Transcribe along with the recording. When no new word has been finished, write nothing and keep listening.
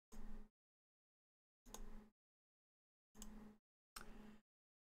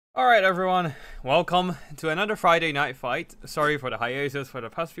Alright everyone, welcome to another Friday night fight. Sorry for the hiatus for the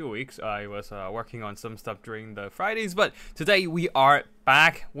past few weeks. I was working on some stuff during the Fridays, but today we are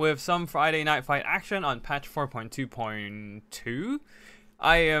back with some Friday night fight action on patch 4.2.2.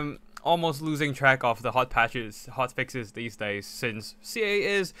 I am almost losing track of the hot fixes these days, since CA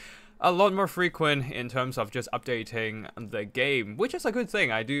is a lot more frequent in terms of just updating the game, which is a good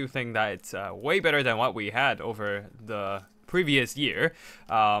thing. I do think that it's way better than what we had over the previous year,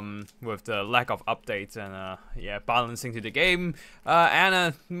 with the lack of updates and balancing to the game.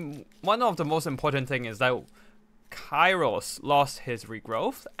 One of the most important thing is that Kairos lost his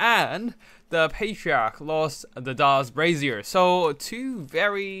regrowth and the Patriarch lost the Da's Brazier. So two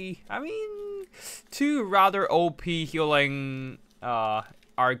rather OP healing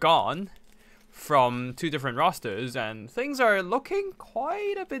are gone from two different rosters, and things are looking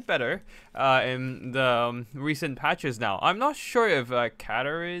quite a bit better in the recent patches now. I'm not sure if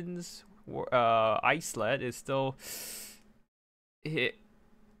Katarin's ice sled is still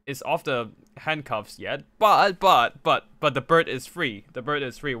is off the handcuffs yet, but the bird is free. The bird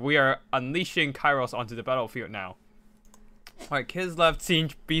is free. We are unleashing Kairos onto the battlefield now. Alright, Kislev,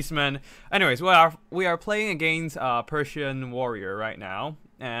 Tzeentch, Beastman. Anyways, we are playing against Persian Warrior right now,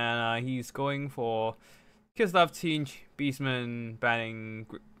 and he's going for Kislev, Tzeentch, Beastman, banning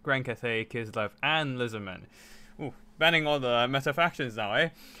Grand Cathay, Kislev, and Lizardman. Ooh, banning all the meta factions now, eh?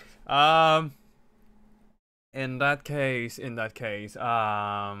 In that case,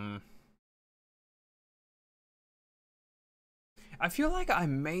 I feel like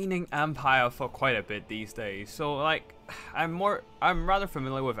I'm maining Empire for quite a bit these days, so like I'm rather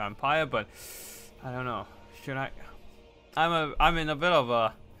familiar with Empire, but I don't know. Should I? I'm in a bit of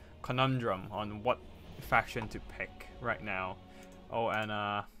a conundrum on what faction to pick right now. Oh, and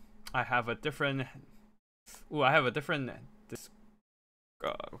I have a different. Ooh, I have a different.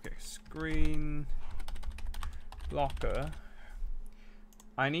 Okay, screen blocker.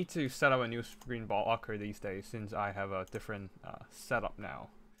 I need to set up a new screen blocker these days since I have a different setup now.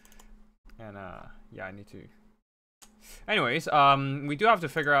 And yeah, I need to. Anyways, we do have to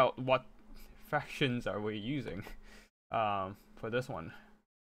figure out what factions are we using for this one.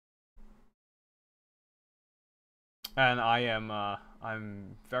 And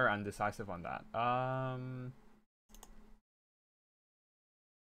I'm very undecisive on that.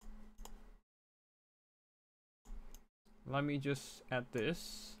 Let me just add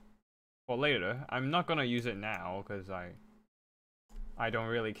this for later. I'm not gonna use it now because I don't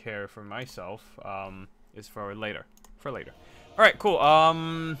really care for myself. It's for later. All right, cool.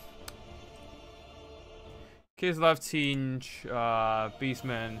 Kislev, Tzeentch,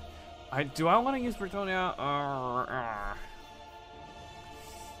 Beastman. Do I want to use Britonia?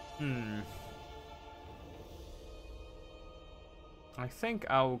 I think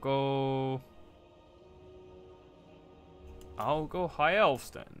I'll go High Elves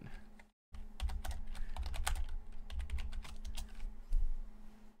then.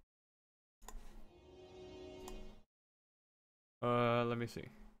 Let me see.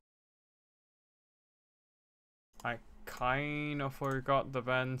 I kind of forgot the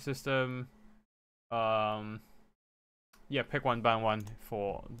ban system. Yeah, pick one, ban one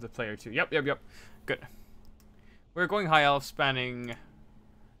for the player 2. Yep. Good. We're going High Elves, banning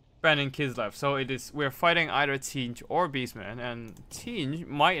Kislev, so we're fighting either Tzeentch or Beastman, and Tzeentch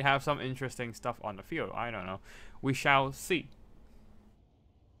might have some interesting stuff on the field. I don't know. We shall see.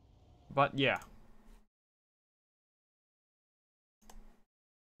 But yeah.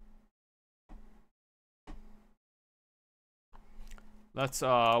 Let's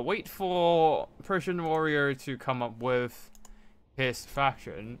wait for Persian Warrior to come up with his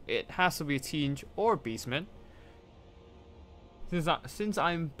faction. It has to be Tzeentch or Beastman. Since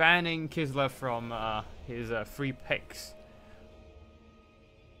I'm banning Kislev from his free picks.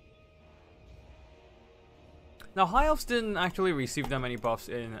 Now High Elves didn't actually receive that many buffs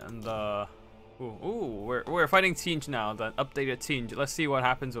in the. We're fighting Tzeentch now. The updated Tzeentch. Let's see what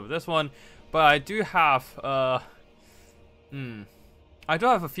happens with this one. But I do have I do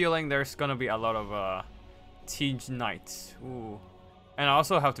have a feeling there's gonna be a lot of Tzeentch Knights. Ooh, and I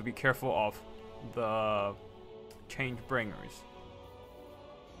also have to be careful of the change bringers.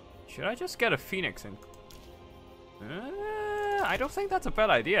 Should I just get a Phoenix and? I don't think that's a bad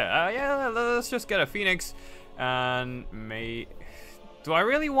idea. Yeah, let's just get a Phoenix, and do I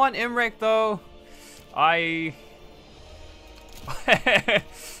really want Imrik though?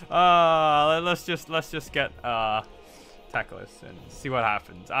 Let's just get Teclis and see what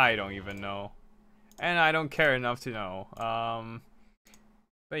happens. I don't even know, and I don't care enough to know.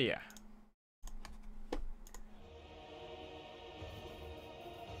 But yeah.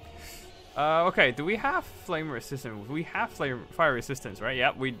 Okay, do we have flame resistance? We have fire resistance, right?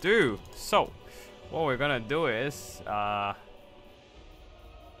 Yeah, we do. So, what we're gonna do is,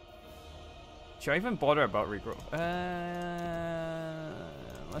 should I even bother about regrowth?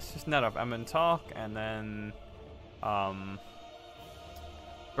 Let's just net off Emon Talk and then,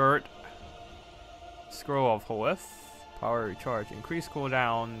 Bird, Scroll of Hoeth, Power Recharge, increase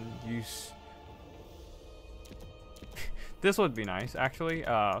cooldown, use. This would be nice, actually.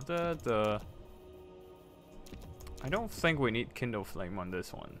 I don't think we need Kindle Flame on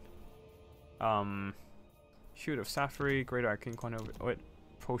this one. Shoot of Sapphire, Great Arcane Conduit,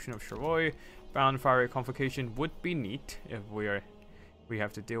 Potion of Sherloy, Bound Fiery Convocation would be neat if we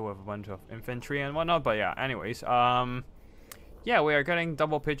have to deal with a bunch of infantry and whatnot. But yeah, anyways, yeah, we are getting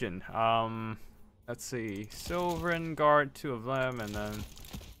double pigeon. Let's see, Sylvan Guard, 2 of them, and then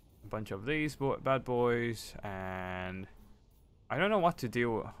a bunch of these bad boys, and I don't know what to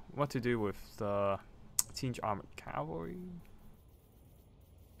do with the Teenage Armored Cavalry.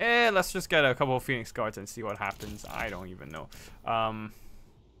 Let's just get a couple of Phoenix Guards and see what happens. I don't even know.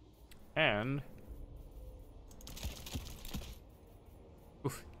 And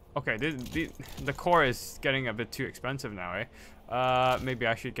oof. Okay, the core is getting a bit too expensive now, eh? Maybe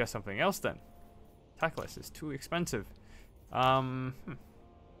I should get something else then. Tackless is too expensive.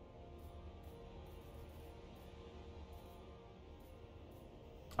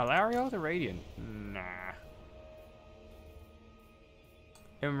 Alario the Radiant? Nah.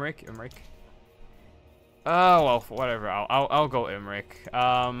 Imric. Oh well, whatever. I'll go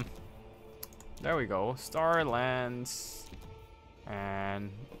Imric. There we go. Star lands,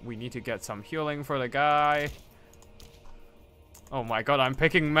 and we need to get some healing for the guy. Oh my god, I'm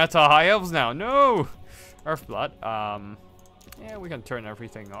picking meta high elves now. No, Earthblood. Yeah, we can turn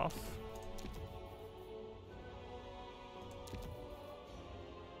everything off.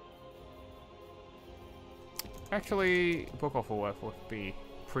 Actually, Book of Oath would be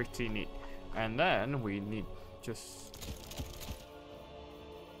pretty neat. And then we need just...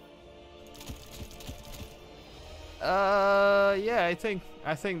 yeah, I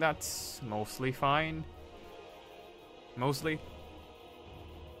think that's mostly fine. Mostly.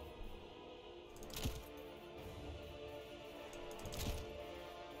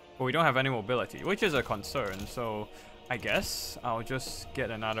 But we don't have any mobility, which is a concern, so I guess I'll just get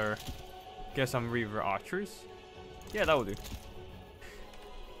some Reaver Archers. Yeah, that will do.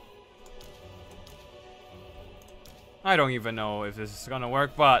 I don't even know if this is gonna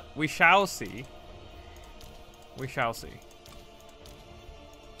work, but we shall see. We shall see.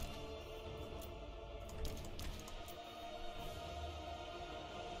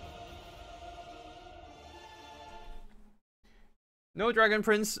 No Dragon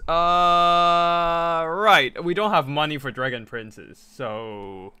Prince. Right. We don't have money for Dragon Princes,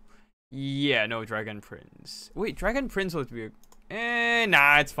 so yeah, no Dragon Prince. Wait, Dragon Prince would be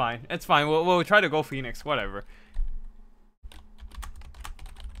nah, it's fine. It's fine. We'll try to go Phoenix, whatever.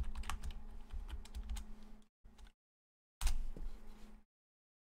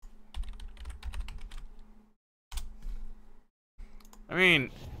 I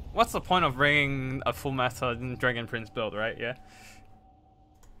mean, what's the point of bringing a full meta Dragon Prince build, right? Yeah.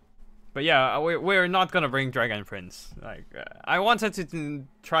 But yeah, we're not gonna bring Dragon Prince. Like, I wanted to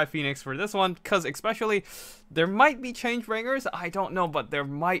try Phoenix for this one, because especially, there might be Changebringers, I don't know, but there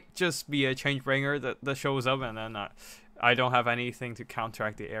might just be a Changebringer that shows up, and then I don't have anything to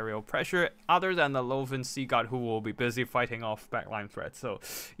counteract the aerial pressure, other than the Loven Sea God, who will be busy fighting off backline threats. So,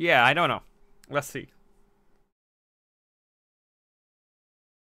 yeah, I don't know. Let's see.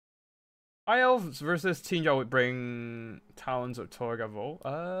 High Elves versus Tinja would bring Talons of Torgavol.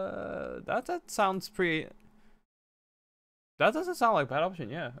 That sounds pretty... That doesn't sound like a bad option,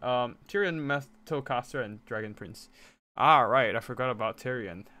 yeah. Tyrion, Mephistocaster, and Dragon Prince. Right, I forgot about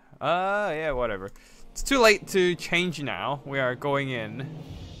Tyrion. Yeah, whatever. It's too late to change now. We are going in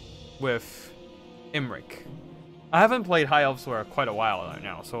with Imric. I haven't played High Elves for quite a while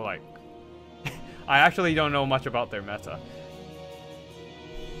now, so like... I actually don't know much about their meta.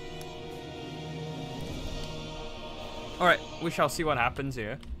 Alright, we shall see what happens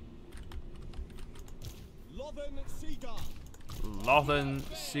here. Lothan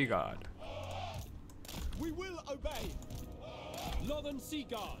Seagard. We will obey. Lothan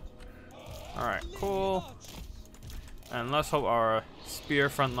Seagard. Alright, cool. And let's hope our spear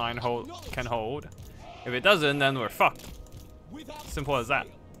frontline can hold. If it doesn't, then we're fucked. Simple as that.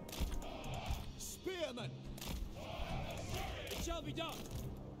 Spearman. It shall be done.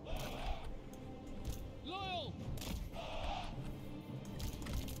 Loyal.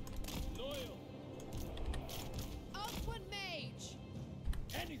 Loyal. Upward mage.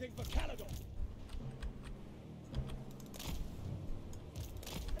 Anything. Anything for Caledon.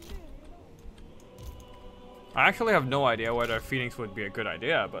 I actually have no idea whether Phoenix would be a good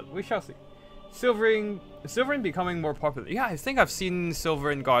idea, but we shall see. Silvering becoming more popular. Yeah, I think I've seen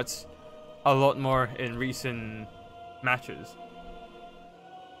Silvering guards a lot more in recent matches.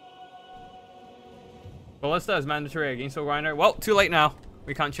 Ballista is mandatory against Soul Grinder. Well, too late now.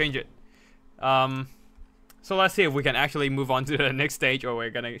 We can't change it. So let's see if we can actually move on to the next stage, or we're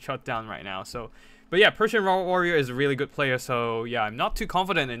gonna get shut down right now. So, but yeah, Persian Warrior is a really good player. So yeah, I'm not too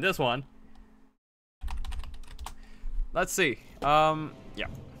confident in this one. Let's see. Yeah.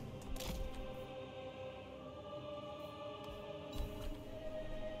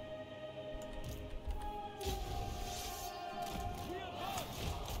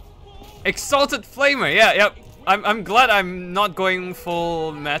 Exalted Flamer, yeah, yep. I'm glad I'm not going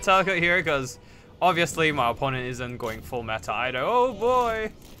full meta here, because obviously my opponent isn't going full meta either. Oh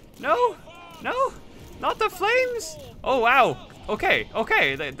boy. No, no, not the flames. Oh wow. Okay,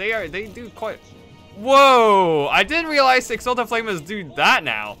 okay, they do quite. Whoa! I didn't realize Exalted Flamers do that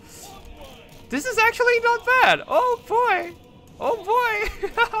now. This is actually not bad. Oh boy. Oh boy.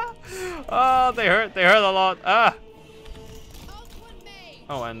 Oh, they hurt a lot. Ah.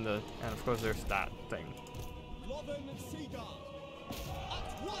 Oh, and of course there's that thing.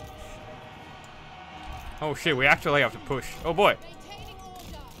 Oh shit, we actually have to push. Oh boy.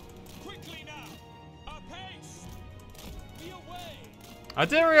 I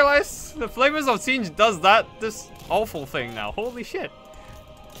didn't realize the Flavors of Siege does this awful thing now. Holy shit.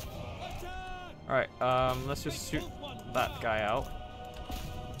 Alright, let's just shoot that guy out.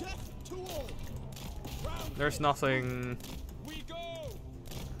 There's nothing.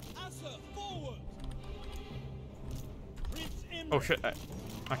 Oh shit,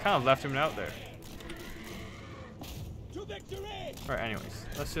 I kind of left him out there. Alright, anyways,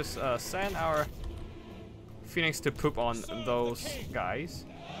 let's just send our Phoenix to poop on those guys.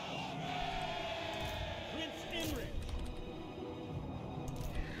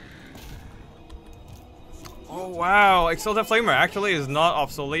 Oh wow, Exalted Flamer actually is not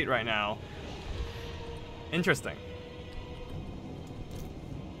obsolete right now. Interesting.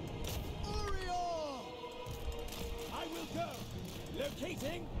 I will go.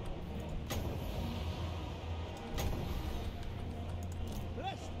 Locating.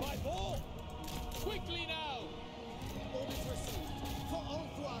 Blessed by ball. Quickly now. Orders received for all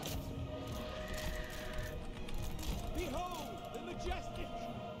flight. Behold the majestic.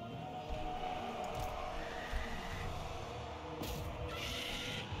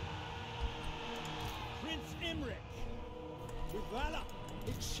 Prince Imric. With valor,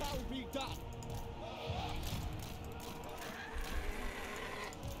 it shall be done.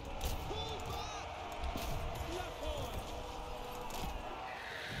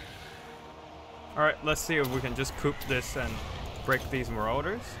 Alright, let's see if we can just coop this and break these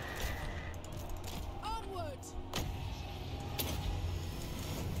Marauders.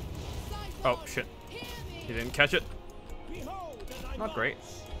 Oh shit. He didn't catch it. Not great.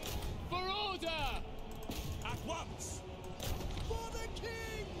 For order! At once! For the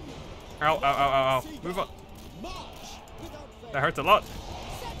king! Ow, ow, ow, ow, ow. Move on. March without fail. That hurts a lot.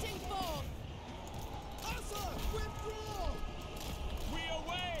 Setting forth! Asa, withdraw! We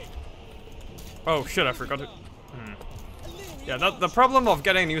away! Oh shit, I forgot it. Yeah, the problem of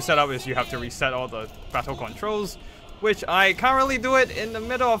getting a new setup is you have to reset all the battle controls, which I can't really do it in the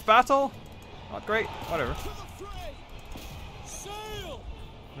middle of battle. Not great, whatever. To the fray! Sail!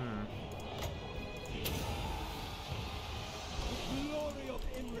 The glory of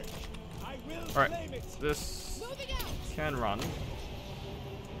Imric. I will claim Alright, it. this Moving out! can run.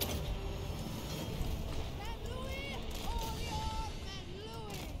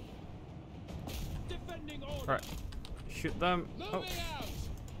 Defending order. Alright, shoot them. Oh, Moving out!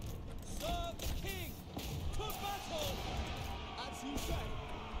 Serve the king! To battle! As you say.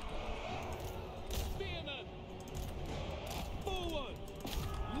 Spearman! Forward!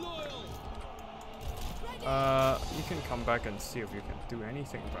 Loyal! you can come back and see if you can do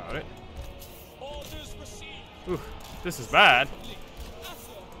anything about it. Orders received! Ooh, this is bad. Asa,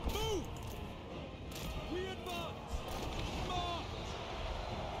 move! We advance! March!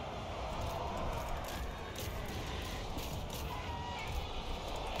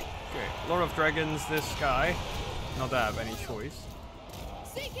 Okay, Lord of Dragons, this guy. Not that I have any choice.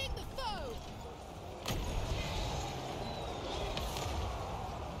 Seeking the foe!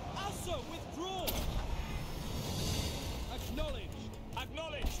 Asa, withdraw! Acknowledge!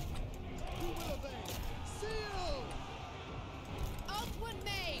 Acknowledge! Who will obey? Seal! Outward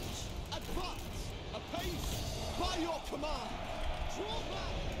mage! Advance! Apace! By your command!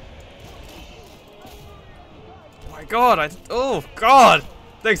 Oh my god, oh god!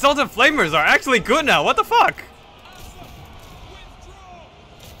 The Exalted Flamers are actually good now, what the fuck?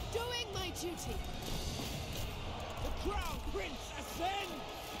 Doing my duty. The Crown Prince ascends.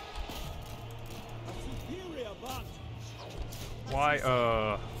 A superior advantage. Why,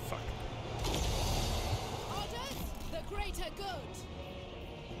 fuck. Orders, the greater good.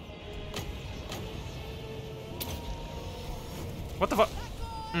 What the fuck?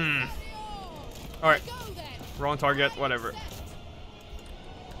 Alright, Go then. wrong target, whatever.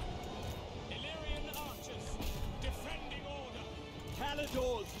 Illyrian archers defending order.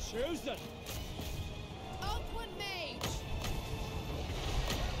 Calidor's chosen. Oakwood mage.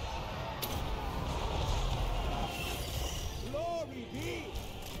 Glory be.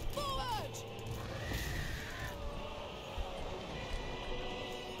 Forward.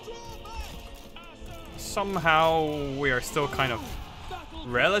 Draw back. Somehow we are still kind of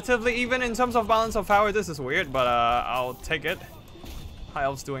relatively even in terms of balance of power. This is weird, but I'll take it. High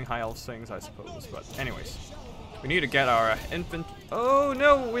elves doing high elves things, I suppose. But anyways, we need to get our infant. Oh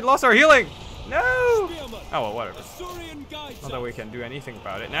no, we lost our healing. No. Oh well, whatever. Saurian guides Not that we can do anything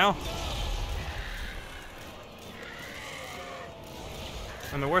about it now.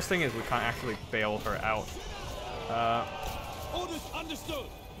 And the worst thing is we can't actually bail her out. Orders understood.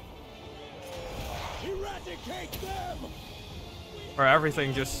 Eradicate them. Or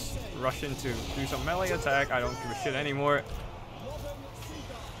everything just rush in to do some melee attack. I don't give a shit anymore.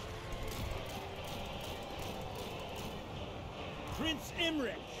 Prince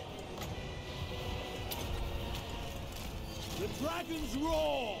Imric. The dragons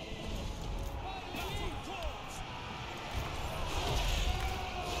roar.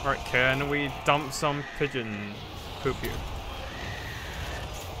 Alright, can we dump some pigeon poop here?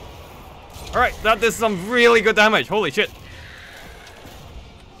 Alright, that did some really good damage. Holy shit.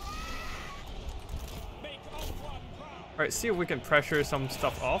 Alright, see if we can pressure some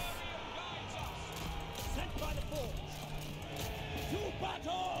stuff off. Sent by the forge. To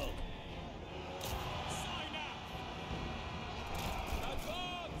battle. Sign out.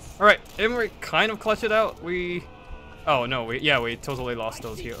 Advance. Alright, Imric kind of clutched it out. Oh no, we totally lost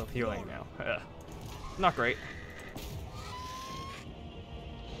those healing now. Not great.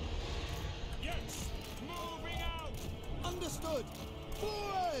 Yes. Moving out. Understood.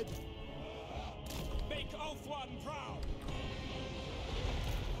 Forward. Make Ulthuan proud.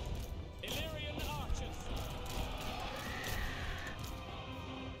 Illyrian archers.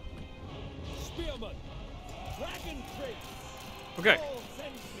 Spearman. Dragon Prince. Okay. All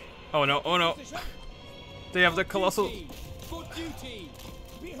sends me. Oh no, oh no. They have the colossal. For duty.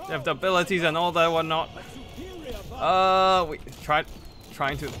 They have the abilities and all that whatnot. Superior We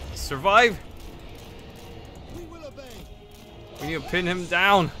trying to survive. we will obey. We need to pin him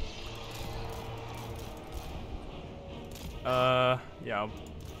down. Yeah.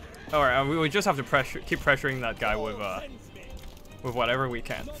 Alright, we just have to keep pressuring that guy with whatever we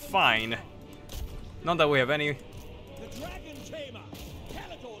can. Fine. Not that we have any. The dragon tamer.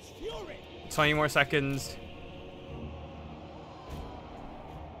 Calidor's fury. 20 more seconds.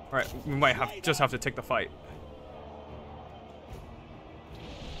 Alright, we might just have to take the fight.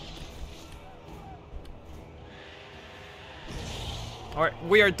 Alright,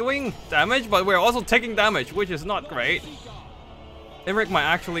 we are doing damage, but we're also taking damage, which is not great. Imric might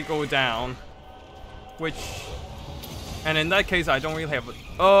actually go down. Which... And in that case, I don't really have...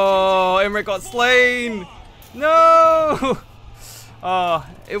 Oh, Imric got slain! No!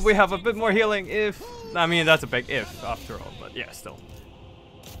 If we have a bit more healing, if... I mean, that's a big if, after all, but yeah, still.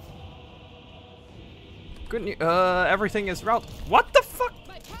 Good news. Everything is route. What the fuck?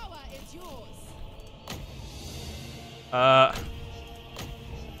 My power is yours.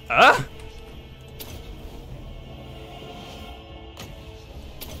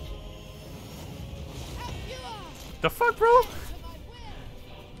 The fuck, bro? To my will.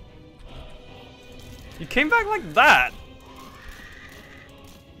 You came back like that.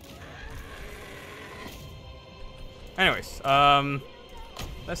 Anyways,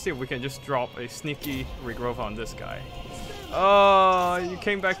 let's see if we can just drop a sneaky regrowth on this guy. Oh, you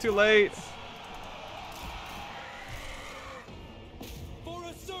came back too late. For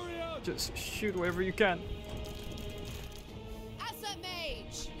Assyria. Just shoot wherever you can. As a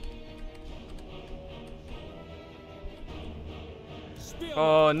mage. Spearman.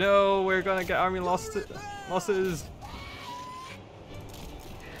 Oh no, we're gonna get army losses.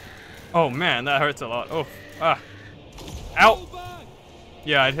 Oh man, that hurts a lot. Oh, ow. Go back.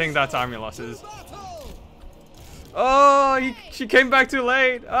 Yeah, I think that's army losses. Battle. Oh, she came back too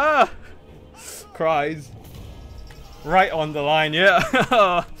late. Cries. Right on the line, yeah.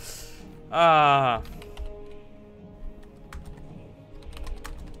 Ah.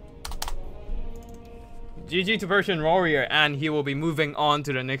 GG to Persian Warrior, and he will be moving on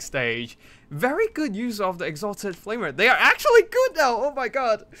to the next stage. Very good use of the Exalted Flamer. They are actually good now. Oh my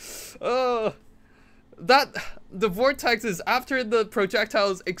god. That the vortexes after the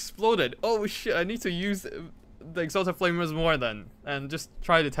projectiles exploded. Oh shit! I need to use the Exalted Flamers more then, and just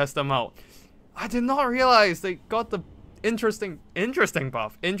try to test them out. I did not realize they got the interesting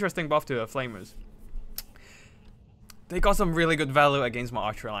buff to the Flamers. They got some really good value against my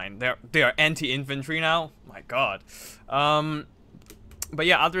archer line. They are anti-infantry now. My god. But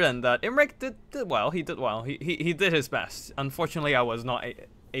yeah, other than that, Imrik did well. He did well. He did his best. Unfortunately, I was not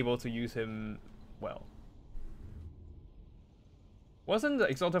able to use him well. Wasn't the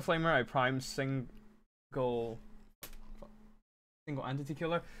Exalted Flamer a prime single entity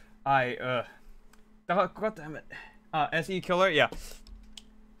killer? God damn it. SE killer, yeah.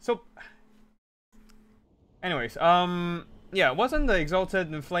 So anyways, yeah, wasn't the Exalted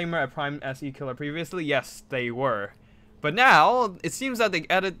Flamer a prime SE killer previously? Yes, they were. But now, it seems that they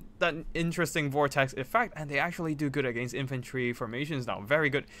added that interesting vortex effect, and they actually do good against infantry formations now. Very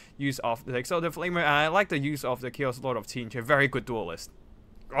good use of the Exalted Flamer, and I like the use of the Chaos Lord of Tzeentch, a very good duelist.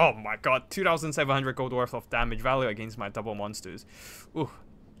 Oh my god, 2,700 gold worth of damage value against my double monsters. Ooh,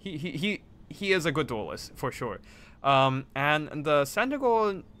 he is a good duelist, for sure. And the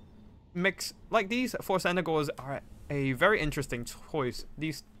Centaur mix, like these 4 Centaurs are a very interesting choice.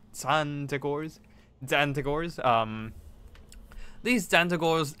 These Xantagors, these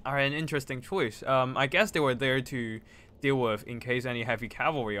Xantagors are an interesting choice. I guess they were there to deal with in case any heavy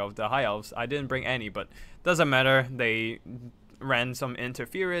cavalry of the High Elves. I didn't bring any, but doesn't matter. They ran some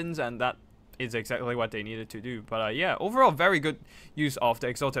interference, and that is exactly what they needed to do. But yeah, overall very good use of the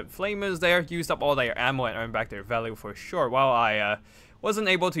Exalted Flamers there. Used up all their ammo and earned back their value for sure. While I wasn't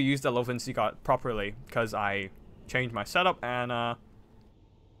able to use the Lofen Sea God properly because I changed my setup, and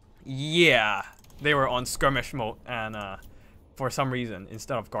yeah, they were on skirmish mode, and for some reason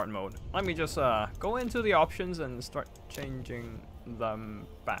instead of guard mode. Let me just go into the options and start changing them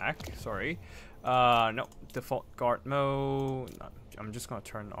back. Sorry. No, default guard mode. No, I'm just gonna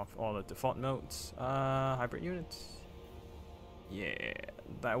turn off all the default modes. Hybrid units. Yeah,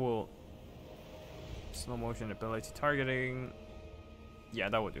 that will slow motion ability targeting. Yeah,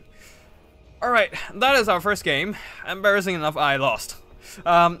 that will do. Alright, that is our first game. Embarrassing enough, I lost.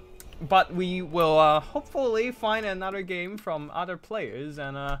 But we will hopefully find another game from other players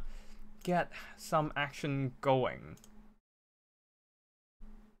and get some action going.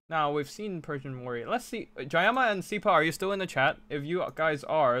 Now, we've seen Persian Warrior. Let's see. Jayama and Sipa, are you still in the chat? If you guys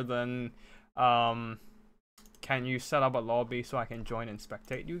are, then can you set up a lobby so I can join and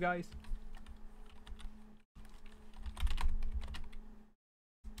spectate you guys?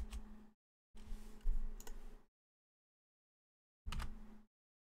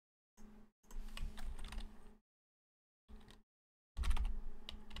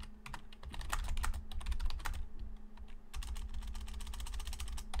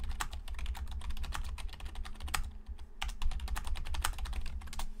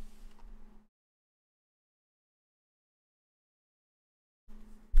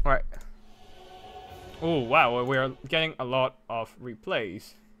 Alright. Oh, wow, we're getting a lot of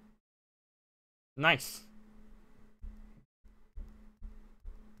replays. Nice.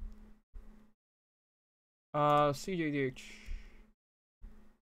 CJDH.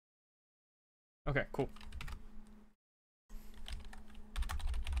 Okay, cool.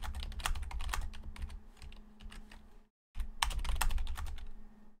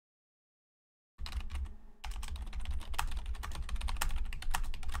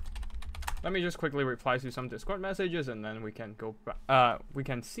 Let me just quickly reply to some Discord messages, and then we can go back. We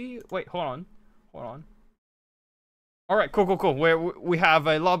can see. Wait, hold on. All right, cool. We have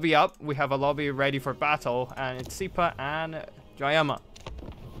a lobby up. We have a lobby ready for battle, and it's Sipa and Jayama.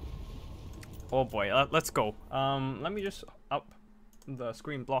 Oh boy, let's go. Let me just up the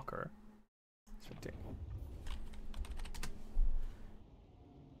screen blocker.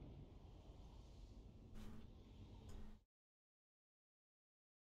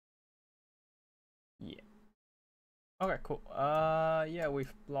 Yeah. Okay, cool. Yeah,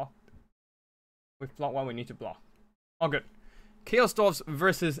 we've blocked what we need to block. All good. Chaos Dwarfs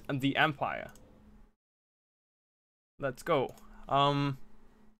versus the Empire. Let's go.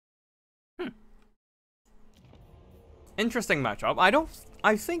 Interesting matchup.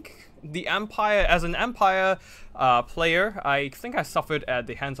 I think the Empire, as an Empire player, I think I suffered at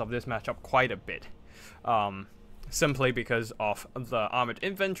the hands of this matchup quite a bit. Simply because of the armored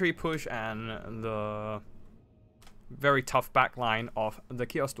infantry push and the very tough backline of the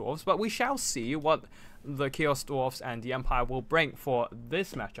Chaos Dwarfs, but we shall see what the Chaos Dwarfs and the Empire will bring for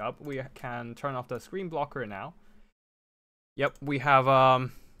this matchup. We can turn off the screen blocker now. Yep, we have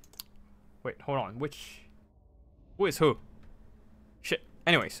wait, hold on, who is who? Shit.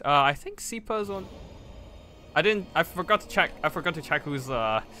 Anyways, I think Sipa's on. I forgot to check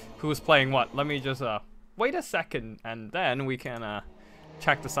who's playing what. Let me just wait a second, and then we can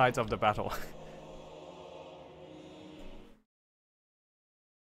check the sides of the battle.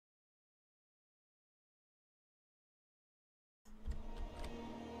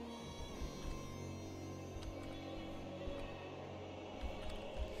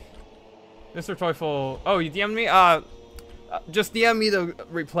 Mr. Teufel, oh, you DM'd me? Just DM me the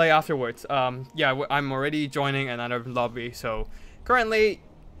replay afterwards. Yeah, I'm already joining another lobby, so currently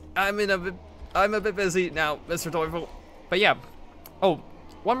I'm a bit busy now, Mr. Teufel. But yeah, oh,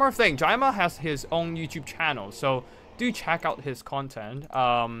 one more thing. Jaima has his own YouTube channel, so do check out his content.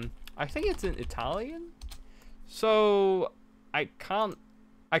 I think it's in Italian, so I can't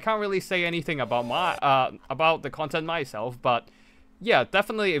really say anything about about the content myself. But yeah,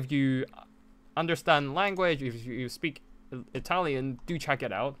 definitely if you understand language, if you speak Italian, do check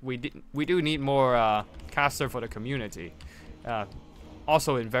it out. We do need more caster for the community,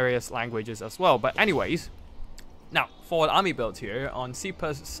 also in various languages as well. But anyways, now for the army build here on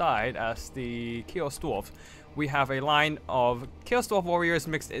Sipa's side as the Chaos Dwarf, we have a line of Chaos Dwarf warriors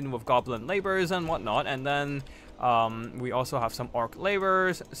mixed in with Goblin laborers and whatnot, and then we also have some Orc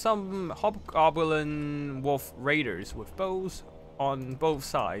laborers, some Hobgoblin Wolf raiders with bows on both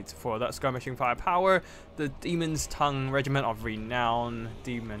sides for that skirmishing firepower. The Demon's Tongue Regiment of Renown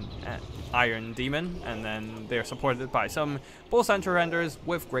Demon, Iron Demon, and then they're supported by some Bull Center Renders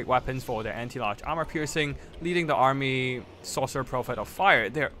with great weapons for their anti-large armor piercing, leading the army Sorcerer Prophet of Fire.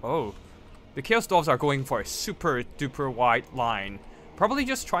 The Chaos Dwarves are going for a super duper wide line, probably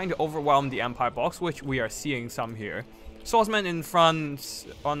just trying to overwhelm the Empire box, which we are seeing some here. Swordsmen in front,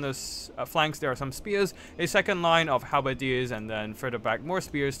 on the flanks there are some spears, a second line of halberdiers, and then further back more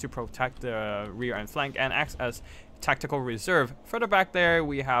spears to protect the rear and flank and acts as tactical reserve. Further back there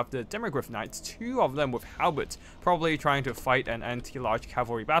we have the Demogryph Knights, two of them with halberds, probably trying to fight an anti-large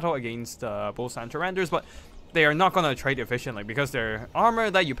cavalry battle against the Bull Center Renders, but they are not going to trade efficiently because their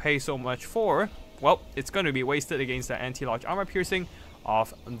armor that you pay so much for, well, it's going to be wasted against the anti-large armor piercing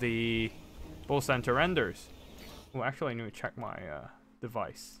of the Bull Center Renders. Oh, actually, I need to check my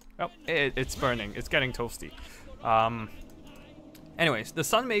device. Oh, it's burning. It's getting toasty. Anyways, the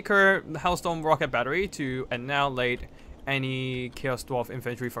Sunmaker, the Hellstone Rocket Battery to annihilate any Chaos Dwarf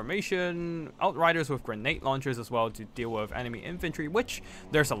infantry formation. Outriders with grenade launchers as well to deal with enemy infantry, which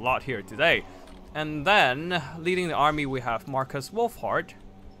there's a lot here today. And then, leading the army, we have Marcus Wolfheart,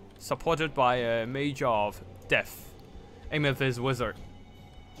 supported by a Mage of Death, Amethyst Wizard,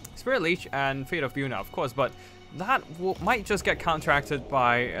 Spirit Leech, and Fate of Buna, of course, but that might just get counteracted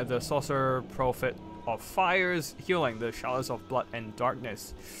by the Sorcerer Prophet of Fire's healing, the Chalice of Blood and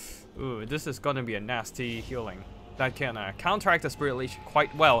Darkness. Ooh, this is gonna be a nasty healing that can counteract the Spirit Leech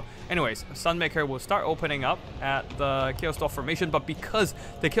quite well. Anyways, Sunmaker will start opening up at the Chaos Dwarf formation, but because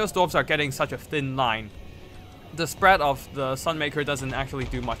the Chaos Dwarfs are getting such a thin line, the spread of the Sunmaker doesn't actually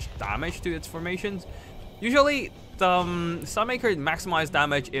do much damage to its formations. Usually, the Sunmaker maximizes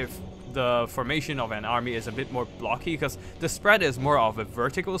damage if the formation of an army is a bit more blocky, because the spread is more of a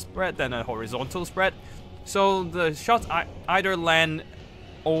vertical spread than a horizontal spread. So the shots either land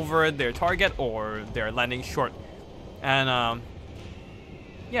over their target or they're landing short. And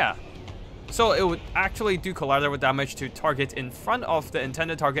yeah, so it would actually do collateral damage to targets in front of the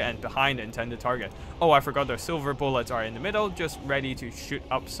intended target and behind the intended target. Oh, I forgot the silver bullets are in the middle, just ready to shoot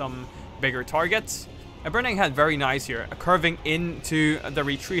up some bigger targets. A Burning Hand, very nice here, curving into the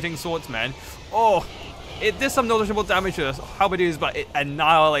retreating swordsman. Oh, it did some noticeable damage to the halberdiers, but it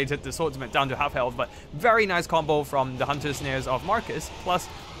annihilated the swordsman down to half health. But very nice combo from the Hunter Snares of Marcus, plus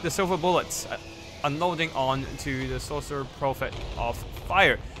the silver bullets unloading on to the Sorcerer Prophet of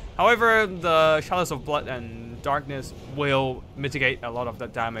Fire. However, the Chalice of Blood and Darkness will mitigate a lot of the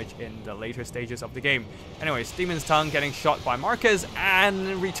damage in the later stages of the game. Anyways, Demon's Tongue getting shot by Marcus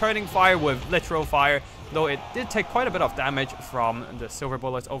and returning fire with literal fire, though it did take quite a bit of damage from the Silver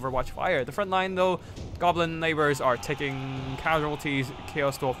Bullets Overwatch fire. The front line though, Goblin Laborers are taking casualties,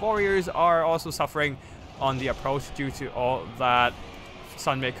 Chaos Dwarf Warriors are also suffering on the approach due to all that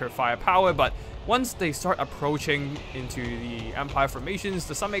Sunmaker firepower, but once they start approaching into the Empire formations,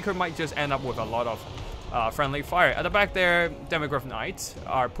 the Sunmaker might just end up with a lot of friendly fire. At the back there, Demogryph Knights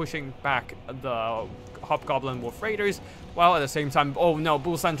are pushing back the Hobgoblin Wolf Raiders, while at the same time, oh no,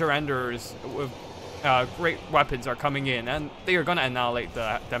 Bull Center Enders with great weapons are coming in, and they are gonna annihilate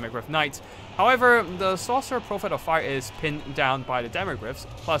the Demigryph Knights. However, the Sorcerer Prophet of Fire is pinned down by the Demigryphs,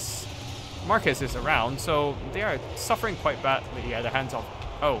 plus Marcus is around, so they are suffering quite badly at the hands of...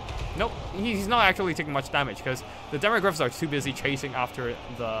 Oh, nope, he's not actually taking much damage, because the Demigryphs are too busy chasing after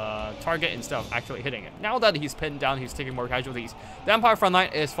the target instead of actually hitting it. Now that he's pinned down, he's taking more casualties. The Empire Front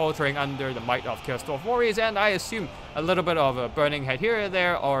Line is faltering under the might of Chaos Dwarf Warriors, and I assume a little bit of a Burning Head here or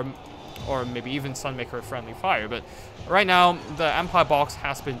there, or maybe even Sunmaker friendly fire. But right now, the Empire box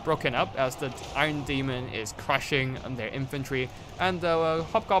has been broken up as the Iron Demon is crushing their infantry, and the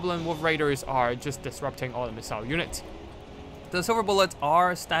Hobgoblin Wolf Raiders are just disrupting all the missile units. The Silver Bullets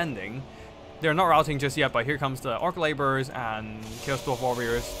are standing. They're not routing just yet, but here comes the Orc Laborers and Chaos Dwarf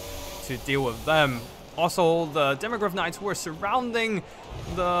Warriors to deal with them. Also, the Demigryph Knights who were surrounding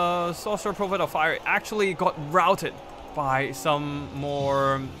the Sorcerer Prophet of Fire actually got routed by some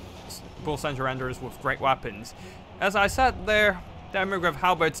more Bull Surrenders with great weapons. As I said there, Demigryph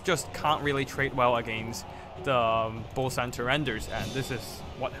Halberds just can't really trade well against the Bull Surrenders, and this is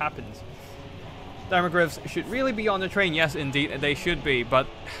what happens. Demigryphs should really be on the train. Yes, indeed, they should be, but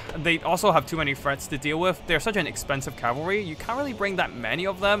they also have too many threats to deal with. They're such an expensive cavalry. You can't really bring that many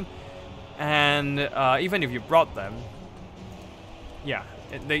of them, and even if you brought them, yeah,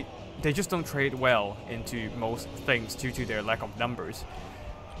 they just don't trade well into most things due to their lack of numbers.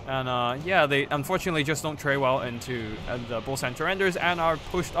 And yeah, they unfortunately just don't trade well into the Bull Surrenders and are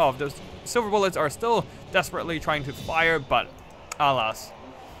pushed off. The Silver Bullets are still desperately trying to fire, but alas,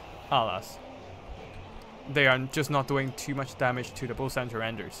 they are just not doing too much damage to the Bull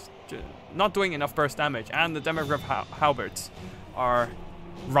Surrenders. Not doing enough burst damage, and the Demigryph Halberds are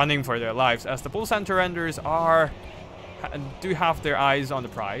running for their lives as the Bull Surrenders do have their eyes on the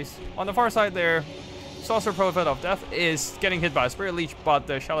prize. On the far side there, Sorcerer Prophet of Death is getting hit by a Spirit Leech, but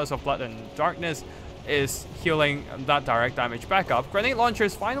the Chalice of Blood and Darkness is healing that direct damage back up. Grenade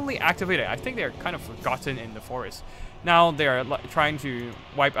launchers finally activated. I think they're kind of forgotten in the forest. Now they're trying to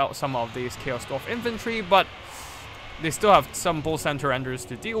wipe out some of these Chaos Dwarf infantry, but they still have some Bull Surrenders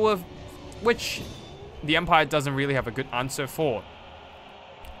to deal with, which the Empire doesn't really have a good answer for.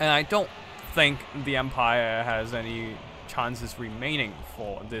 And I don't think the Empire has any chances remaining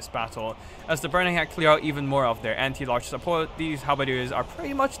for this battle. As the Burning Head clear out even more of their anti-large support, these Halberdiers are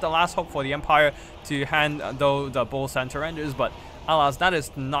pretty much the last hope for the Empire to hand though the Bull Surrenders, but alas, that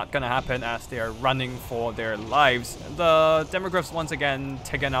is not gonna happen as they are running for their lives. The Demigryphs once again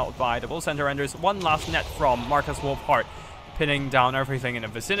taken out by the Bull Surrenders. One last net from Marcus Wolfheart, pinning down everything in the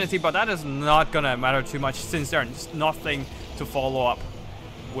vicinity, but that is not gonna matter too much since there's nothing to follow up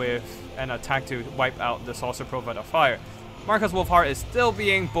with an attack to wipe out the Sorcerer Prophet of Fire. Marcus Wolfheart is still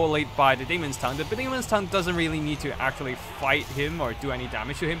being bullied by the Demon's Tongue. The Demon's Tongue doesn't really need to actually fight him or do any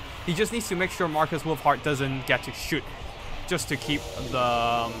damage to him. He just needs to make sure Marcus Wolfheart doesn't get to shoot, just to keep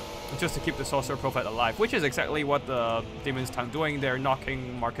the Sorcerer Prophet alive, which is exactly what the Demon's Tongue doing. They're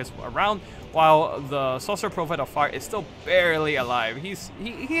knocking Marcus around, while the Sorcerer Prophet of Fire is still barely alive. He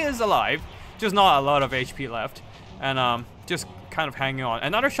is alive, just not a lot of HP left, and just kind of hanging on.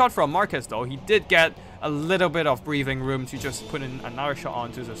 Another shot from Marcus though. He did get a little bit of breathing room to just put in another shot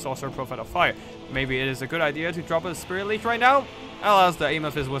onto the Sorcerer Prophet of Fire. Maybe it is a good idea to drop a Spirit Leech right now. Alas, the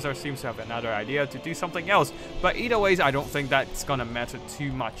Amethyst Wizard seems to have another idea to do something else. But either ways, I don't think that's gonna matter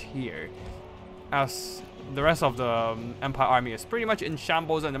too much here, as the rest of the Empire army is pretty much in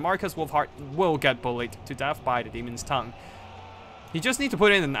shambles, and the Marcus Wolfheart will get bullied to death by the Demon's Tongue. He just needs to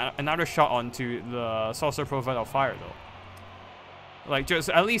put in another shot onto the Sorcerer Prophet of Fire though. Like, just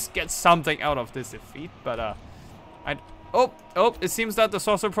at least get something out of this defeat, but it seems that the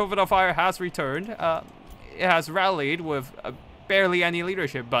Sorcerer Prophet of Fire has returned. It has rallied with barely any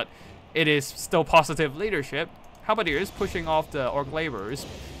leadership, but it is still positive leadership. Halberdiers pushing off the Orc Laborers,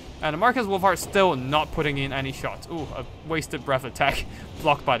 and Marcus Wolfheart still not putting in any shots. Ooh, a wasted breath attack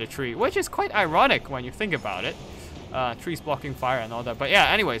blocked by the tree, which is quite ironic when you think about it. Trees blocking fire and all that. But yeah,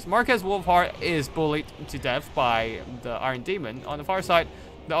 anyways, Marcus Wolfheart is bullied to death by the Iron Demon. On the far side,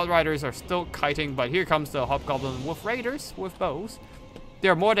 the Outriders are still kiting, but here comes the Hobgoblin Wolf Raiders with bows.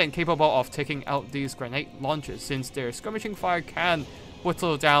 They're more than capable of taking out these grenade launches, since their skirmishing fire can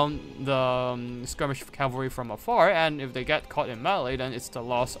whittle down the skirmish cavalry from afar, and if they get caught in melee, then it's the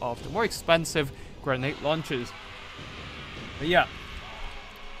loss of the more expensive grenade launches. But yeah,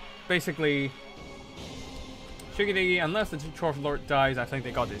 basically, unless the Dwarf Lord dies, I think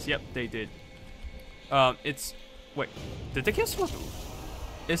they got this. Yep, they did. Wait, did the Chaos Dwarf...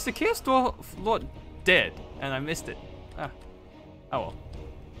 Is the Chaos Dwarf Lord dead? And I missed it. Ah. Oh well.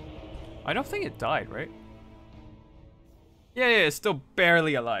 I don't think it died, right? Yeah, it's still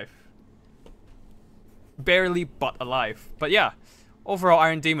barely alive. barely but alive. But yeah, overall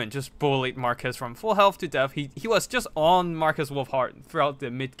Iron Demon just bullied Marcus from full health to death. He was just on Marcus Wolfheart throughout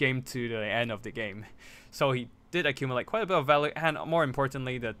the mid game to the end of the game. So he did accumulate quite a bit of value, and more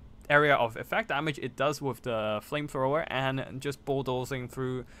importantly, the area of effect damage it does with the flamethrower and just bulldozing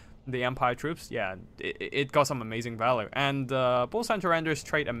through the Empire troops. Yeah, it got some amazing value. And Bull Center Renders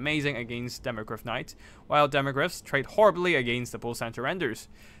trade amazing against Demogryph Knights, while Demogryphs trade horribly against the Bull Center Renders.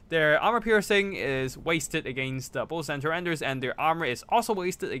 Their armor piercing is wasted against the Bull Center Renders, and their armor is also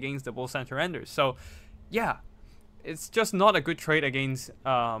wasted against the Bull Center Renders. So yeah, it's just not a good trade against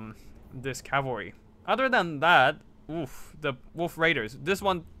this cavalry. Other than that, oof, the Wolf Raiders. This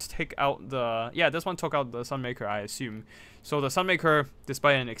one took out the Sunmaker, I assume. So the Sunmaker,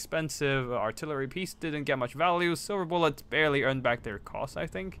 despite an expensive artillery piece, didn't get much value. Silver Bullets barely earned back their cost, I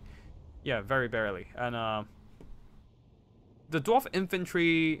think. Yeah, very barely. And the Dwarf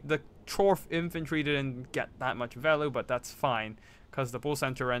Infantry, the Chorf Infantry didn't get that much value, but that's fine, because the Bull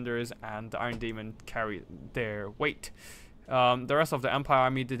Center Renders and the Iron Demon carried their weight. The rest of the Empire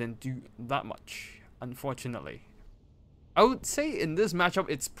Army didn't do that much, unfortunately. I would say in this matchup,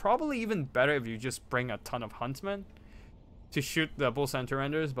 it's probably even better if you just bring a ton of Huntsmen to shoot the Bull Center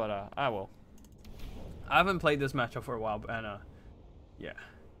Renders, but I will. I haven't played this matchup for a while, and yeah,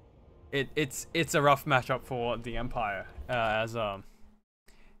 it's a rough matchup for the Empire as on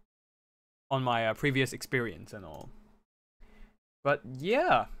my previous experience and all. But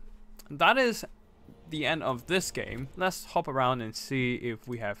yeah, that is the end of this game. Let's hop around and see if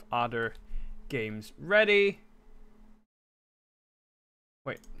we have other games ready.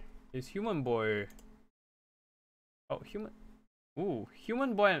 Wait, is Human Boy... Oh, Human... Ooh,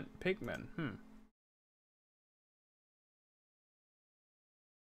 Human Boy and Pigman.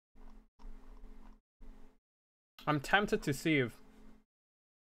 I'm tempted to see if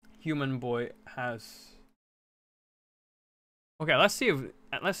Human Boy has... Okay, let's see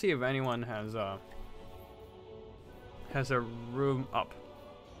if anyone has a room up.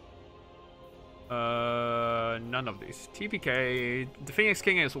 None of these. TPK, the Phoenix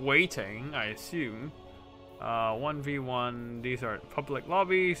King is waiting, I assume. 1v1, these are public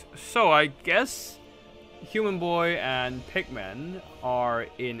lobbies. So I guess Human Boy and Pigman are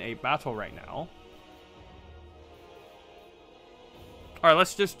in a battle right now. Alright,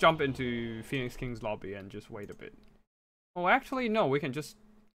 let's just jump into Phoenix King's lobby and just wait a bit. Oh, actually, no, we can just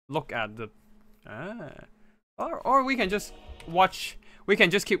look at the... Or we can just watch... We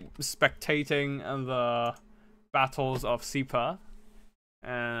can just keep spectating the battles of Sipa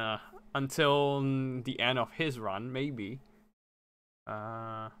until the end of his run, maybe.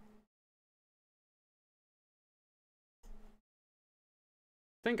 I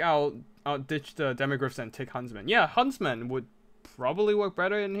think I'll ditch the Demogryphs and take Huntsman. Yeah, Huntsman would probably work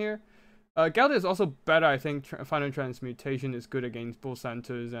better in here. Geld is also better, I think. Final Transmutation is good against Bull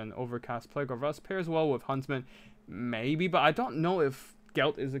Centers, and Overcast Plague of Rust pairs well with Huntsman. Maybe, but I don't know if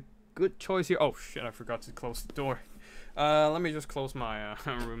Geld is a good choice here. Oh shit, I forgot to close the door. Let me just close my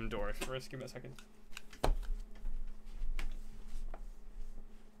room door first. Give me a second.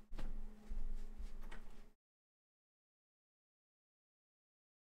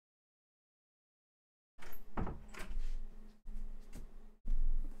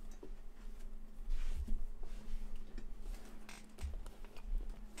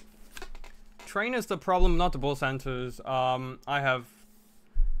 Train is the problem, not the Bull Centers. I have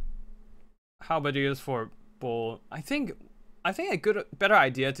halberdiers for Bull. I think a better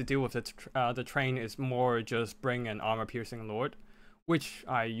idea to deal with the train is more just bring an armor-piercing lord, which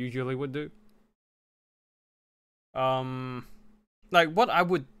I usually would do. Like what I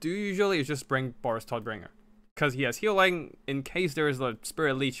would do usually is just bring Boris Todbringer, because he has healing in case there is a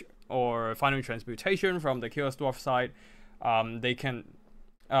Spirit Leech or Final Transmutation from the Chaos Dwarf side. They can.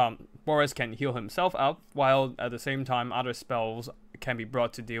 Boris can heal himself up, while at the same time other spells can be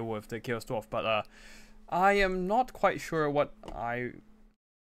brought to deal with the Chaos Dwarf. But I am not quite sure what I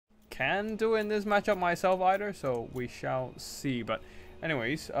can do in this matchup myself either, so we shall see. But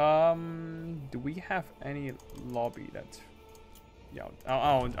anyways, do we have any lobby that's... Yeah,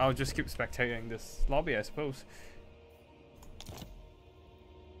 I'll just keep spectating this lobby, I suppose.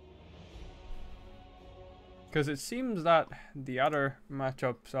 Because it seems that the other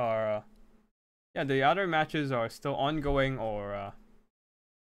matchups are... yeah, the other matches are still ongoing, or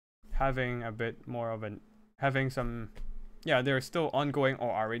having a bit more of an... having some... yeah, they're still ongoing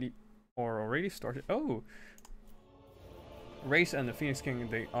or already started. Oh! Race and the Phoenix King,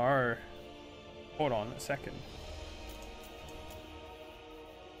 they are... Hold on a second.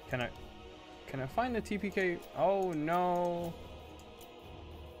 Can I find the TPK? Oh no!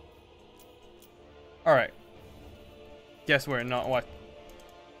 Alright. Guess we're not what?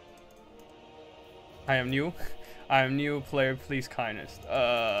 I am new. I am new player, please kindness.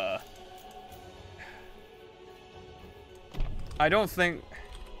 I don't think...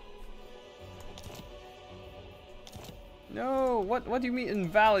 No, what do you mean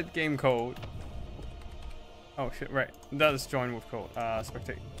invalid game code? Oh shit, right. That is join with code.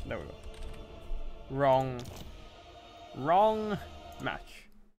 Spectate. There we go. Wrong match.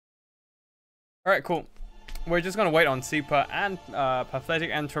 Alright, cool. We're just gonna wait on Sipa and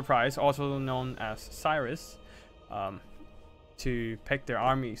Pathetic Enterprise, also known as Cyrus, to pick their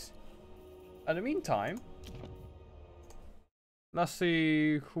armies. In the meantime, let's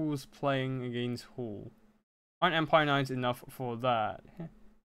see who's playing against who. Aren't Empire 9s enough for that?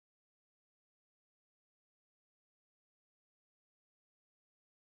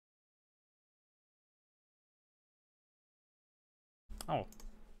 Oh.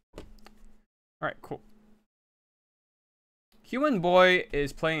 Alright, cool. Human Boy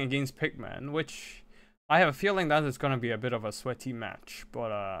is playing against Pigman, which I have a feeling that is gonna be a bit of a sweaty match,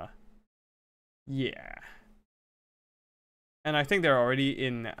 but yeah. And I think they're already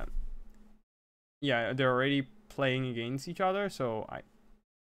in... yeah, they're already playing against each other, so I...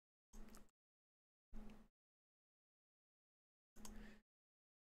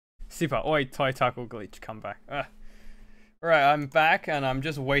 Sipa, oi, toy tackle glitch, come back. Alright, I'm back, and I'm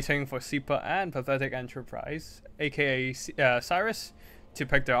just waiting for Sipa and Pathetic Enterprise, aka Cyrus, to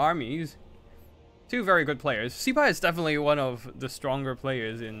pick their armies. Two very good players. Sipa is definitely one of the stronger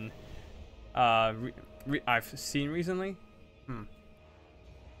players in I've seen recently.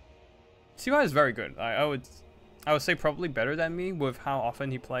 Sipa is very good. I would say probably better than me with how often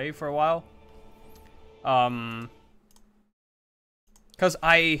he played for a while. Because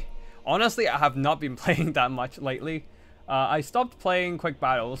I honestly have not been playing that much lately. I stopped playing quick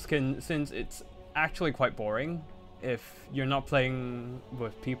battles since it's actually quite boring if you're not playing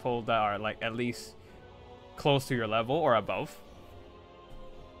with people that are like at least close to your level or above.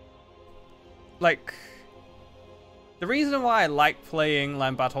 Like, the reason why I like playing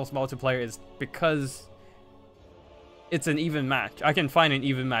land battles multiplayer is because it's an even match. I can find an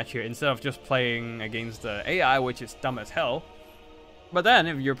even match here instead of just playing against the AI, which is dumb as hell. But then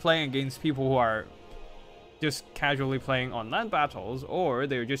if you're playing against people who are just casually playing on land battles, or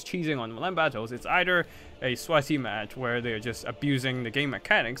they're just cheesing on land battles, it's either a sweaty match where they're just abusing the game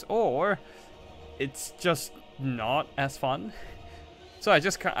mechanics, or it's just not as fun. So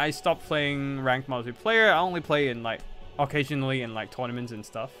I stopped playing ranked multiplayer. I only play in like occasionally in like tournaments and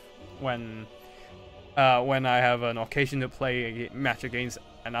stuff when I have an occasion to play a match against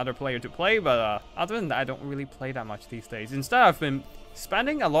another player to play. But other than that, I don't really play that much these days. Instead, I've been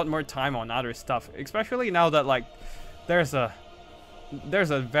spending a lot more time on other stuff, especially now that like there's a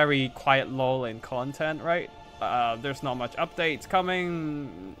very quiet lull in content, right? There's not much updates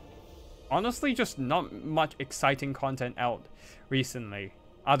coming. Honestly, just not much exciting content out recently,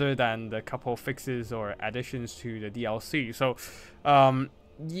 other than the couple fixes or additions to the DLC. So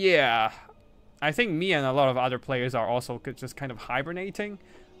yeah, I think me and a lot of other players are also just kind of hibernating.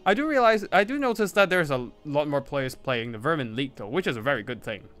 I do notice that there's a lot more players playing the Vermin League though, which is a very good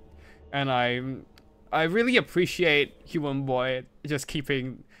thing. And I really appreciate Human Boy just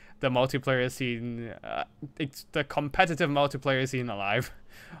keeping the multiplayer scene, the competitive multiplayer scene alive.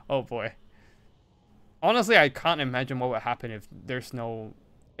 Oh boy. Honestly, I can't imagine what would happen if there's no...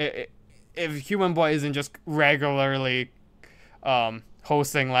 if Human Boy isn't just regularly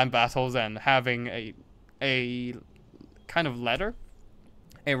hosting land battles and having a kind of ladder.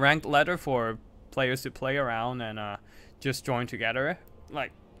 A ranked ladder for players to play around and just join together.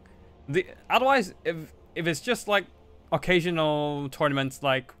 Like, otherwise, if it's just like occasional tournaments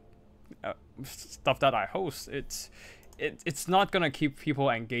like stuff that I host, it's not gonna keep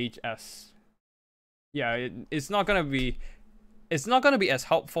people engaged as... yeah, it's not gonna be as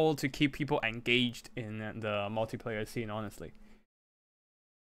helpful to keep people engaged in the multiplayer scene, honestly.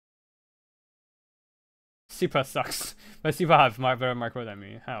 Sipa sucks, but Sipa has better micro than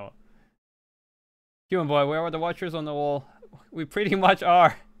me. How? Human Boy, where are the watchers on the wall? We pretty much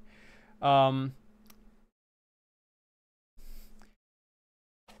are. But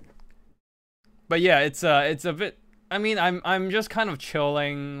yeah, it's a bit... I mean, I'm just kind of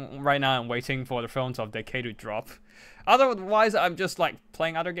chilling right now and waiting for the Thrones of Decay to drop. Otherwise, I'm just like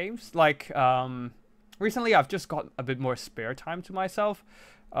playing other games. Like recently, I've just got a bit more spare time to myself,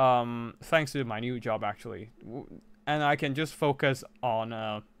 thanks to my new job actually, and I can just focus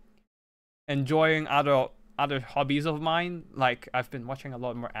on enjoying other hobbies of mine. Like I've been watching a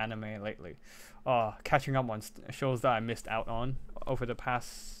lot more anime lately, catching up on shows that I missed out on over the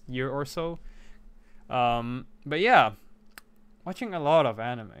past year or so. But yeah, watching a lot of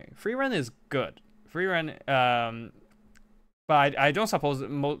anime. Free Run is good. Free Run, but I don't suppose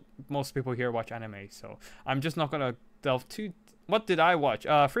most people here watch anime, so I'm just not gonna delve too. What did I watch?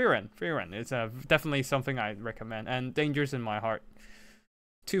 Free Run. Free Run. It's definitely something I recommend. And Dangers in My Heart.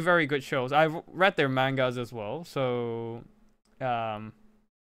 Two very good shows. I've read their mangas as well, so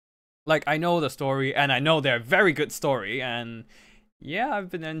like I know the story, and I know they're a very good story, and yeah,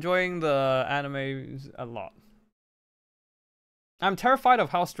 I've been enjoying the animes a lot. I'm terrified of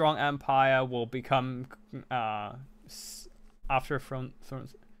how strong Empire will become after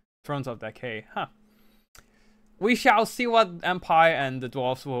Thrones of Decay. Huh. We shall see what Empire and the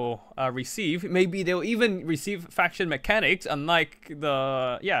dwarves will receive. Maybe they'll even receive faction mechanics, unlike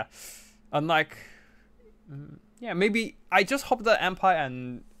the maybe I just hope that Empire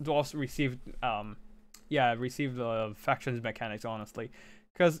and dwarves receive the factions mechanics, honestly,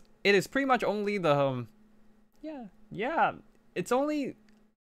 because it is pretty much only the it's only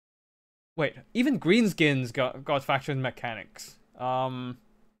even greenskins got faction mechanics. I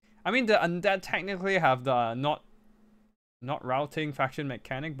mean the undead technically have the not routing faction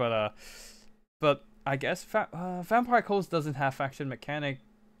mechanic, but I guess Vampire Coast doesn't have faction mechanic.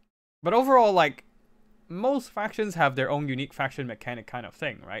 But overall, like, most factions have their own unique faction mechanic kind of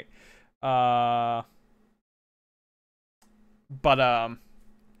thing, right? But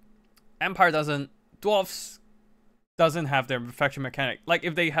Empire doesn't. Dwarfs doesn't have their faction mechanic. Like,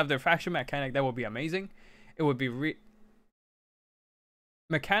 if they have their faction mechanic, that would be amazing. It would be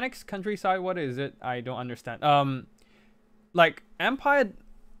mechanics countryside. What is it? I don't understand. Like Empire,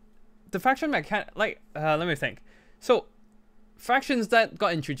 the faction mechanic. Like, let me think. So, factions that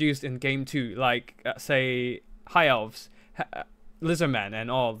got introduced in Game 2, like say High Elves, Lizardmen,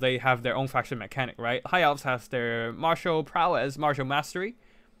 and all, they have their own faction mechanic, right? High Elves has their martial prowess, martial mastery,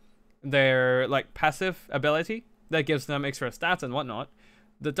 their like passive ability that gives them extra stats and whatnot.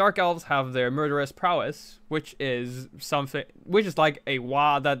 The Dark Elves have their murderous prowess, which is like a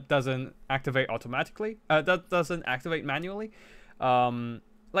Wa that doesn't activate automatically. That doesn't activate manually.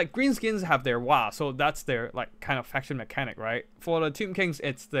 Like Greenskins have their Wa, so that's their like kind of faction mechanic, right? For the Tomb Kings,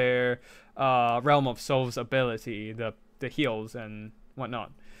 it's their Realm of Souls ability, the heals and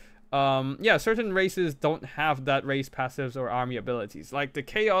whatnot. Yeah, certain races don't have that race passives or army abilities. Like the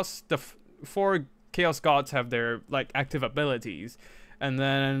Chaos, the four Chaos Gods have their like active abilities. And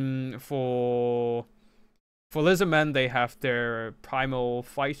then for Lizardmen, they have their Primal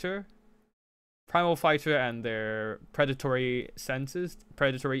Fighter and their predatory senses,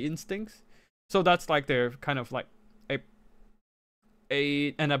 predatory instincts. So that's like their kind of like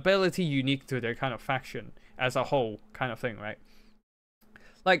an ability unique to their kind of faction as a whole kind of thing, right?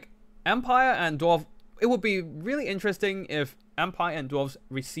 Like Empire and Dwarf, it would be really interesting if Empire and Dwarves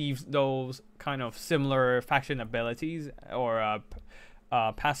receives those kind of similar faction abilities or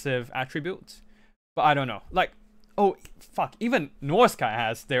passive attributes, but I don't know. Like, oh fuck, even Norska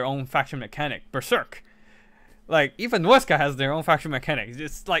has their own faction mechanic, Berserk. Like, even Norska has their own faction mechanics.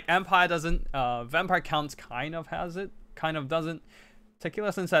 It's like Empire doesn't. Vampire Counts kind of has it, kind of doesn't.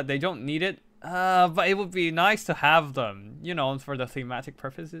 Tequila Sun said they don't need it, but it would be nice to have them, you know, for the thematic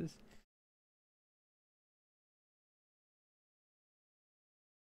purposes.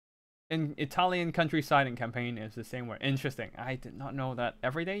 In Italian countryside and campaign is the same word. Interesting. I did not know that.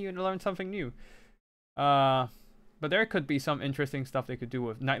 Every day you learn something new. But there could be some interesting stuff they could do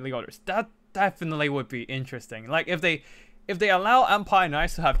with knightly orders. That definitely would be interesting. Like if they allow Empire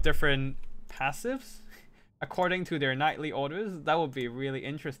Knights to have different passives according to their knightly orders, that would be really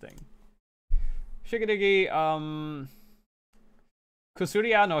interesting. Shigedigi,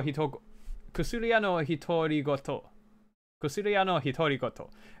 Kusuria no Hitorigoto. Kusuria no Hitorigoto.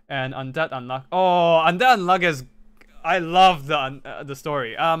 And Undead Unluck. Oh, Undead Unluck is... I love the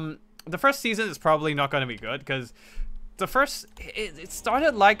story. The first season is probably not going to be good, because the first... It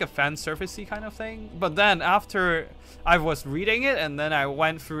started like a fan surfacey kind of thing, but then after I was reading it, and then I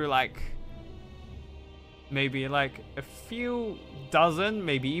went through like... maybe like a few dozen,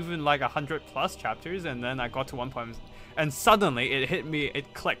 maybe even like 100+ chapters, and then I got to one point, and suddenly it hit me,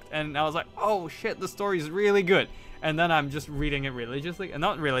 it clicked, and I was like, oh shit, the story is really good. And then I'm just reading it religiously, and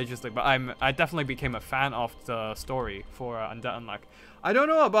not religiously, but I definitely became a fan of the story for Undead Unluck. I don't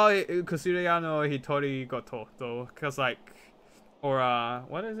know about Kusuria no Hitorigoto though, cause like, or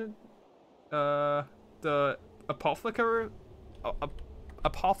what is it? The apothecary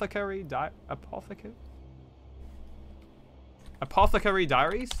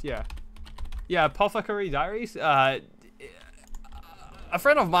diaries. Yeah, Apothecary Diaries. A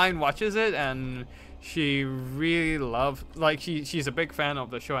friend of mine watches it, and she really loves, like she's a big fan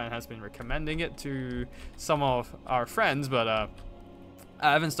of the show and has been recommending it to some of our friends, but I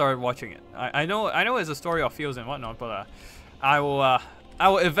haven't started watching it. I know it's a story of fields and whatnot, but I will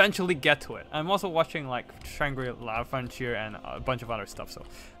eventually get to it. I'm also watching like Shangri-La Frontier and a bunch of other stuff, so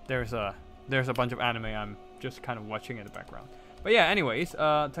there's a bunch of anime I'm just kind of watching in the background. But yeah, anyways,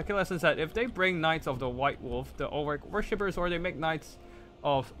 Takila said if they bring Knights of the White Wolf, the Orc worshippers, or they make Knights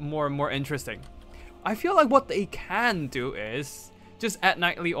of more and more interesting, I feel like what they can do is just add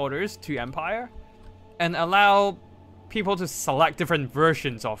knightly orders to Empire and allow people to select different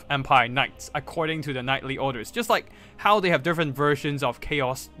versions of Empire Knights according to the knightly orders. Just like how they have different versions of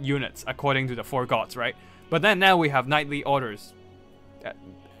Chaos units according to the 4 gods, right? But then now we have knightly orders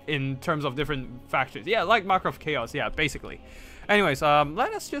in terms of different factions. Yeah, like Mark of Chaos, yeah, basically. Anyways,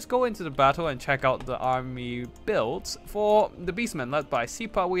 let us just go into the battle and check out the army builds. For the Beastmen led by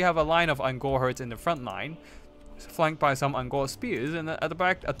Sipa, we have a line of Angor herds in the front line, flanked by some Angor spears, and at the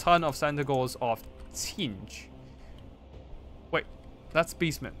back, a ton of Centaurs of Tinge. Wait, that's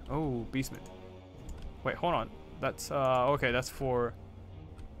Beastmen. Oh, Beastmen. Wait, hold on. That's, okay, that's for...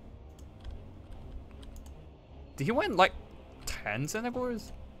 Did he win, like, 10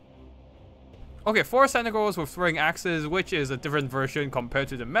 Centaurs? Okay, 4 Centaurs with throwing axes, which is a different version compared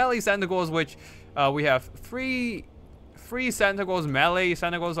to the melee Centaurs, which we have three Centaurs, melee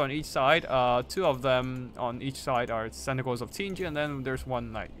Centaurs on each side. 2 of them on each side are Centaurs of Tinge, and then there's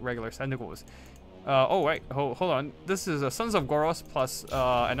 1 like regular Centaurs. Oh wait, hold on. This is a Sons of Goros plus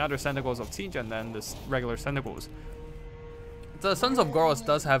another Centaurs of Tinge, and then this regular Centaurs. The Sons of Goros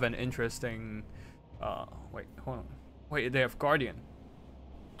does have an interesting. Wait, hold on. Wait, they have Guardian.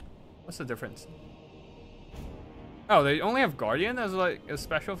 What's the difference? Oh, they only have Guardian as like a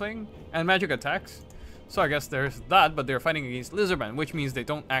special thing and magic attacks. So I guess there's that, but they're fighting against Lizardmen, which means they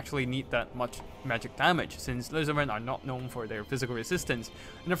don't actually need that much magic damage, since Lizardmen are not known for their physical resistance.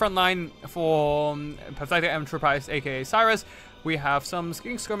 In the front line for Pathetic Enterprise, aka Cyrus, we have some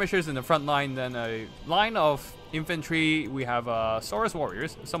Skink Skirmishers in the front line, then a line of infantry. We have Saurus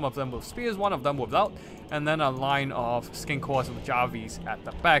Warriors, some of them with spears, one of them without, and then a line of Skink Horse with Javis at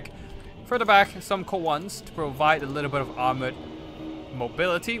the back. Further back, some Ko-1s to provide a little bit of armored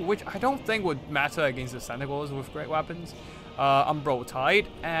mobility, which I don't think would matter against the Centaurs with great weapons. Umbro Tide,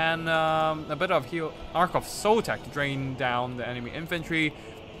 and a bit of Arc of Sotek to drain down the enemy infantry.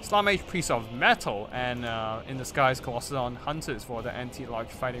 Slam Age Priest of Metal, and in the skies Colossadon Hunters for the anti-large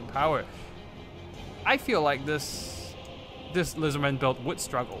fighting power. I feel like this Lizardman build would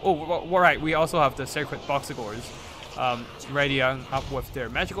struggle. Oh, right, we also have the Sacred Boxigors ready up with their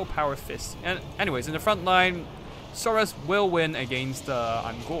magical power fists. And anyways, in the front line, Saurus will win against the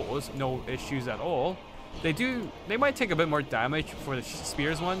Angors, no issues at all. They might take a bit more damage for the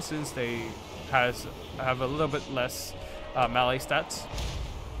Spears one, since they have a little bit less melee stats.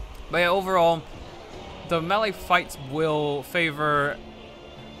 But yeah, overall, the melee fights will favor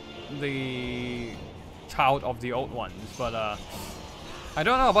the child of the old ones, but I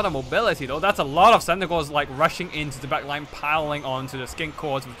don't know about the mobility though. That's a lot of Centaurs like rushing into the back line, piling onto the Skink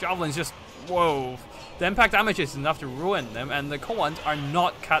Cords with javelins. Just whoa. The impact damage is enough to ruin them, and the Ko-1s are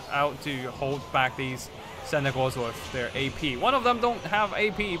not cut out to hold back these Centaurs with their AP. One of them don't have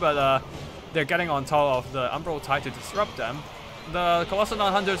AP, but they're getting on top of the Umbro Tide to disrupt them. The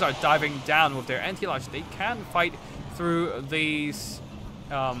Colossadon Hunters are diving down with their anti-large. They can fight through these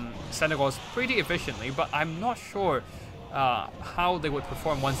Centaurs pretty efficiently, but I'm not sure how they would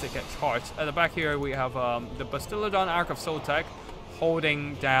perform once they get charged. At the back here, we have the Bastillodon Arc of Sotek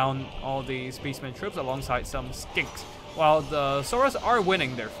holding down all these Beastmen troops alongside some Skinks. While the Saurus are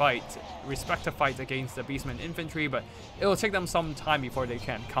winning their fight, respective fights against the Beastmen infantry, but it will take them some time before they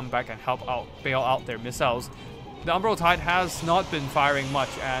can come back and help out, bail out their missiles. The Umbro Tide has not been firing much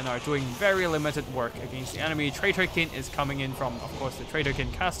and are doing very limited work against the enemy. Traitorkin is coming in from, of course, the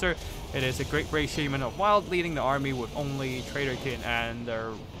Traitorkin caster. It is a Great Grey Shaman of Wild leading the army with only Traitorkin and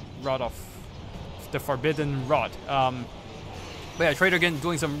the Rod of the Forbidden Rod. But yeah, Traitorkin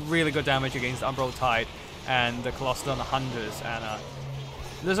doing some really good damage against Umbro Tide and the Colossadon Hunters. And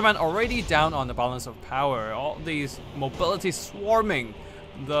Lizardman already down on the balance of power. All these mobility swarming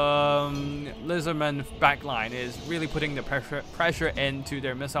the Lizardman backline is really putting the pressure into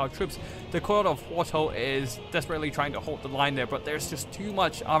their missile troops. The Court of Portal is desperately trying to hold the line there, but there's just too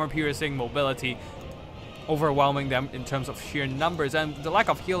much armor-piercing mobility overwhelming them in terms of sheer numbers, and the lack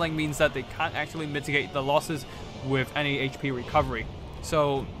of healing means that they can't actually mitigate the losses with any HP recovery.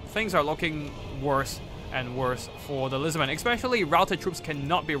 So things are looking worse and worse for the Lizardmen. Especially routed troops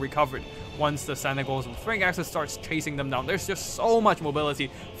cannot be recovered once the Senegals with throwing axes starts chasing them down. There's just so much mobility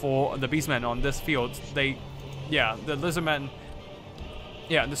for the Beastmen on this field. The Lizardmen.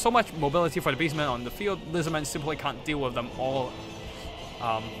 Yeah, there's so much mobility for the Beastmen on the field. Lizardmen simply can't deal with them all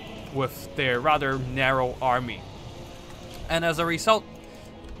with their rather narrow army. And as a result,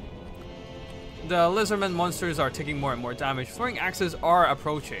 the Lizardmen monsters are taking more and more damage. Throwing axes are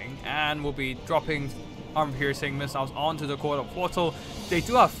approaching and will be dropping armor-piercing missiles onto the Court of Portal. They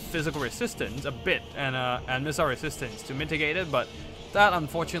do have physical resistance, a bit, and missile resistance to mitigate it, but that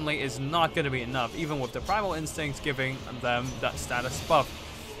unfortunately is not going to be enough, even with the Primal Instincts giving them that status buff.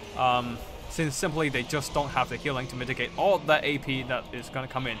 Since simply they just don't have the healing to mitigate all that AP that is going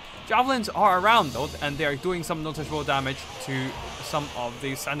to come in. Javelins are around though, and they are doing some noticeable damage to some of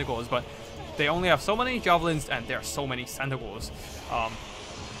these Senegals, but they only have so many Javelins and there are so many Senegals.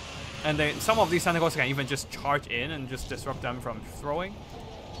 And some of these Senegals can even just charge in and just disrupt them from throwing.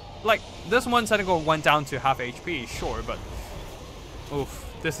 Like, this one Senegal went down to half HP, sure, but oof,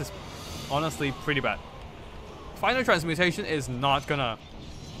 this is honestly pretty bad. Final Transmutation is not gonna...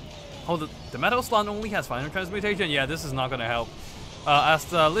 Oh, the Metal Slant only has Final Transmutation? Yeah, this is not gonna help. As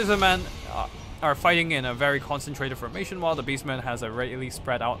the Lizardmen are fighting in a very concentrated formation, while the Beastmen has a really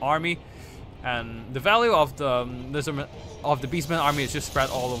spread out army. And the value of the Beastmen army is just spread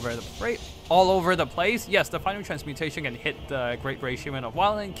all over the place. Yes, the Final Transmutation can hit the Great Grey Shaman of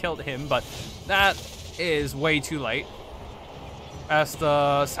Wildland, killed him, but that is way too late, as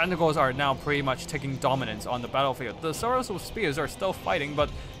the Senegals are now pretty much taking dominance on the battlefield. The Sorrows with Spears are still fighting,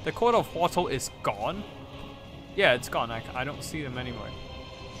 but the Court of Portal is gone. Yeah, it's gone. I don't see them anymore.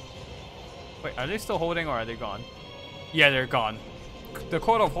 Wait, are they still holding or are they gone? Yeah, they're gone. The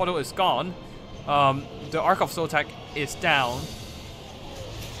Court of Portal is gone. The Ark of Sotek is down.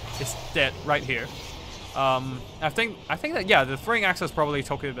 It's dead right here. I think that, yeah, the throwing axis probably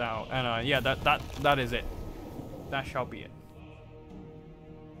took it out, and yeah, that is it. That shall be it.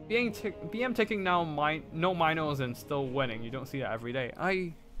 BM taking now no minos and still winning. You don't see that every day.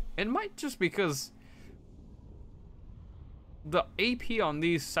 It might just because the AP on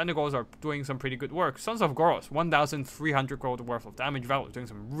these Senegals are doing some pretty good work. Sons of Goros, 1,300 gold worth of damage. Valor doing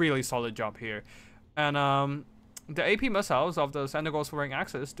some really solid job here. And the AP missiles of the Senegals wearing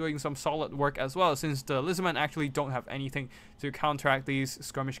axes doing some solid work as well, since the Lizardmen actually don't have anything to counteract these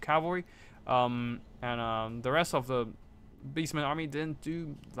skirmish cavalry. And the rest of the Beastman army didn't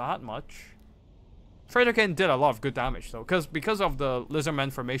do that much. Traderkin did a lot of good damage though, because of the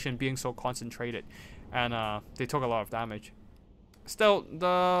Lizardmen formation being so concentrated, and they took a lot of damage. Still,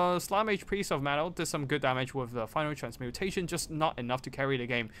 the Slam Age Priest of Metal did some good damage with the Final Transmutation, just not enough to carry the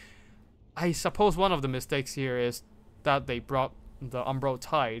game. I suppose one of the mistakes here is that they brought the Umbral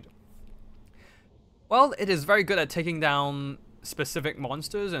Tide. Well, it is very good at taking down specific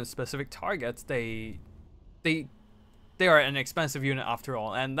monsters and specific targets. They are an expensive unit after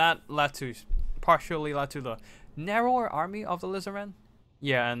all, and that partially led to the narrower army of the Lizardmen.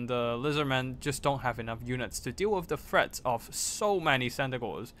 Yeah, and the Lizardmen just don't have enough units to deal with the threats of so many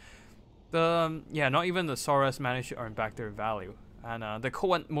Senegals. Yeah, not even the Saurus managed to earn back their value. And the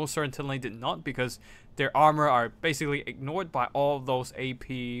Cohen most certainly did not, because their armor are basically ignored by all those AP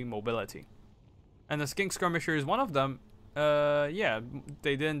mobility. And the Skink Skirmishers, one of them, yeah,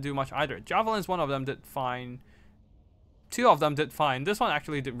 they didn't do much either. Javelins, one of them did fine. Two of them did fine. This one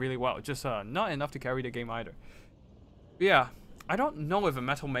actually did really well, just not enough to carry the game either. But yeah, I don't know if a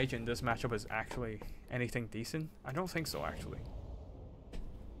Metal Mage in this matchup is actually anything decent. I don't think so, actually.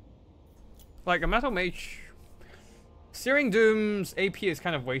 Like, a Metal Mage... Searing Doom's AP is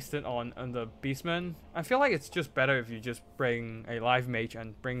kind of wasted on the Beastmen. I feel like it's just better if you just bring a live mage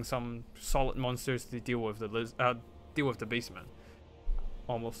and bring some solid monsters to deal with the Beastmen.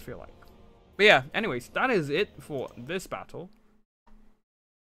 Almost feel like. But yeah, anyways, that is it for this battle.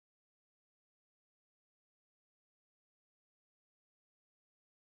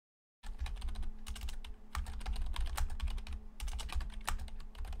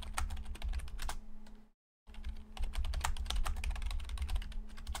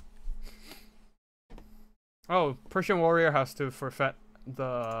 Oh, Persian Warrior has to forfeit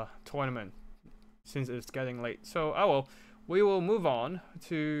the tournament since it's getting late. So, oh well, we will move on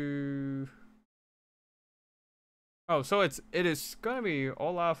to... Oh, so it is gonna be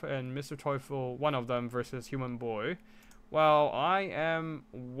Olaf and Mr. Teufel, one of them, versus Human Boy, while I am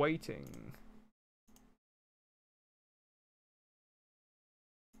waiting.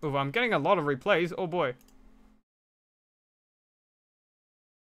 Oh, I'm getting a lot of replays. Oh boy.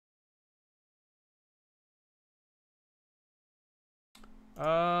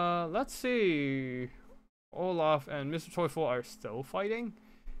 Let's see. Olaf and Mr. Joyful are still fighting.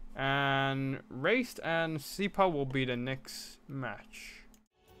 And Raced and Sipa will be the next match.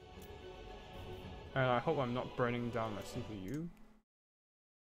 And I hope I'm not burning down my CPU.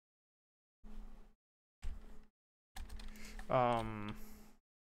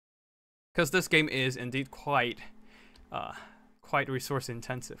 Because this game is indeed quite resource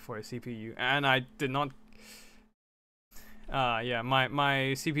intensive for a CPU, and I did not. Yeah, my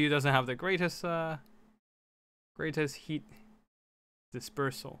CPU doesn't have the greatest heat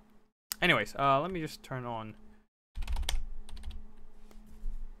dispersal. Anyways, let me just turn on.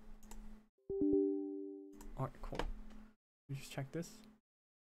 Alright, cool. Let me just check this.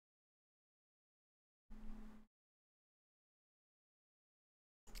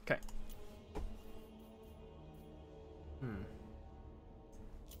 Okay.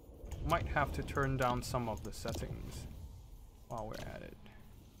 Might have to turn down some of the settings while we're at it.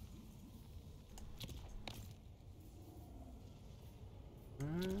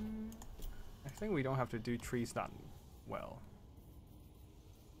 I think we don't have to do trees that well.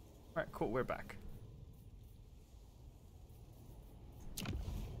 Alright, cool, we're back.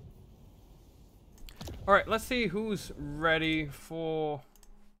 Alright, let's see who's ready for...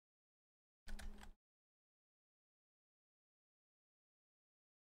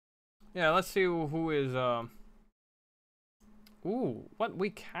 Yeah, let's see who is, Ooh, what we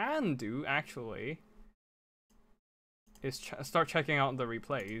can do, actually, is start checking out the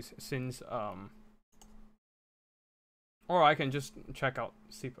replays, since, or I can just check out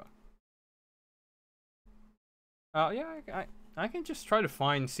Sipa. Yeah, I can just try to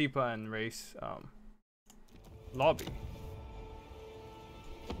find Sipa and Race, lobby.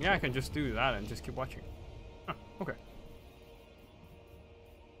 Yeah, I can just do that and just keep watching. Huh, okay.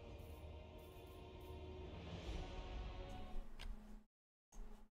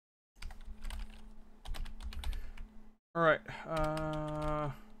 Alright,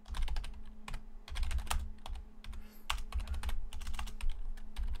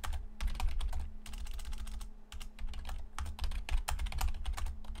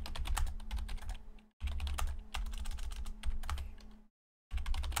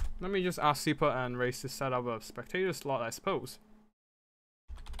 let me just ask Sipa and Race to set up a spectator slot, I suppose.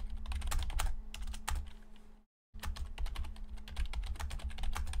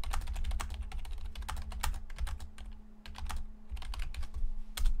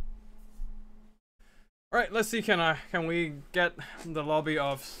 Alright, let's see, can we get the lobby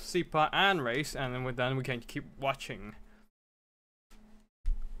of Sipa and Race, and then we can keep watching.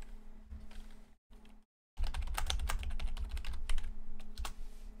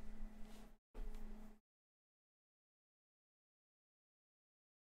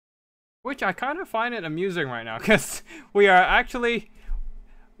 Which I kind of find it amusing right now, because we are actually...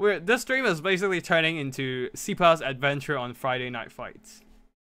 this stream is basically turning into Sipa's adventure on Friday Night Fights.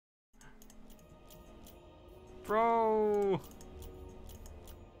 Bro!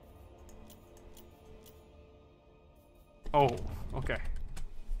 Oh, okay.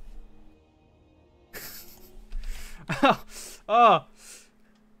 Oh!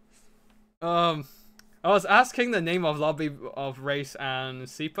 I was asking the name of lobby of Race and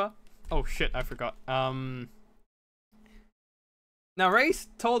Sipa. Oh shit, I forgot. Now Race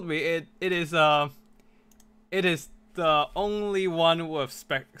told me it is the only one with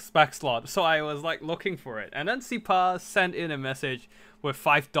spec slot, so I was like looking for it, and then Sipa sent in a message with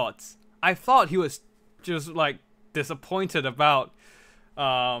 5 dots. I thought he was just like disappointed about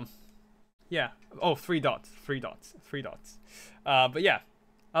yeah, oh, 3 dots. But yeah,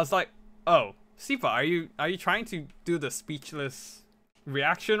 I was like, oh, Sipa, are you trying to do the speechless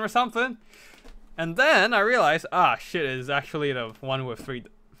reaction or something? And then I realized, ah shit, it is actually the one with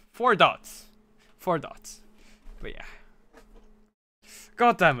 4 dots. 4 dots. But yeah.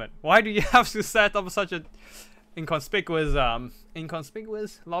 God damn it. Why do you have to set up such a inconspicuous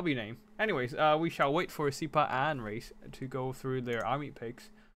lobby name? Anyways, we shall wait for Sipa and Race to go through their army picks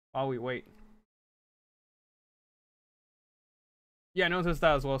while we wait. Yeah, I noticed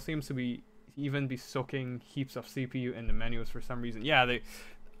that as well. Seems to be even be soaking heaps of CPU in the menus for some reason. Yeah,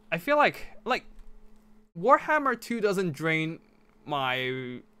 I feel like Warhammer 2 doesn't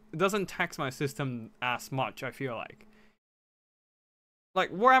tax my system as much, I feel like.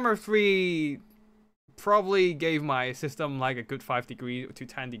 Like, Warhammer 3 probably gave my system like a good 5 degree to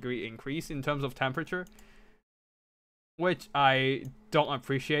 10 degree increase in terms of temperature. Which I don't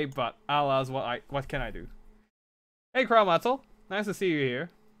appreciate, but alas, what can I do? Hey, Cromatzel, nice to see you here.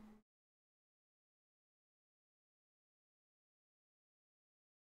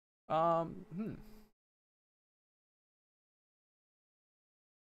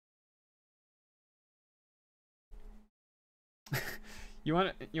 You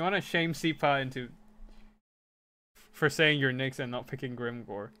want to shame Sipa into for saying you're Nyx and not picking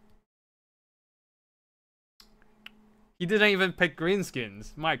Grimgore. He didn't even pick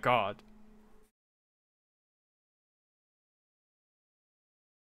greenskins. My god.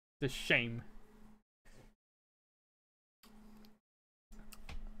 The shame.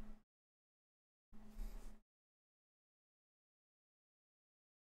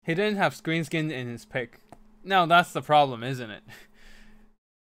 He didn't have greenskin in his pick. No, that's the problem, isn't it?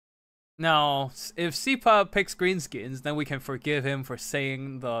 Now, if Sipa picks greenskins, then we can forgive him for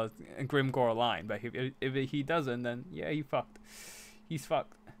saying the Grimgore line. But if he doesn't, then yeah, he fucked. He's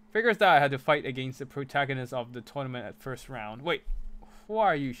fucked. Figures that I had to fight against the protagonist of the tournament at first round. Wait, who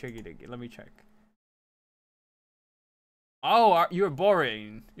are you, Shiggy Diggy? Let me check. Oh, you're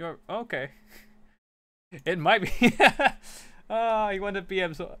boring. You're okay. It might be. He wanted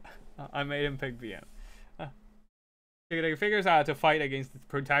BM, so I made him pick BM. He figures out to fight against the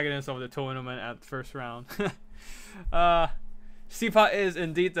protagonist of the tournament at first round. Sipa is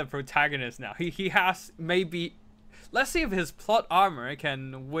indeed the protagonist now. He has maybe. Let's see if his plot armor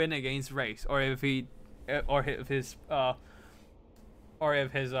can win against race, or if his plot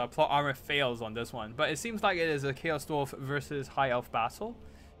armor fails on this one. But it seems like it is a Chaos Dwarf versus High Elf battle,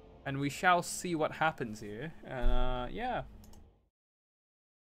 and we shall see what happens here. And yeah,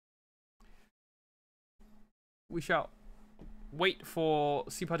 we shall wait for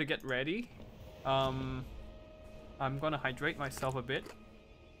Sipa to get ready. I'm gonna hydrate myself a bit.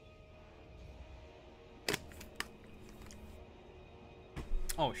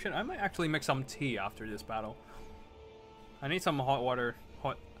 Oh shit, I might actually make some tea after this battle. I need some hot water,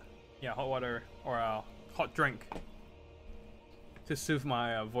 hot water or a hot drink to soothe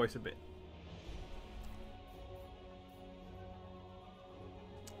my voice a bit.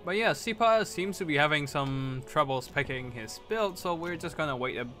 But yeah, Sipa seems to be having some troubles picking his build, so we're just gonna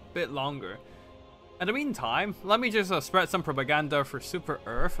wait a bit longer. In the meantime, let me just spread some propaganda for Super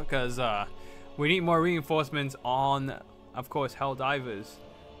Earth, because we need more reinforcements on, of course, Helldivers.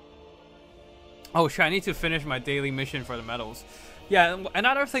 Oh shit, I need to finish my daily mission for the medals. Yeah,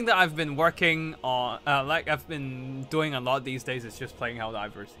 another thing that I've been working on, like I've been doing a lot these days, is just playing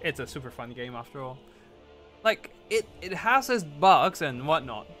Helldivers. It's a super fun game after all. Like, it has its bugs and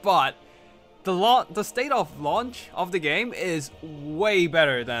whatnot, but the state of launch of the game is way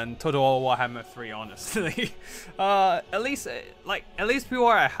better than Total Warhammer 3, honestly. At least people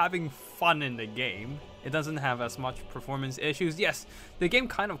are having fun in the game. It doesn't have as much performance issues. Yes, the game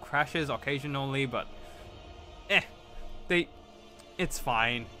kind of crashes occasionally, but it's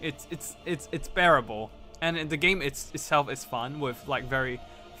fine. It's bearable, and the game itself is fun with like very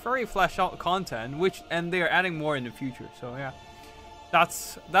fleshed out content, and they are adding more in the future. So yeah,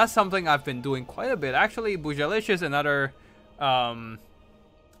 that's something I've been doing quite a bit. Actually, Bujalicious, another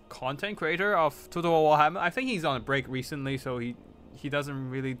content creator of Total Warhammer, I think he's on a break recently, so he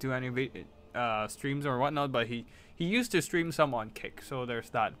doesn't really do any streams or whatnot, but he used to stream some on Kick, so there's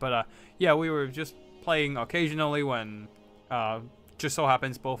that. But yeah, we were just playing occasionally when just so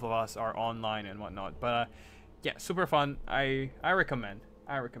happens both of us are online and whatnot. But yeah, super fun. I recommend.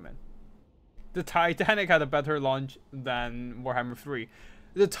 The Titanic had a better launch than Warhammer 3.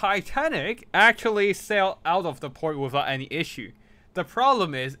 The Titanic actually sailed out of the port without any issue. The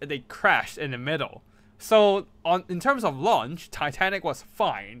problem is they crashed in the middle. So in terms of launch, Titanic was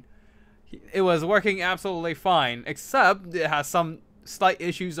fine. It was working absolutely fine, except it has some slight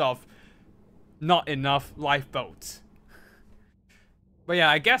issues of not enough lifeboats. But yeah,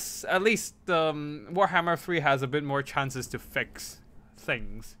 I guess at least Warhammer 3 has a bit more chances to fix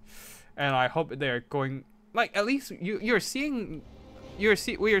things, and I hope they're going, like, at least we are seeing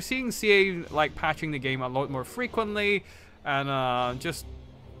CA like patching the game a lot more frequently, and just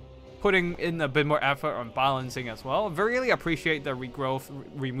putting in a bit more effort on balancing as well. I really appreciate the regrowth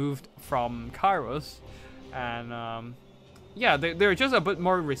removed from Kairos, and yeah, they're just a bit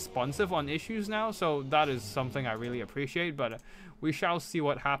more responsive on issues now, so that is something I really appreciate. But we shall see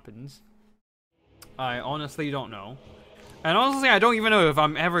what happens. I honestly don't know. And honestly, I don't even know if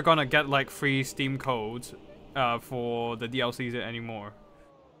I'm ever gonna get like free Steam codes for the DLCs anymore.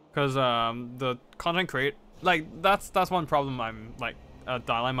 Cause the content create, like, that's one problem I'm like, a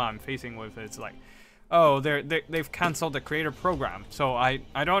dilemma I'm facing with. It's like, oh, they've cancelled the creator program, so I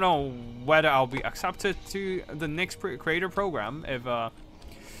don't know whether I'll be accepted to the next creator program if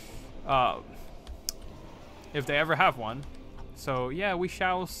they ever have one. So yeah, we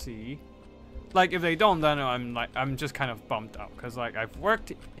shall see. Like, if they don't, then I'm just kind of bummed out, because like I've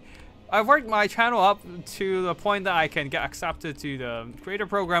worked my channel up to the point that I can get accepted to the creator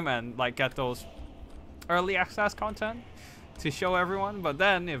program and like get those early access content. to show everyone. But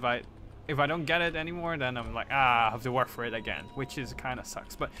then if I don't get it anymore, then I'm like, I have to work for it again, which is kind of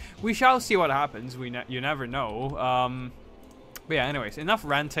sucks. But we shall see what happens. You never know. But yeah, anyways, enough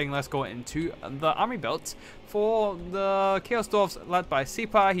ranting. Let's go into the army builds. For the Chaos Dwarfs led by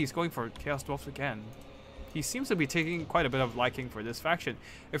Sipa, he's going for Chaos Dwarfs again. He seems to be taking quite a bit of liking for this faction.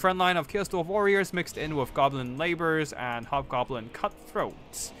 A front line of Chaos Dwarf warriors mixed in with Goblin Laborers and Hobgoblin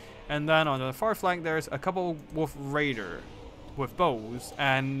Cutthroats. And then on the far flank, there's a couple Wolf Raider with bows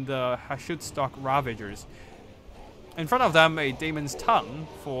and Hashut Stock Ravagers. In front of them, a Daemon's Tongue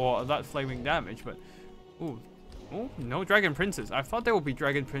for that flaming damage, but ooh, no Dragon Princes. I thought there would be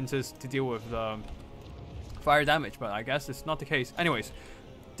Dragon Princes to deal with the fire damage, but I guess it's not the case. Anyways,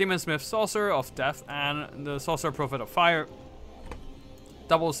 Demon Smith Sorcerer of Death and the Sorcerer Prophet of Fire.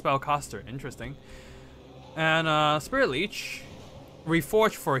 Double Spellcaster, interesting. And Spirit Leech,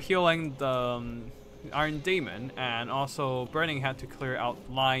 Reforged for healing the Iron Demon, and also Burning Head to clear out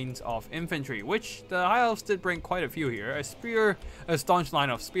lines of infantry, which the High Elves did bring quite a few here. A spear, a staunch line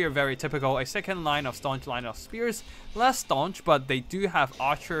of spear, very typical. A second line of staunch line of spears, less staunch, but they do have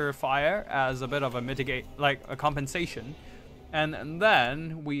archer fire as a bit of a mitigate, like a compensation. And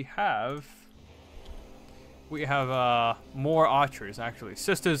then we have more archers, actually.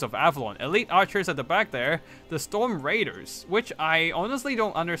 Sisters of Avalon. Elite archers at the back there. The Storm Raiders, which I honestly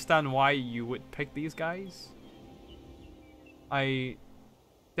don't understand why you would pick these guys. They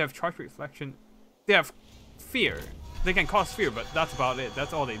have Charge Reflection. They have Fear. They can cause fear, but that's about it.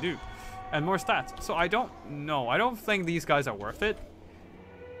 That's all they do. And more stats. So I don't know. I don't think these guys are worth it.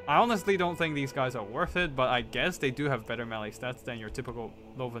 I honestly don't think these guys are worth it, but I guess they do have better melee stats than your typical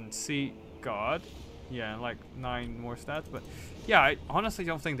Loven Sea God. Yeah, like 9 more stats, but yeah, I honestly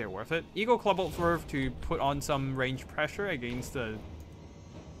don't think they're worth it. Eagle Clubbolt Verve to put on some range pressure against the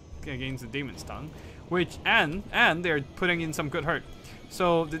Demon's Tongue, which and they're putting in some good hurt.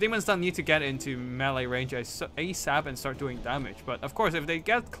 So the Demon's Tongue need to get into melee range ASAP and start doing damage. But of course, if they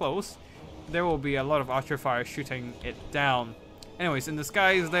get close, there will be a lot of archer fire shooting it down. Anyways, in the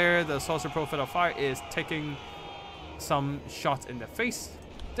skies there, the Sorcerer Prophet of Fire is taking some shots in the face.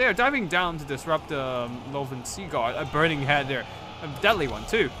 They are diving down to disrupt the Loven Sea Guard. A Burning Head there. A deadly one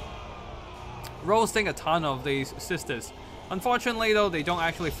too. Roasting a ton of these sisters. Unfortunately though, they don't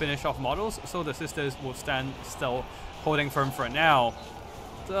actually finish off models, so the sisters will stand still, holding firm for now.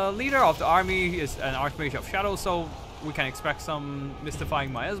 The leader of the army is an Archmage of Shadow, so we can expect some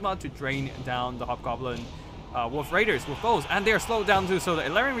mystifying miasma to drain down the Hobgoblin Wolf Raiders with bows, and they're slowed down too, so the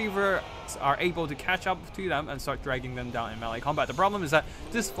Illyrian Reavers are able to catch up to them and start dragging them down in melee combat. The problem is that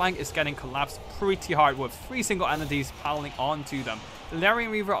this flank is getting collapsed pretty hard with 3 single entities piling onto them.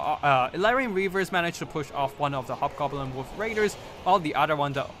 Illyrian Reavers managed to push off one of the Hobgoblin Wolf Raiders, while the other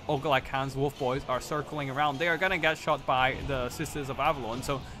one, the Ogre Khan's Wolf Boys, are circling around. They are gonna get shot by the Sisters of Avalon,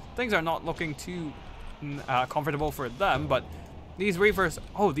 so things are not looking too comfortable for them, but these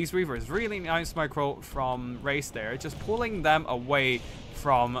Reavers, really nice micro from Race there, just pulling them away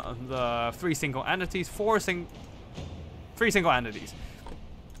from the 3 single entities, 3 single entities.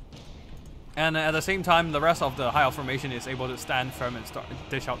 And at the same time, the rest of the High Elf formation is able to stand firm and start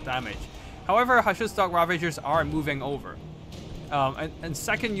dish out damage. However, Hashut Stock Ravagers are moving over. And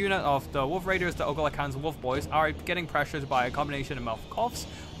second unit of the Wolf Raiders, the Ogre Khan's Wolf Boys, are getting pressured by a combination of Mouth Coughs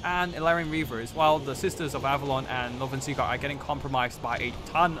and Illyrian Reavers, while the Sisters of Avalon and Loven Sea Guard are getting compromised by a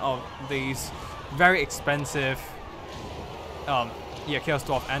ton of these very expensive Chaos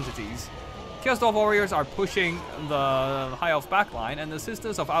Dwarf entities. Chaos Dwarf warriors are pushing the High Elf backline, and the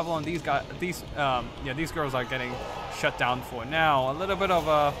Sisters of Avalon, these girls are getting shut down for now. A little bit of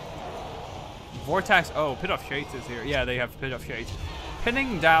a Vortex. Oh, Pit of Shades is here. Yeah, they have Pit of Shades.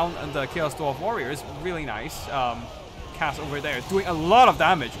 Pinning down the Chaos Dwarf warriors, really nice. Cast over there, doing a lot of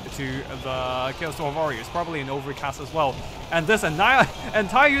damage to the Chaos Dwarf warriors, probably an overcast as well. And this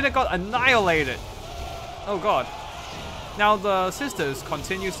entire unit got annihilated. Oh god. Now the Sisters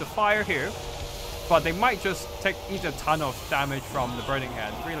continues to fire here, but they might just eat a ton of damage from the Burning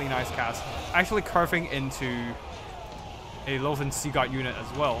Head. Really nice cast. Actually curving into a Loven Sea Guard unit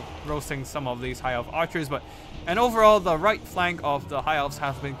as well, roasting some of these High Elf archers. And overall, the right flank of the High Elves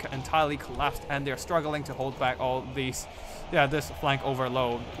has been entirely collapsed, and they're struggling to hold back all these, this flank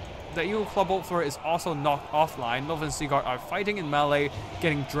overload. The Eagle Clubbolt Floor is also knocked offline. Loven Sea Guard are fighting in melee,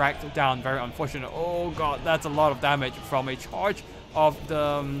 getting dragged down. Very unfortunate. Oh god, that's a lot of damage from a charge of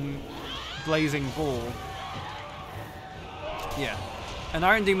the Blazing Bull. Yeah. An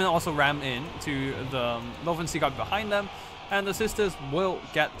Iron Demon also rammed in to the Loven Sea Guard behind them, and the Sisters will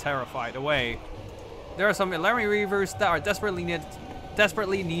get terrified away. There are some Illyrian Reavers that are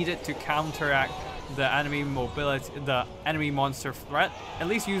desperately needed to counteract the enemy mobility, the enemy monster threat, at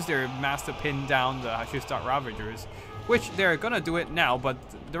least use their mass to pin down the Hashustar Ravagers, which they're gonna do it now, but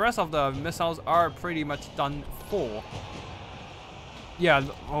the rest of the missiles are pretty much done for. Yeah,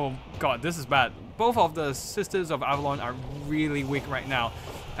 oh god, this is bad. Both of the Sisters of Avalon are really weak right now.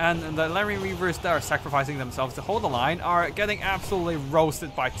 And the Larry Reavers that are sacrificing themselves to hold the line are getting absolutely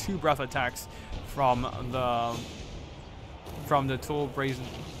roasted by 2 breath attacks from the two brazen,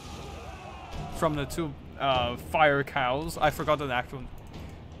 from the 2 fire cows. I forgot the actual,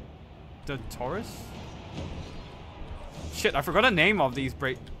 the Taurus? Shit, I forgot the name of these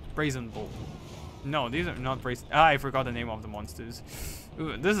brazen bull. No, these are not brazen. I forgot the name of the monsters.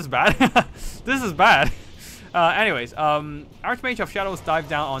 Ooh, this is bad. This is bad. Anyways, Archmage of Shadows dive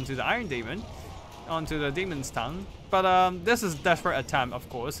down onto the Iron Demon, onto the Demon's Tongue. But this is a desperate attempt, of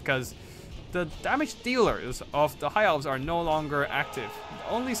course, because the damage dealers of the High Elves are no longer active.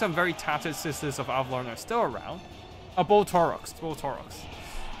 Only some very tattered Sisters of Avalon are still around. Bull Taurox.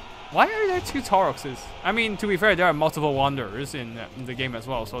 Why are there 2 Tauroxes? I mean, to be fair, there are multiple Wanderers in the game as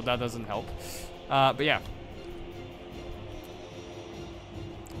well, so that doesn't help. But yeah.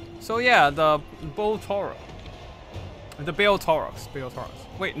 So yeah, the Bull Taurox. The Bale Taurox.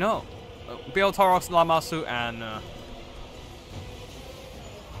 Wait, no. Bale Taurox, Lamasu, and...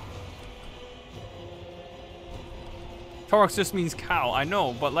 Taurox just means cow, I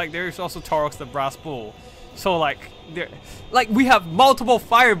know, but like there's also Taurox the Brass Bull. So like, we have multiple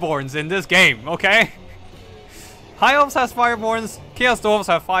Fireborns in this game, okay? High Elves has Fireborns, Chaos Dwarves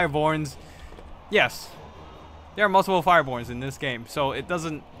have Fireborns. Yes, there are multiple Fireborns in this game, so it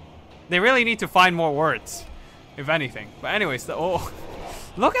doesn't... They really need to find more words, if anything. But anyways,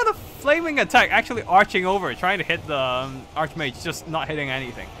 look at the flaming attack actually arching over, trying to hit the Archmage, just not hitting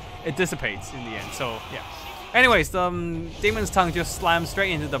anything. It dissipates in the end, so yeah. Anyways, the Demon's Tongue just slams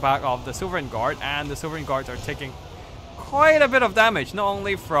straight into the back of the Silverin Guard, and the Silverin Guards are taking quite a bit of damage, not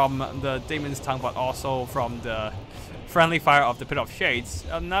only from the Demon's Tongue, but also from the friendly fire of the Pit of Shades.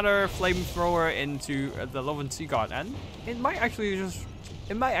 Another flamethrower into the Loven Sea God, and it might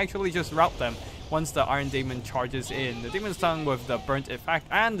actually just rout them once the Iron Demon charges in. The Demon's Tongue with the burnt effect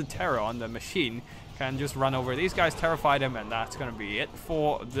and the terror on the machine can just run over these guys, terrify them, and that's gonna be it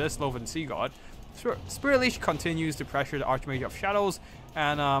for this Loven Sea God. Spirit Leash continues to pressure the Archmage of Shadows,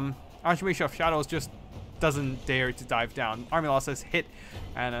 and Archmage of Shadows just doesn't dare to dive down. Army Law says hit,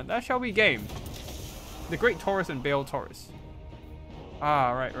 and that shall be game. The Great Taurus and Bale Taurus.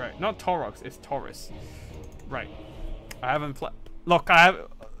 Ah, right. Not Taurox, it's Taurus. Right. I haven't played... Look, I have...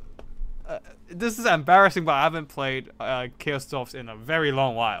 this is embarrassing, but I haven't played Chaos Dwarfs in a very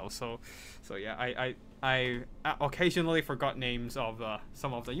long while, so yeah, I occasionally forgot names of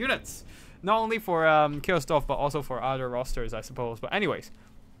some of the units. Not only for Chaos Dwarf, but also for other rosters, I suppose. But anyways,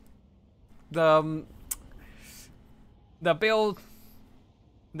 the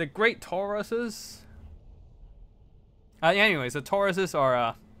Great Tauruses. Anyways, the Tauruses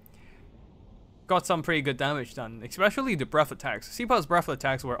are got some pretty good damage done, especially the breath attacks. Seapa's breath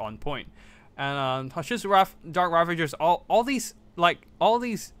attacks were on point, and Hush's Dark Ravagers, all these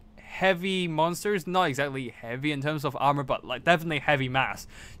heavy monsters, not exactly heavy in terms of armor, but like definitely heavy mass,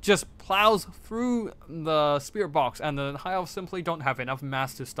 just plows through the spirit box, and the High Elves simply don't have enough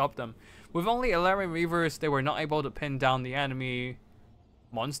mass to stop them. With only 11 Reavers, they were not able to pin down the enemy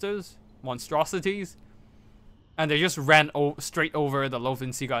monstrosities, and they just ran straight over the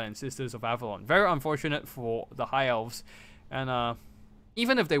Loven Sea God and Sisters of Avalon. Very unfortunate for the High Elves, and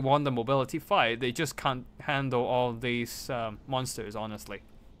even if they won the mobility fight, they just can't handle all these monsters, honestly.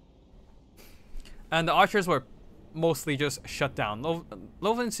 And the archers were mostly just shut down.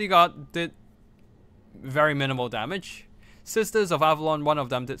 Loven Sea God did very minimal damage. Sisters of Avalon, one of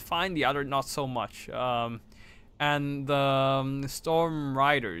them did fine, the other not so much. And the Storm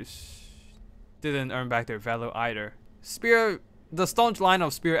Riders didn't earn back their value either. The staunch line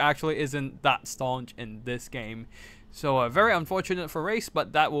of Spear actually isn't that staunch in this game. So very unfortunate for Race,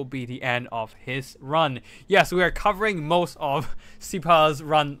 but that will be the end of his run. Yes, we are covering most of Sipa's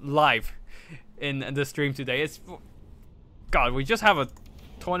run live in the stream today. God, we just have a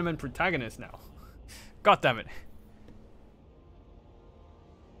tournament protagonist now. God damn it.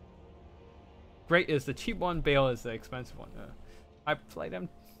 Great is the cheap one, Bale is the expensive one. I played them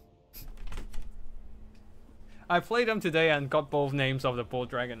today and got both names of the Bull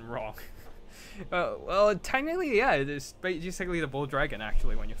Dragon wrong. Well, technically, yeah, it is basically the Bull Dragon,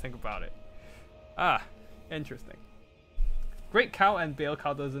 actually, when you think about it. Ah, interesting. Great Cow and Bale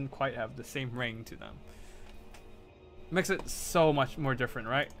Cow doesn't quite have the same ring to them. Makes it so much more different,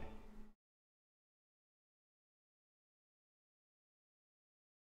 right?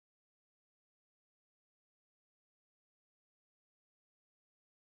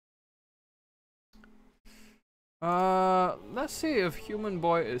 Let's see if Human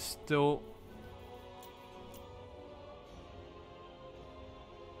Boy is still.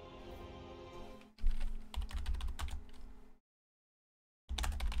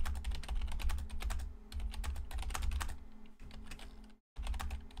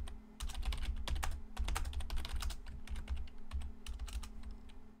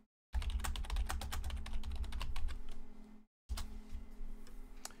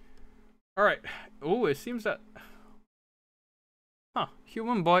 Alright. Oh, it seems that. Huh.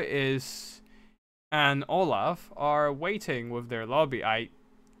 Human Boy is. And Olaf are waiting with their lobby. I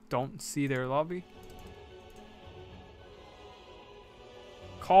don't see their lobby.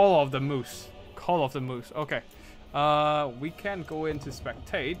 Call of the Moose. Call of the Moose. Okay. We can go into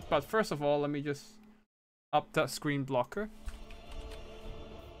spectate, but first of all, let me just up that screen blocker.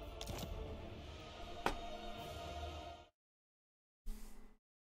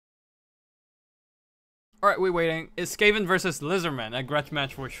 Alright, we're waiting. It's Skaven versus Lizardman, a grudge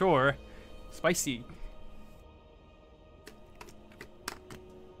match for sure. Spicy.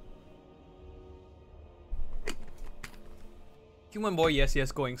 Human Boy,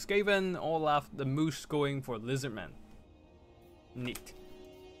 yes, going Skaven. Olaf, the Moose, going for Lizardman. Neat.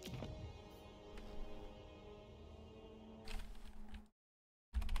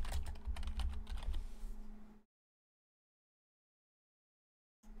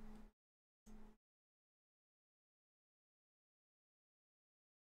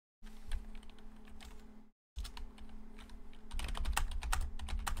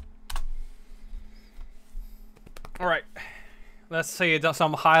 Alright, let's say it's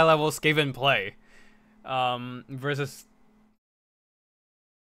some high-level Skaven play versus...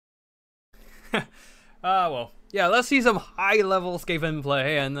 well, yeah, let's see some high-level Skaven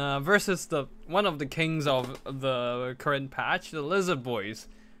play and versus the one of the kings of the current patch, the Lizard Boys.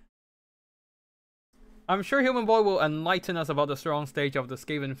 I'm sure Human Boy will enlighten us about the strong stage of the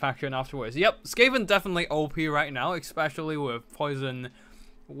Skaven faction afterwards. Yep, Skaven definitely OP right now, especially with Poison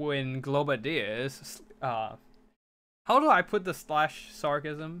Wind Globadiers. How do I put the slash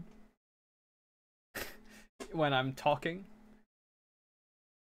sarcasm when I'm talking?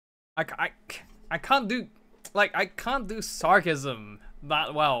 I can't do, like, I can't do sarcasm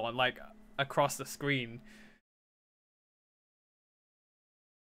that well, like, across the screen.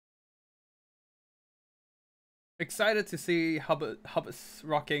 Excited to see Hubbard's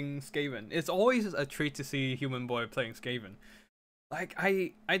rocking Skaven. It's always a treat to see Human Boy playing Skaven. Like,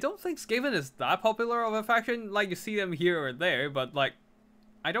 I don't think Skaven is that popular of a faction. Like, you see them here or there, but like,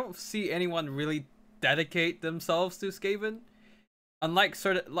 I don't see anyone really dedicate themselves to Skaven. Unlike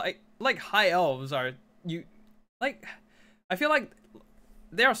like high elves are I feel like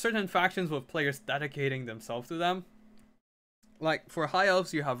there are certain factions with players dedicating themselves to them. Like for high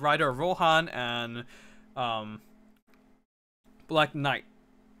elves, you have Rider Rohan and Black Knight,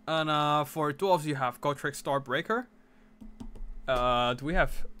 and for dwarves you have Gotrek Starbreaker. Do we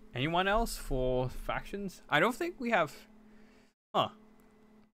have anyone else for factions? I don't think we have. Huh.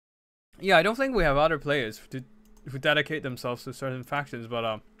 Yeah, I don't think we have other players who dedicate themselves to certain factions,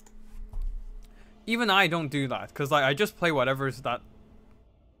 but even I don't do that, because like I just play whatever's that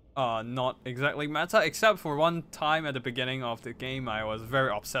not exactly meta, except for one time at the beginning of the game I was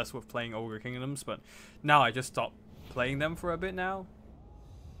very obsessed with playing Ogre Kingdoms, but now I just stopped playing them for a bit now.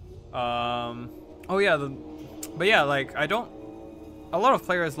 Oh yeah, but yeah, like I don't. A lot of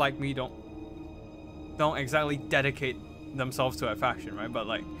players like me don't exactly dedicate themselves to a faction, right? But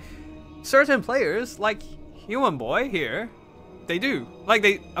like certain players, like Human Boy here, they do.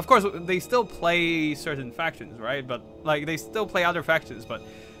 Like of course, they still play certain factions, right? But like they still play other factions. But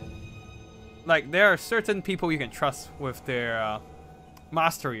like there are certain people you can trust with their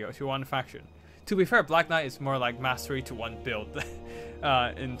mastery to one faction. To be fair, Black Knight is more like mastery to one build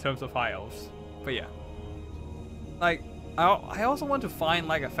in terms of high elves. But yeah, like. I also want to find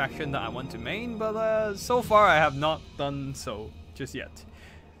like a faction that I want to main, but so far I have not done so just yet.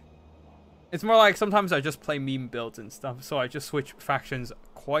 It's more like sometimes I just play meme builds and stuff, so I just switch factions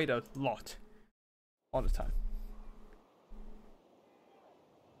quite a lot all the time.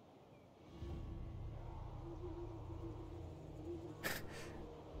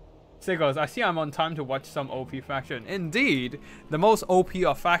 Sigos, I see I'm on time to watch some OP faction. Indeed, the most OP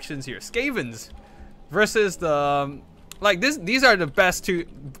of factions here, Skavens versus the... Like these are the best two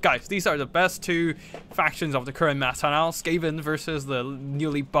guys. These are the best two factions of the current meta now. Skaven versus the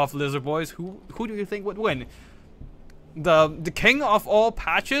newly buffed Lizard Boys. Who do you think would win? The king of all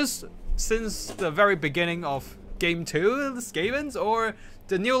patches since the very beginning of Game 2, the Skavens, or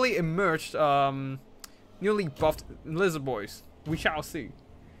the newly emerged, newly buffed Lizard Boys? We shall see.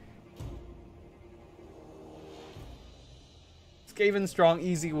 Skaven strong,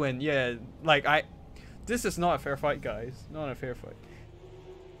 easy win. Yeah, like this is not a fair fight, guys. Not a fair fight.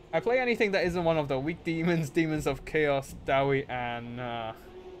 I play anything that isn't one of the weak demons, Demons of Chaos, Dowie, and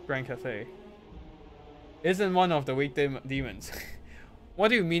Grand Cathay. Isn't one of the weak demons. What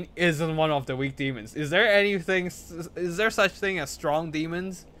do you mean isn't one of the weak demons? Is there anything, is there such thing as strong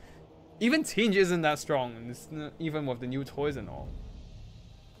demons? Even Tinge isn't that strong, even with the new toys and all.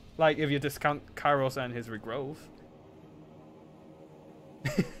 Like if you discount Kairos and his regrowth.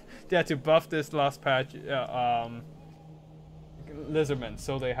 They had to buff this last patch, Lizardman,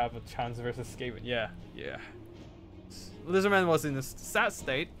 so they have a chance versus Skaven. Yeah. Lizardman was in a sad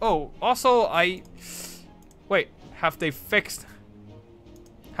state. Oh, also wait, have they fixed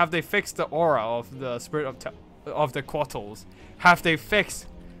the aura of the spirit of the Quattles? Have they fixed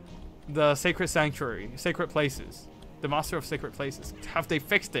the sacred sanctuary, sacred places, the master of sacred places? Have they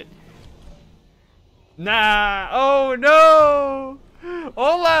fixed it? Nah. Oh no,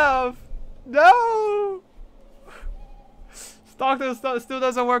 Olaf, no. Stockton still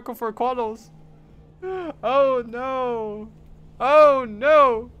doesn't work for Quattles. Oh no. Oh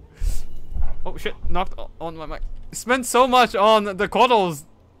no. Oh shit, knocked on my mic. Spent so much on the Quattles.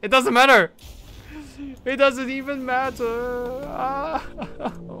 It doesn't matter. It doesn't even matter.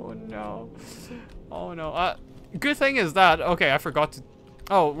 Oh no. Oh no. Good thing is that, okay, I forgot to,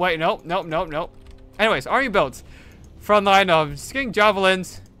 oh wait, nope. Anyways, army builds. Front line of Skink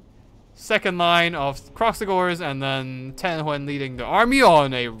Javelins. Second line of Croxagores, and then Tenhuen leading the army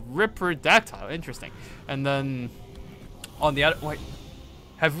on a Ripper Dactyl. Interesting. And then on the other, wait,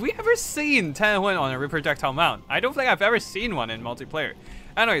 have we ever seen Tenhuen on a Ripper Dactyl mount? I don't think I've ever seen one in multiplayer.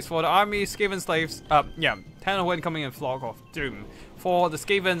 Anyways, for the army, Skaven slaves, Tenhuen coming in Flock of Doom. For the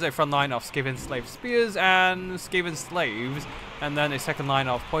Skavens, a front line of Skaven slave spears and Skaven slaves, and then a second line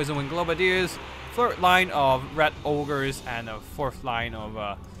of Poison Wing Globadiers, third line of Red Ogres, and a fourth line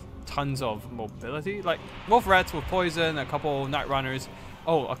of tons of mobility, like wolf rats with poison, a couple night runners,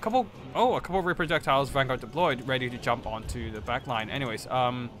 a couple Reaper projectiles, Vanguard deployed, ready to jump onto the back line. Anyways,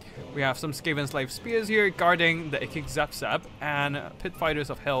 we have some Skaven slave spears here guarding the Ikik Zap Zap, and Pit Fighters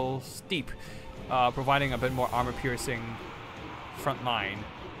of Hell Steep, providing a bit more armor piercing front line.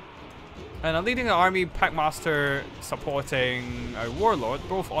 And leading the army, Packmaster supporting a Warlord,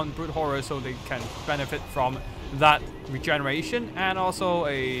 both on Brute Horror so they can benefit from that regeneration, and also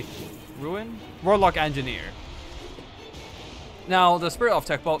a Warlock Engineer. Now, the Spirit of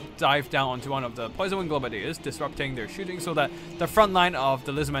Techbolt dived down onto one of the Poison Wing Globadiers, disrupting their shooting so that the front line of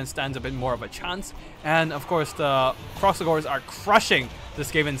the Lizardman stands a bit more of a chance. And of course, the Croxagores are crushing the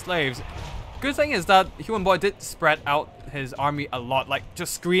Skaven slaves. Good thing is that Human Boy did spread out his army a lot, like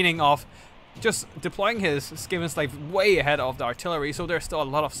just screening off, just deploying his Skaven slave way ahead of the artillery, so there's still a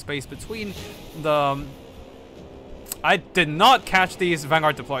lot of space between the... I did not catch these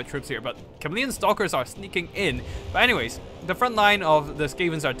Vanguard deployed troops here, but Chameleon Stalkers are sneaking in. But anyways, the front line of the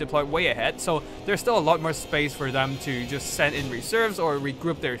Skavens are deployed way ahead, so there's still a lot more space for them to just send in reserves or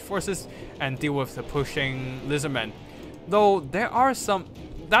regroup their forces and deal with the pushing Lizardmen. Though there are some...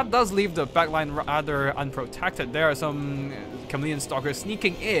 That does leave the backline rather unprotected. There are some Chameleon Stalkers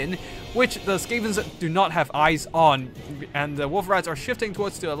sneaking in, which the Skavens do not have eyes on, and the Wolf Rats are shifting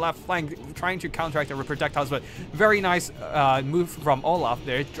towards the left flank, trying to counteract the projectiles, but very nice move from Olaf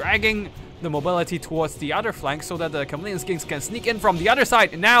there, dragging the mobility towards the other flank so that the Chameleon Skinks can sneak in from the other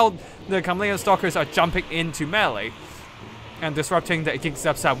side. And now the Chameleon Stalkers are jumping into melee and disrupting the Ikik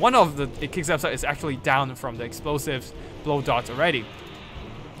Zap Zap. One of the Ikik Zap Zap is actually down from the explosives blow dots already.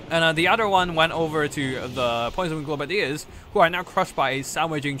 And the other one went over to the Poison Wing Globadiers, who are now crushed by a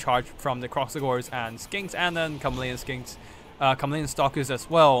sandwiching charge from the Croxagores and Skinks, and then Chameleon Skinks, Chameleon Stalkers as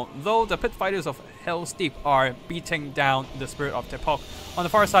well. Though the Pit Fighters of Hell Steep are beating down the Spirit of Tepok. On the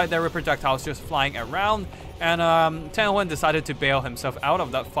far side, there were projectiles just flying around, and Tenhuen decided to bail himself out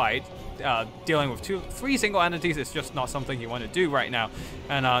of that fight. Dealing with 3 single entities is just not something you want to do right now.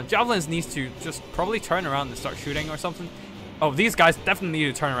 And Javelins needs to just probably turn around and start shooting or something. Oh, these guys definitely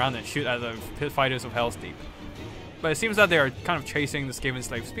need to turn around and shoot at the Pit Fighters of Hell's Deep. But it seems that they are kind of chasing the Skaven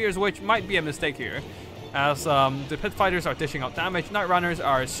Slave Spears, which might be a mistake here. As the Pit Fighters are dishing out damage, Night Runners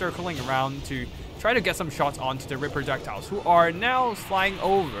are circling around to try to get some shots onto the Ripper projectiles, who are now flying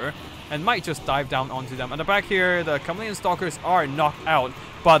over and might just dive down onto them. At the back here, the Chameleon Stalkers are knocked out,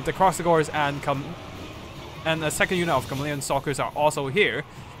 but the Croxagores and the second unit of Chameleon Stalkers are also here,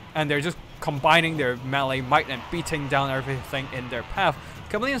 and they're just combining their melee might and beating down everything in their path.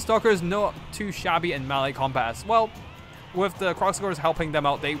 Chameleon Stalkers not too shabby in melee combat as well. With the Croxagores helping them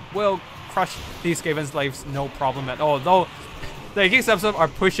out, they will crush these Skaven slaves no problem at all. Though the Ikik Zap Zap are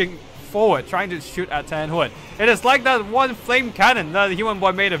pushing forward, trying to shoot at Tan Hun. It is like that one flame cannon that the Human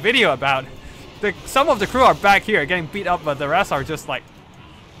Boy made a video about. Some of the crew are back here getting beat up, but the rest are just like,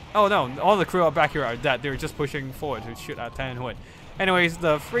 oh no, all the crew are back here are dead. They're just pushing forward to shoot at Tan Hun. Anyways,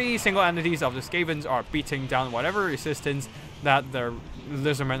 the three single entities of the Skavens are beating down whatever resistance that the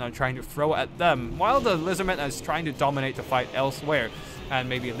Lizardmen are trying to throw at them, while the Lizardmen is trying to dominate the fight elsewhere and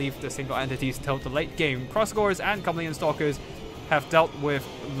maybe leave the single entities till the late game. Crossgoers and Chameleon Stalkers have dealt with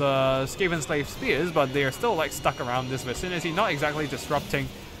the Skaven Slave Spears, but they are still like stuck around this vicinity, not exactly disrupting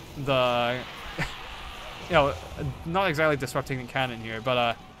the not exactly disrupting the cannon here,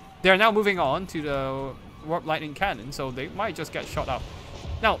 but they're now moving on to the Warp Lightning Cannon, so they might just get shot up.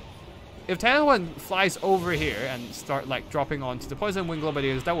 Now, if Tan Hun flies over here and start like dropping onto the Poison Wind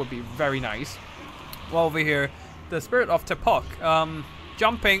Globadiers, that would be very nice. While over here, the Spirit of Tepok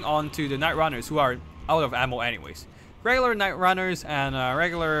jumping onto the Night Runners, who are out of ammo anyways. Regular Night Runners and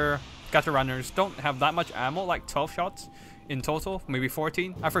regular Gutter Runners don't have that much ammo, like 12 shots in total, maybe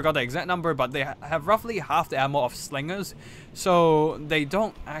 14. I forgot the exact number, but they have roughly half the ammo of Slingers, so they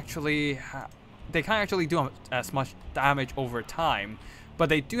don't actually they can't actually do as much damage over time, but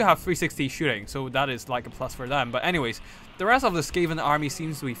they do have 360 shooting, so that is like a plus for them. But anyways, the rest of the Skaven army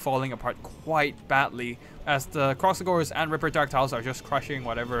seems to be falling apart quite badly, as the Crossgoers and Ripper Dactyls are just crushing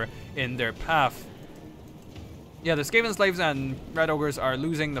whatever in their path. Yeah, the Skaven Slaves and Red Ogres are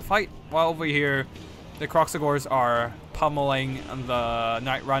losing the fight, while over here the Croxagores are pummeling the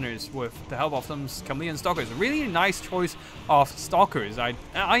Night Runners with the help of some Chameleon Stalkers. Really nice choice of Stalkers. I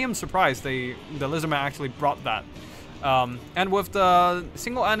am surprised the Lizardman actually brought that. And with the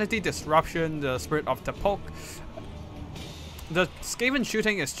single entity disruption, the Spirit of Tepok, the Skaven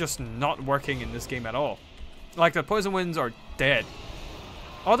shooting is just not working in this game at all. Like, the Poison Winds are dead.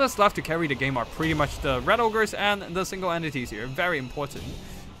 All that's left to carry the game are pretty much the Red Ogres and the single entities here. Very important.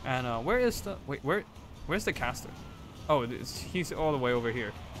 And where is the... Wait, where's the caster? Oh, he's all the way over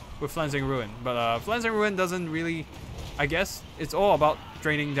here with Flensing Ruin. But Flensing Ruin doesn't really... I guess it's all about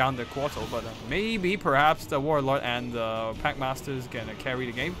draining down the Quartal. But maybe, perhaps, the Warlord and the Packmasters gonna carry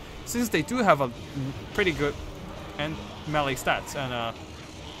the game, since they do have a pretty good and melee stats. And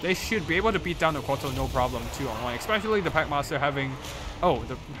they should be able to beat down the Quartal no problem 2-on-1. Especially the Packmaster having... Oh,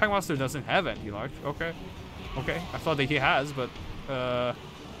 the Packmaster doesn't have anti-large. Okay. Okay, I thought that he has, but...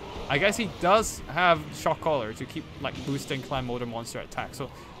 I guess he does have Shock Collar to keep like boosting Clan Motor Monster attack, so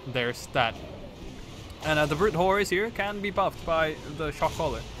there's that. And the Brute Horrors here can be buffed by the Shock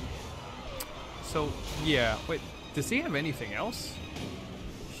Collar. So yeah, wait, does he have anything else?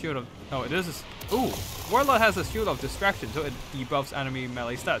 Shield of... Oh, this is... Ooh, Warlord has a Shield of Distraction, so it debuffs enemy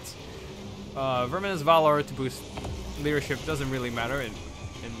melee stats. Verminous Valor to boost leadership doesn't really matter in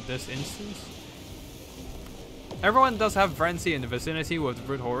this instance. Everyone does have Frenzy in the vicinity with the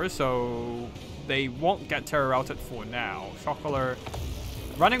Brute Horror, so they won't get Terror Routed for now. Shock Collar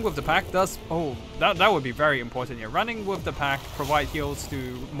running with the pack does... Oh, that would be very important here. Running with the pack provide heals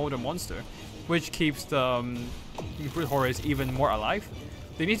to Motor Monster, which keeps the Brute Horrors even more alive.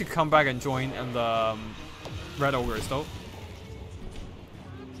 They need to come back and join the Red Ogres though,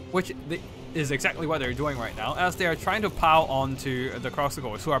 which is exactly what they're doing right now, as they are trying to pile onto the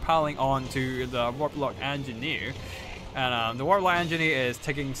Crossgoers, who are piling onto the Warlock Engineer. And the Warlock Engineer is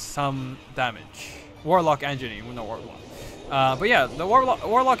taking some damage. Warlock Engineer, not Warlock. But yeah, the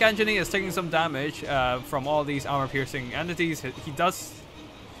Warlock Engineer is taking some damage from all these armor-piercing entities.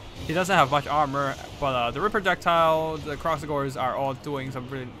 He doesn't have much armor, but the Ripper Dactyl, the Crossgoers are all doing some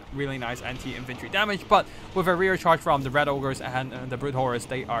really nice anti-infantry damage. But with a rear charge from the Red Ogres and the Brute Horrors,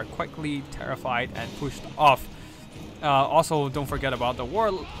 they are quickly terrified and pushed off. Also, don't forget about the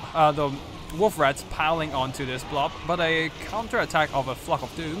Wolf Rats piling onto this blob, but a counter-attack of a Flock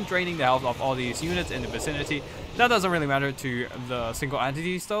of Doom, draining the health of all these units in the vicinity. That doesn't really matter to the single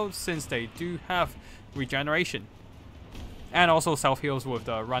entities though, since they do have regeneration. And also self-heals with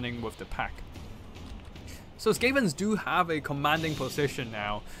the running with the pack. So Skavens do have a commanding position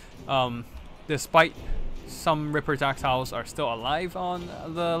now, despite some Ripper Dactyls are still alive on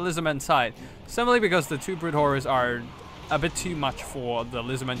the Lizardman side. Simply because the two Brute Horrors are a bit too much for the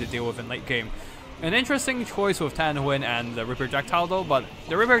Lizardman to deal with in late game. An interesting choice with Tan Hun and the Ripper Dactyl though, but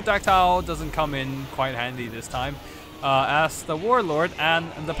the Ripper Dactyl doesn't come in quite handy this time, as the Warlord and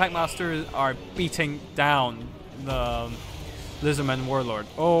the Packmaster are beating down the Lizardman Warlord.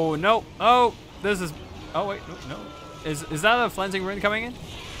 Oh no! Oh, this is... Oh wait, no. Is that a Flensing Ruin coming in?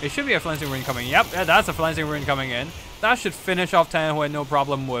 It should be a Flensing Ruin coming in. Yep, yeah, that's a Flensing Ruin coming in. That should finish off Tan Hun, no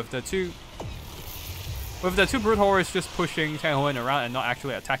problem, with the two Brute Horrors just pushing Tan Hun around and not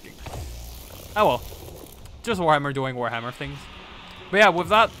actually attacking. Oh well. Just Warhammer doing Warhammer things. But yeah, with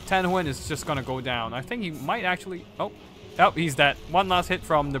that, Tan Huynh is just gonna go down. I think he might actually... Oh, he's dead. One last hit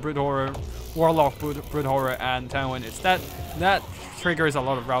from the Brute Horror, Warlock Brute Horror, and Tan Huynh is dead. That triggers a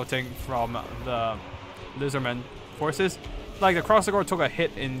lot of routing from the Lizardman forces. Like, the Crossagore took a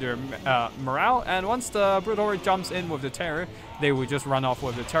hit in their morale, and once the Brute Horror jumps in with the Terror, they would just run off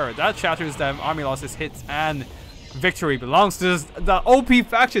with the Terror. That shatters them, army losses, hits, and victory belongs to the OP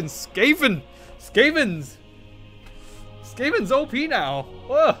faction, Skaven! Skaven's OP now!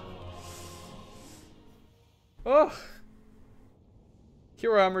 Ugh! Ugh!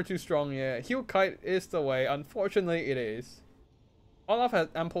 Hero Hammer too strong, yeah. Heal Kite is the way, unfortunately it is. Olaf had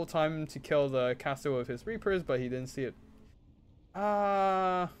ample time to kill the caster with his Reapers, but he didn't see it.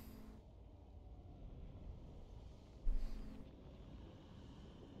 The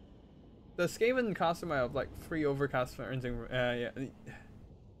Skaven caster might have like 3 overcast for yeah.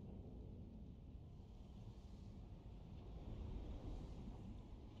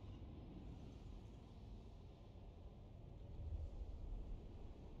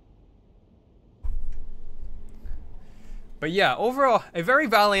 But yeah, overall, a very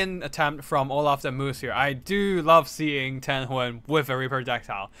valiant attempt from Olaf the Moose here. I do love seeing Tan Huynh with a Reaper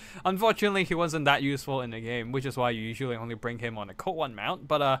projectile. Unfortunately, he wasn't that useful in the game, which is why you usually only bring him on a Code 1 mount.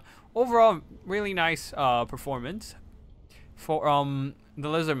 But overall, really nice performance for the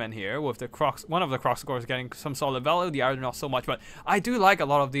Lizardman here, with the one of the Crossagores getting some solid value, the other not so much. But I do like a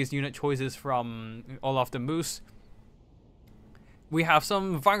lot of these unit choices from Olaf the Moose. We have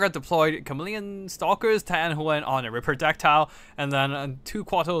some Vanguard deployed Chameleon Stalkers, Tan Huynh on a Ripper Projectile, and then 2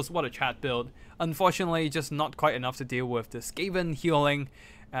 Quatos. What a chat build. Unfortunately, just not quite enough to deal with the Skaven healing,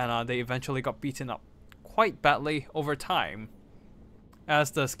 and they eventually got beaten up quite badly over time,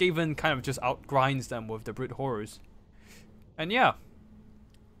 as the Skaven kind of just outgrinds them with the Brute Horrors. And yeah,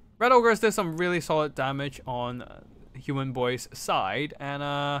 Red Ogres did some really solid damage on Human Boy's side,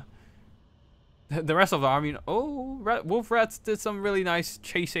 and the rest of the army, Wolf Rats did some really nice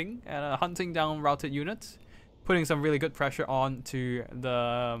chasing and hunting down routed units, putting some really good pressure on to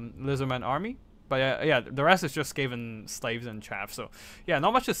the Lizardman army. But yeah, the rest is just Skaven slaves and chaff. So yeah,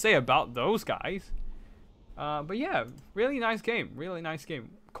 not much to say about those guys. But yeah, really nice game. Really nice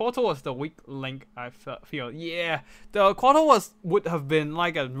game. Koto was the weak link, I feel. Yeah, the Koto would have been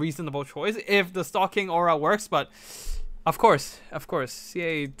like a reasonable choice if the stalking aura works. But of course,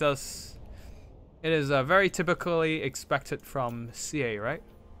 CA does. It is very typically expected from CA, right?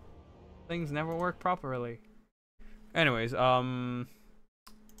 Things never work properly. Anyways, let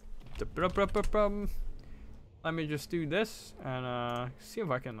me just do this and see if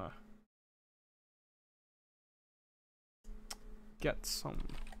I can get some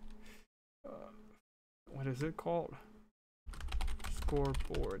what is it called?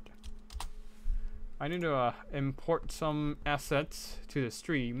 Scoreboard. I need to import some assets to the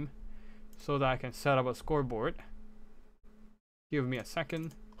stream so that I can set up a scoreboard. Give me a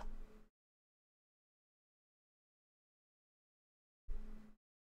second.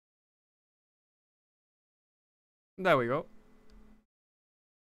 There we go.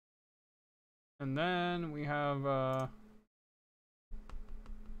 And then we have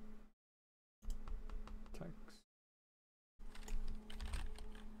text.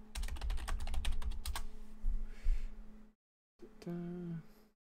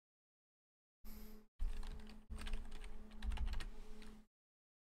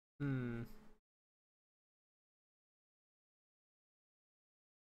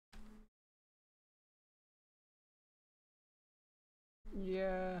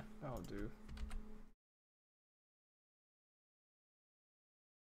 Yeah, that'll do.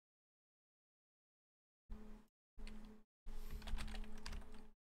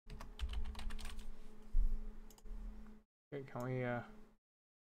 Okay, can we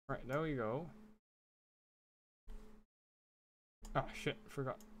right, there we go. Ah, shit,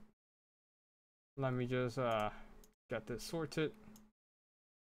 forgot. Let me just get this sorted.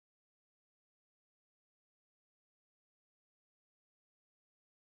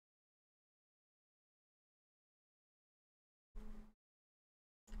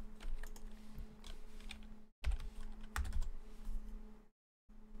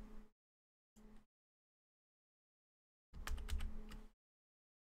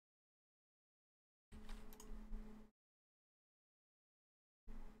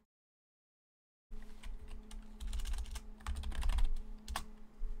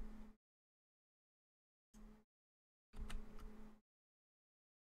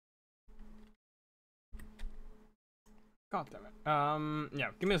 God damn it.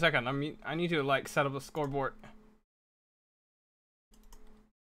 Yeah, give me a second. I need to like set up a scoreboard.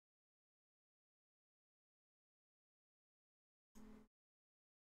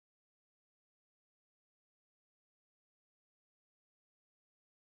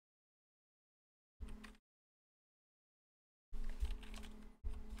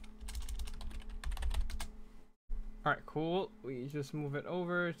 Alright, cool. We just move it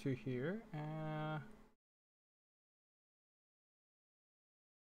over to here.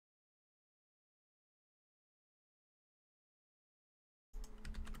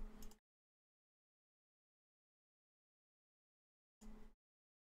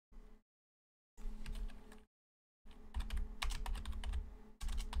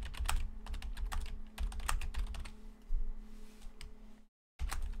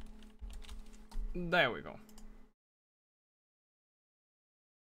 There we go.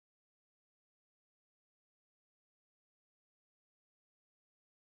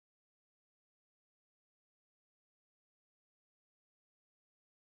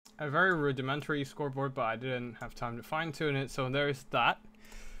 A very rudimentary scoreboard, but I didn't have time to fine tune it, so there's that.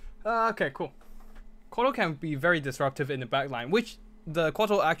 Okay, cool. Kotal can be very disruptive in the backline, which the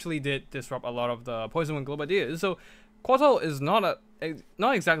Kotal actually did disrupt a lot of the Poison Wind Globadiers. So Kotal is not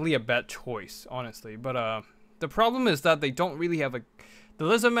exactly a bad choice, honestly. But the problem is that they don't really have a. The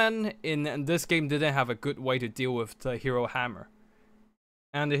Lizardmen in this game didn't have a good way to deal with the Hero Hammer,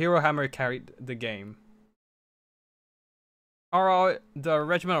 and the Hero Hammer carried the game. The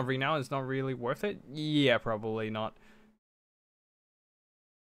Regiment of Renown is not really worth it? Yeah, probably not.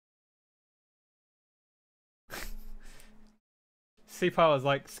 Seapow is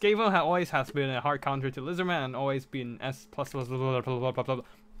like, Skaven always has been a hard counter to Lizardman and always been S plus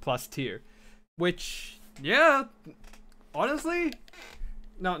tier. Which, yeah, honestly?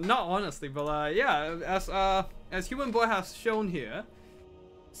 No, not honestly, but yeah, as Human Boy has shown here,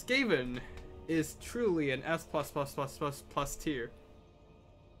 Skaven is truly an S plus tier.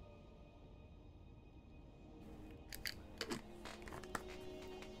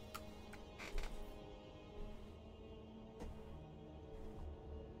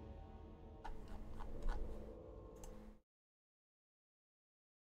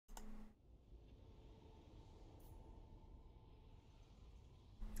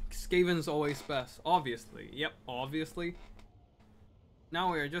 Skaven's always best, obviously. Yep, obviously.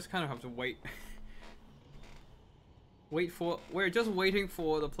 Now we just kind of have to wait. We're just waiting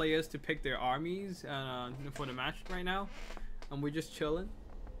for the players to pick their armies for the match right now, and we're just chilling.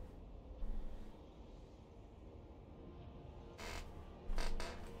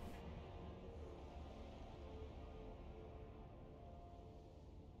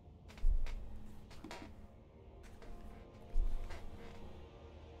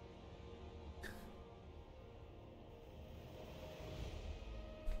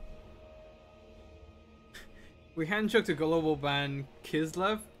 We handshook to global ban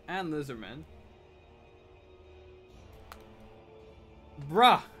Kislev and Lizardman.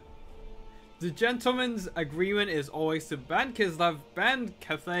 Bruh! The gentleman's agreement is always to ban Kislev, ban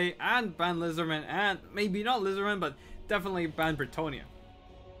Cathay, and ban Lizardman, and maybe not Lizardman, but definitely ban Bretonia.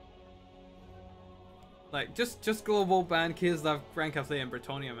 Like, just global ban Kislev, ban Cathay, and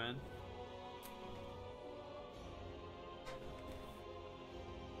Bretonia, man.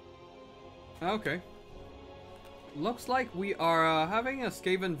 Okay. Looks like we are having a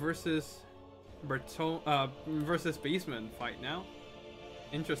Skaven versus versus Beastman fight now.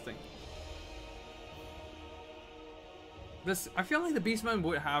 Interesting. I feel like the Beastman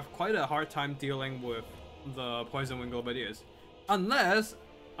would have quite a hard time dealing with the Poison Wind Globadiers, unless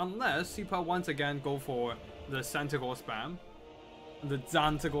Sipa once again go for the Centaur spam, the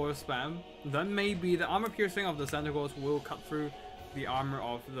Xantagor spam. Then maybe the armor piercing of the Centaurs will cut through the armor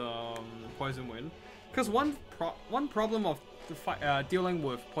of the Poison Wind. Because one problem of dealing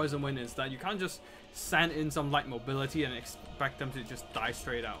with Poison Wind is that you can't just send in some light mobility and expect them to just die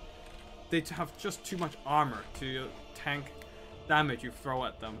straight out. They have just too much armor to tank damage you throw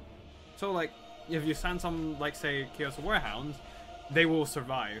at them. So like, if you send some, like say, Chaos Warhounds, they will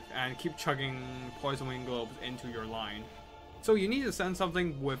survive and keep chugging Poison Wind Globes into your line. So you need to send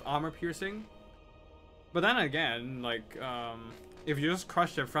something with armor piercing. But then again, like, if you just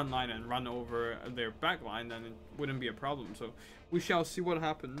crush their front line and run over their back line, then it wouldn't be a problem. So we shall see what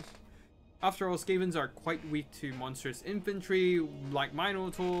happens. After all, Skavens are quite weak to monstrous infantry, like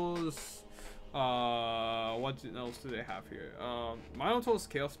Minotaurs. What else do they have here? Minotaurs,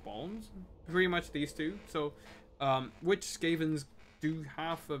 Chaos Bombs. Pretty much these two. So, which Skavens do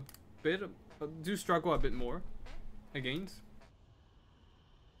have a bit, do struggle a bit more against.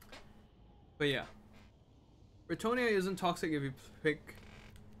 But yeah. Bretonia isn't toxic if you pick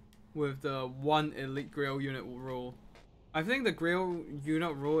with the one elite Grail unit rule. I think the Grail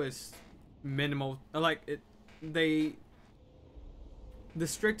unit rule is minimal. Like the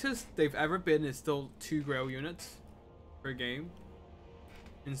strictest they've ever been is still 2 Grail units per game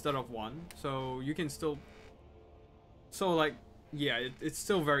instead of 1. So you can still. So like, yeah, it's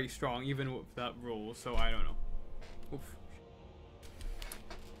still very strong even with that rule. So I don't know. Oof.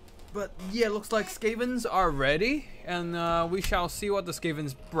 But yeah, looks like Skavens are ready, and we shall see what the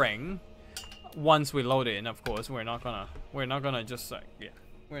Skavens bring once we load it in. Of course, we're not gonna just like, yeah,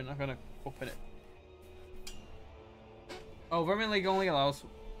 we're not gonna open it. Oh, Vermin League only allows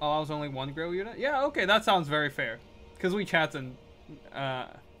only one grill unit. Yeah, okay, that sounds very fair. Cause we chat and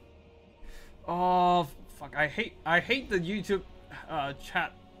oh fuck, I hate the YouTube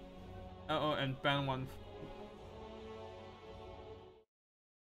chat. Uh oh, and ban one.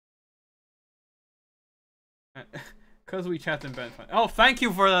 Cause we chat and ban. Oh, thank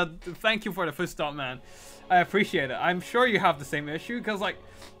you for the foot stop, man. I appreciate it. I'm sure you have the same issue, cause like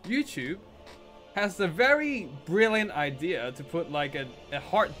YouTube has the very brilliant idea to put like a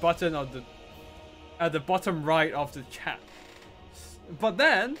heart button at the bottom right of the chat. But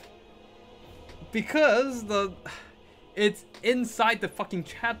then, because it's inside the fucking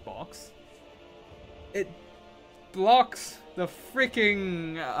chat box, it blocks the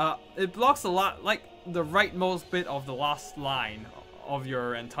freaking it blocks a lot, like the rightmost bit of the last line of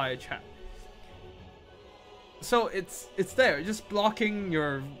your entire chat. So it's there, just blocking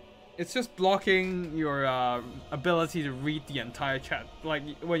your. It's just blocking your ability to read the entire chat. Like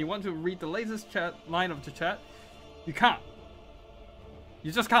when you want to read the latest chat line of the chat, you can't.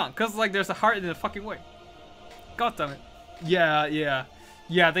 You just can't, cause like there's a heart in the fucking way. God damn it. Yeah.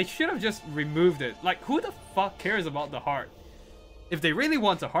 They should have just removed it. Like who the fuck cares about the heart? If they really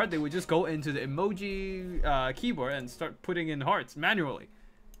want a heart, they would just go into the emoji keyboard and start putting in hearts manually.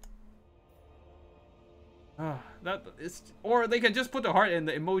 That is, or they can just put the heart in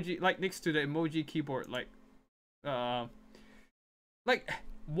the emoji, like next to the emoji keyboard, like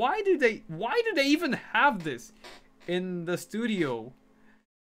why do they even have this in the studio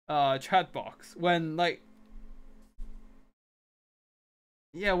chat box when like,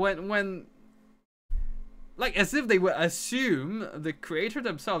 yeah, when like, as if they would assume the creator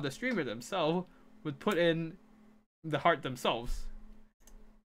themselves, the streamer themselves would put in the heart themselves.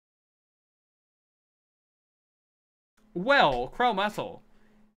 Well, Crow Metal,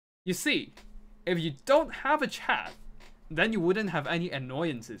 you see, if you don't have a chat, then you wouldn't have any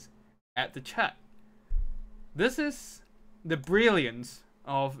annoyances at the chat. This is the brilliance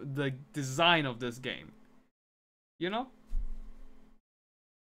of the design of this game. You know?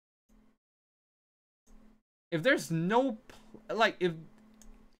 If there's no, like, if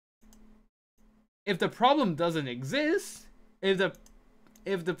the problem doesn't exist, if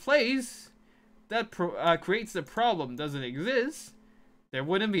the place that creates the problem doesn't exist, there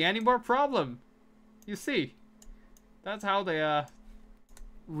wouldn't be any more problem. You see, that's how they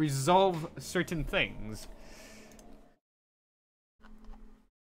resolve certain things.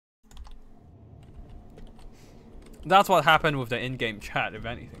 That's what happened with the in-game chat, if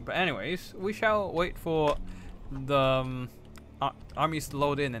anything. But anyways, we shall wait for the armies to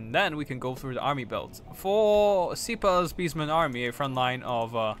load in, and then we can go through the army builds. For Sipa's Beastman army, a front line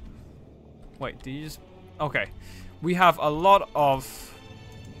of wait, do you just... Okay. We have a lot of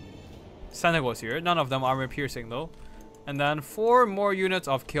Senegals here. None of them armor piercing though. And then 4 more units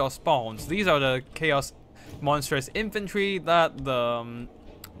of Chaos Spawns. These are the Chaos monstrous infantry that the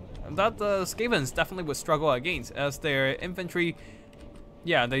Skavens definitely would struggle against, as their infantry,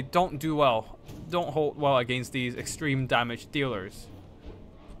 yeah, they don't do well. Don't hold well against these extreme damage dealers.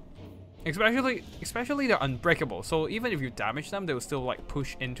 Especially they're unbreakable, so even if you damage them, they will still like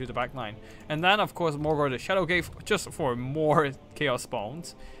push into the back line. And then of course Morgor the Shadowgate, just for more Chaos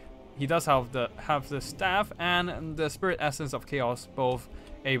Spawns. He does have the staff and the Spirit Essence of Chaos, both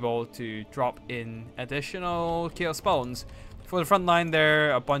able to drop in additional Chaos Spawns. For the front line,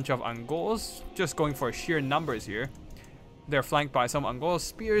 there are a bunch of Ungols, just going for sheer numbers here. They're flanked by some Ungol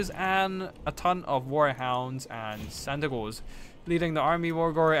spears and a ton of Warhounds and Sandagos, leading the army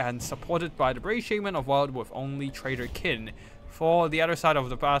Morgor and supported by the Brave Shaman of Wild with only Traitor Kin. For the other side of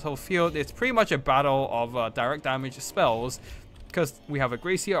the battlefield, it's pretty much a battle of direct damage spells, because we have a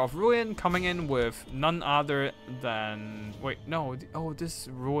Gracia of Ruin coming in with none other than... Wait, no, oh, this is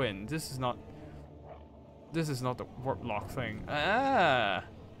Ruin. This is not the warp lock thing.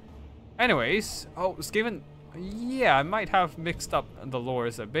 Anyways, oh, Skaven... Yeah, I might have mixed up the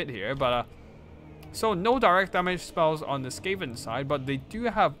lores a bit here, but so no direct damage spells on the Skaven side, but they do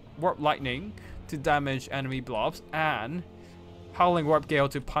have Warp Lightning to damage enemy blobs and Howling Warp Gale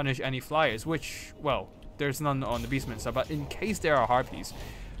to punish any flyers, which, well, there's none on the Beastman side, but in case there are Harpies.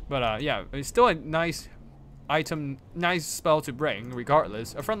 But yeah, it's still a nice item, nice spell to bring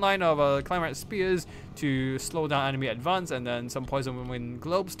regardless. A front line of Climate Spears to slow down enemy advance, and then some Poison Wind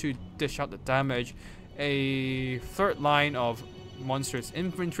Globes to dish out the damage. A third line of monstrous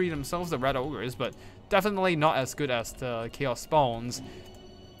infantry themselves, the Red Ogres, but definitely not as good as the Chaos Spawns.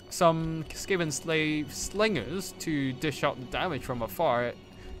 Some Skaven Slave Slingers to dish out the damage from afar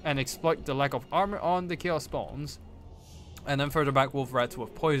and exploit the lack of armor on the Chaos Spawns. And then further back, Wolf Rats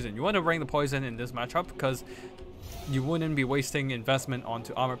with Poison. You want to bring the Poison in this matchup because you wouldn't be wasting investment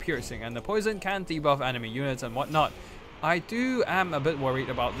onto armor piercing, and the Poison can debuff enemy units and whatnot. I am a bit worried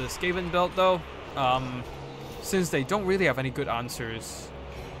about the Skaven build though, since they don't really have any good answers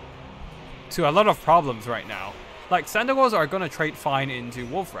to a lot of problems right now. Like, Sentinels are gonna trade fine into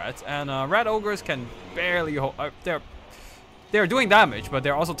Wolf Rats, and Red Ogres can barely hold. They're doing damage, but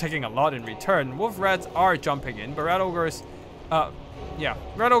they're also taking a lot in return. Wolf Rats are jumping in, but Red Ogres,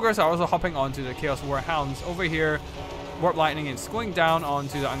 Red Ogres are also hopping onto the Chaos Warhounds over here. Warp Lightning is going down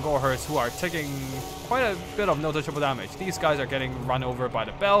onto the Angorhers, who are taking quite a bit of noticeable damage. These guys are getting run over by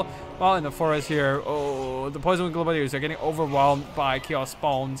the Bell, while in the forest here, the Poison Wing Gladiators are getting overwhelmed by Chaos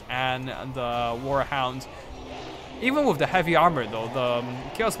Spawns and the Warhounds. Even with the heavy armor though, the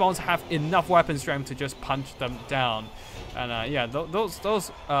Chaos Spawns have enough weapon strength to just punch them down. And yeah, those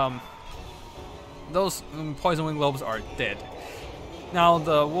Poison Wing Globes are dead. Now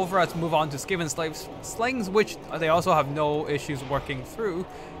the Wolf Rats move on to Skaven Slave Slings, which they also have no issues working through.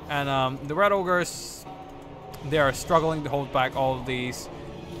 And the Red Ogres, they are struggling to hold back all of these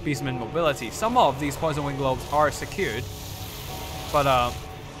Beastmen mobility. Some of these Poison Wing Globes are secured, but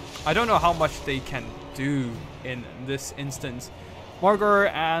I don't know how much they can do in this instance.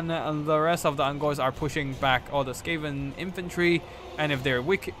 Morgor and the rest of the Angors are pushing back all the Skaven infantry, and if they're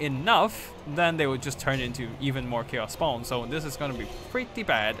weak enough, then they would just turn into even more Chaos Spawn. So this is going to be pretty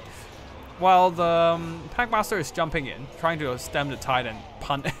bad. While the Packmaster is jumping in, trying to stem the tide and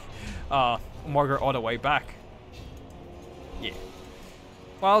punt Morgor all the way back. Yeah.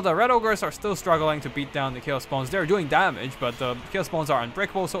 While the Red Ogres are still struggling to beat down the Chaos Spawns, they're doing damage, but the Chaos Spawns are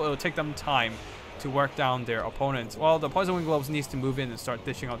unbreakable, so it'll take them time to work down their opponents. While the Poison Wing Globes needs to move in and start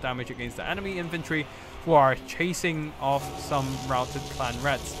dishing out damage against the enemy infantry, who are chasing off some routed Clan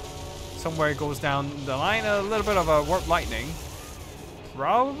Reds. Somewhere it goes down the line, a little bit of a Warp Lightning.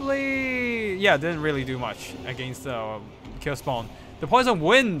 Probably, yeah, didn't really do much against the Chaos Spawn. The Poison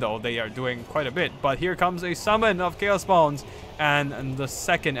Wind though, they are doing quite a bit, but here comes a summon of Chaos Spawns, and the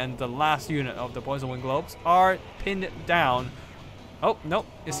second and the last unit of the Poison Wing Globes are pinned down. Oh, no.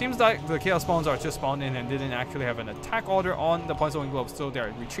 It seems like the Chaos Spawns are just spawned in and didn't actually have an attack order on the Poison Wing Globes, so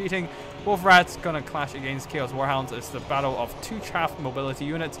they're retreating. Wolf Rats gonna clash against Chaos Warhounds. It's the battle of two chaff mobility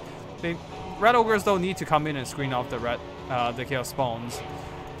units. The Red Ogres, though, need to come in and screen off the Chaos Spawns,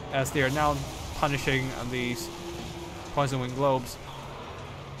 as they are now punishing these Poison Wing Globes.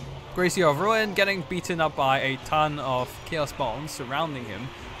 Gracie of Ruin getting beaten up by a ton of Chaos Spawns surrounding him,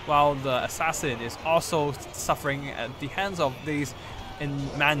 while the Assassin is also suffering at the hands of these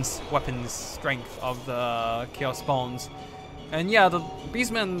immense weapons strength of the Chaos Spawns. And yeah, the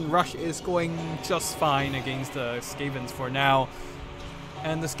Beastman rush is going just fine against the Skavens for now,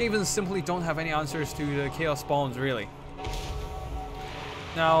 and the Skavens simply don't have any answers to the Chaos Spawns really.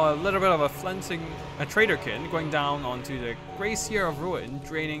 Now a little bit of a Traderkin going down onto the Gracier of Ruin,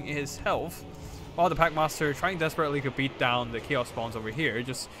 draining his health, while the Packmaster trying desperately to beat down the Chaos Spawns over here.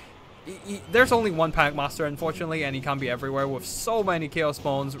 There's only one Packmaster, unfortunately, and he can't be everywhere with so many Chaos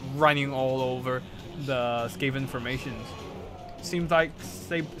Spawns running all over the Skaven formations. Seems like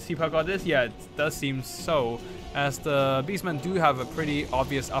CPAC got this? Yeah, it does seem so, as the Beastmen do have a pretty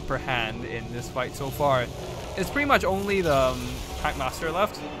obvious upper hand in this fight so far. It's pretty much only the Packmaster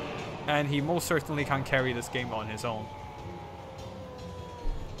left, and he most certainly can't carry this game on his own.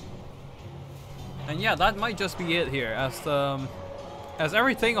 And yeah, that might just be it here, as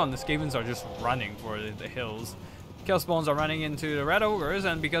everything on the Skavens are just running for the hills. Chaos Spawns are running into the Red Ogres,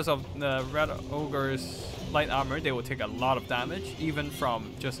 and because of the Red Ogres' light armor, they will take a lot of damage, even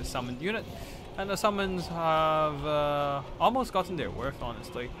from just a summoned unit. And the summons have almost gotten their worth,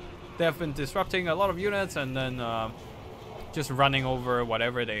 honestly. They have been disrupting a lot of units, and then just running over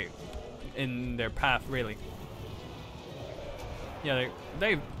whatever they in their path, really. Yeah,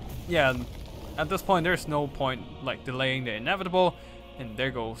 yeah. At this point, there's no point like delaying the inevitable, and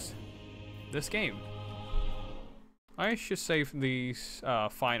there goes this game. I should save these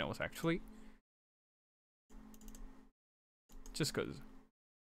finals actually, just cause.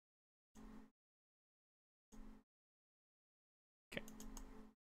 Okay.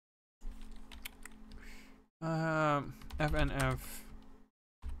 FNF.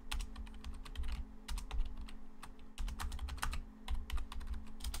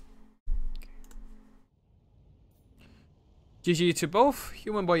 GG to both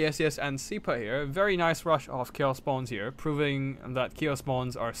Human Boy yes and Sepa here. Very nice rush of Chaos Spawns here, proving that Chaos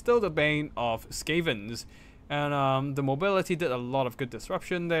Spawns are still the bane of Skavens. And the mobility did a lot of good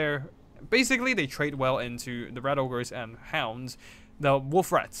disruption there. Basically, they trade well into the Red Ogres and Hounds, the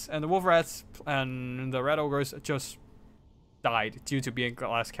Wolf Rats. And the Wolf Rats and the Red Ogres just died due to being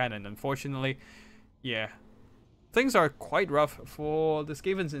glass cannon, unfortunately. Yeah. Things are quite rough for the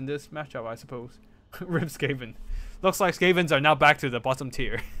Skavens in this matchup, I suppose. Rip Skaven. Looks like Skavens are now back to the bottom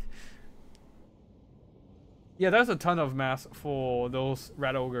tier. Yeah, there's a ton of mass for those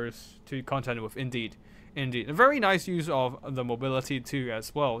Red Ogres to contend with, indeed. Indeed. A very nice use of the mobility too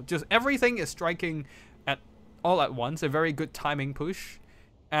as well. Just everything is striking all at once. A very good timing push.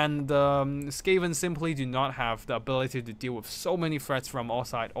 And Skavens simply do not have the ability to deal with so many threats from all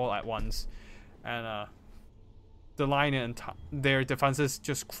sides all at once. And the line and their defenses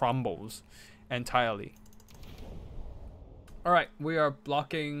just crumbles entirely. Alright, we are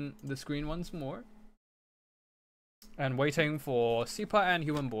blocking the screen once more. And waiting for Sepa and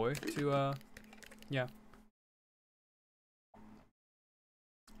Human Boy to, yeah.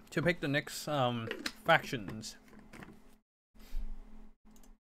 To pick the next, factions.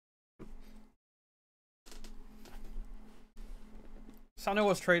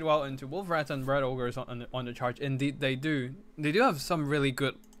 Sanowars trade well into Wolf Rats and Red Ogres on the charge. Indeed, they do. They do have some really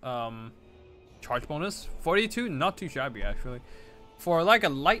good, charge bonus. 42, not too shabby actually. For like a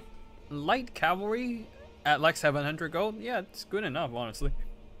light cavalry at like 700 gold, yeah, it's good enough honestly.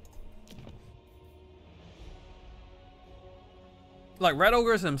 Like Red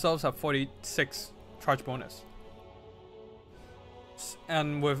Ogres themselves have 46 charge bonus.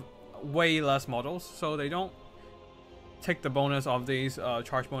 And with way less models, so they don't take the bonus of these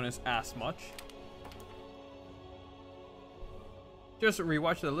charge bonus as much. Just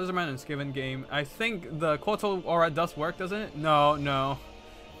rewatch the Lizardman and Skaven game. I think the Quartal Aura does work, doesn't it? No.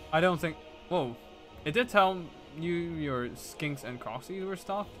 I don't think... Whoa. It did tell you your Skinks and Croxies were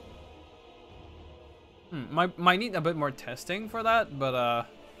stocked. Might need a bit more testing for that, but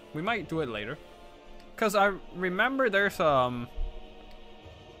we might do it later. Because I remember there's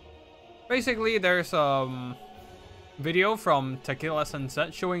basically there's video from Tequila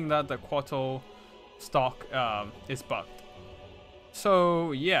Sunset showing that the Quartal stock is bugged.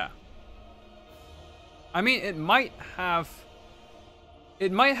 So yeah, I mean it might have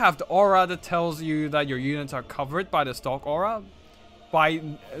the aura that tells you that your units are covered by the stock aura, by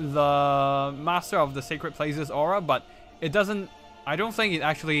the Master of the Sacred Places aura, but it doesn't. I don't think it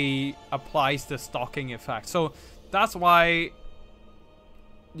actually applies the stocking effect. So that's why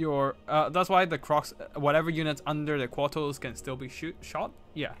the Crocs, whatever units under the Quartals can still be shot.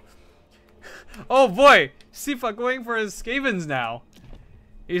 Yeah. Oh boy, Sifa going for his Skavens now.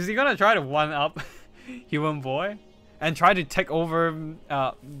 Is he gonna try to one up Human Boy and try to take over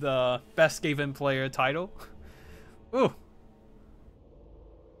the best Skaven player title? Ooh.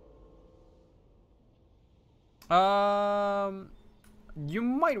 You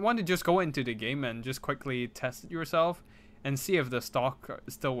might want to just go into the game and just quickly test it yourself and see if the stock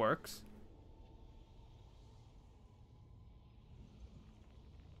still works.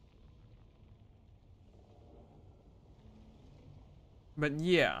 But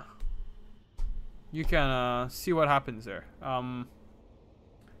yeah, you can see what happens there.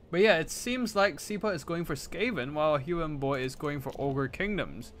 But yeah, it seems like Sepa is going for Skaven while Human Boy is going for Ogre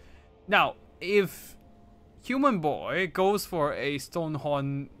Kingdoms. Now, if Human Boy goes for a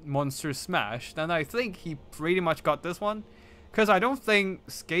Stonehorn Monster Smash, then I think he pretty much got this one. Because I don't think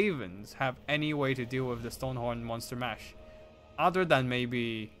Skavens have any way to deal with the Stonehorn Monster Mash. Other than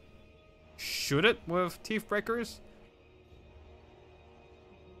maybe shoot it with Teeth Breakers.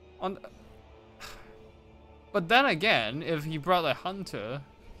 But then again, if he brought a Hunter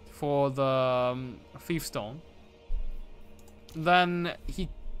for the Thief Stone, then he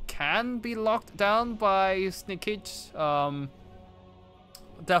can be locked down by Sneakage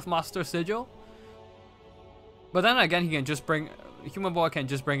Deathmaster Sigil. But then again, he can just bring... Human Boy can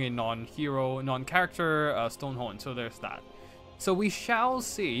just bring a non-hero, non-character Stonehorn, so there's that. So we shall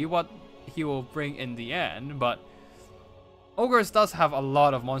see what he will bring in the end, but Ogres does have a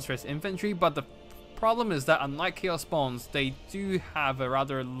lot of monstrous infantry, but the problem is that unlike Chaos Spawns, they do have a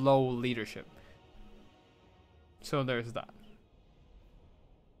rather low leadership. So there's that.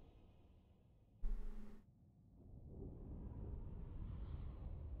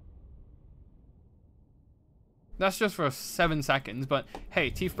 That's just for 7 seconds, but hey,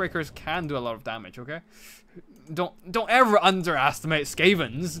 Teeth Breakers can do a lot of damage, okay? Don't ever underestimate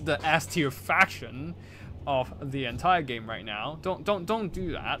Skavens, the S tier faction of the entire game right now. Don't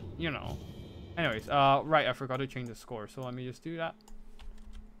do that, you know. Anyways, right, I forgot to change the score, so let me just do that.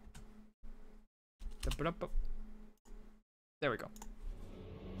 There we go.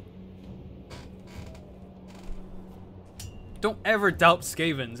 Don't ever doubt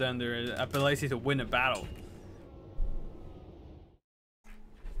Skavens and their ability to win a battle.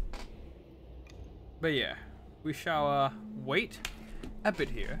 But yeah, we shall wait a bit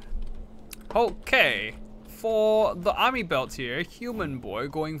here. Okay, for the army belts here, Human Boy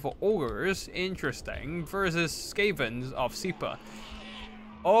going for Ogres, interesting, versus Skavens of Sipa.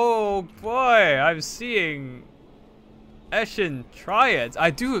 Oh boy, I'm seeing Eshin Triads. I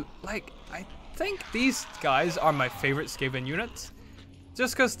think these guys are my favorite Skaven units,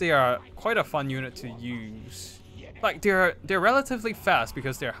 just because they are quite a fun unit to use. Like they're relatively fast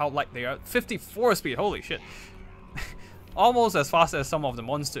because they're how like they are 54 speed. Holy shit! Almost as fast as some of the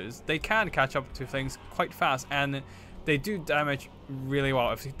monsters. They can catch up to things quite fast, and they do damage really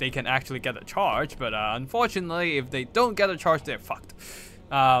well if they can actually get a charge. But unfortunately, if they don't get a charge, they're fucked.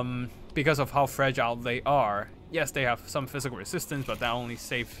 Because of how fragile they are. Yes, they have some physical resistance, but that only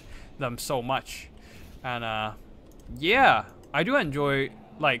saves them so much. And yeah, I do enjoy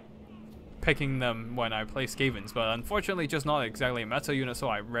like picking them when I play Skavens, but unfortunately just not exactly a meta unit, so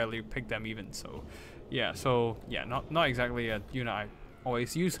I rarely pick them even. So yeah, not exactly a unit I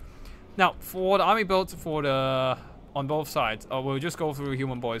always use. Now for the army builds for the on both sides, we'll just go through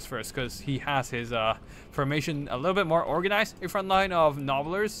Human Boys first, because he has his formation a little bit more organized. A front line of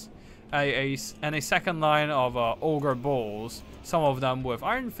Nobblers, and a second line of Ogre Bulls, some of them with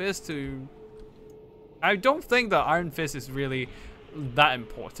Iron Fist. I don't think the Iron Fist is really that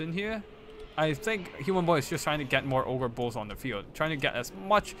important here. I think Human Boy is just trying to get more Ogre Bulls on the field, trying to get as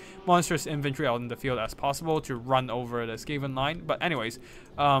much monstrous infantry out in the field as possible to run over the Skaven line. But anyways,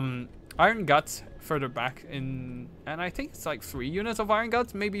 Iron Guts further back in, and I think it's like 3 units of Iron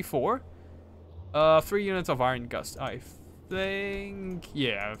Guts, maybe 4. 3 units of Iron Guts, I think.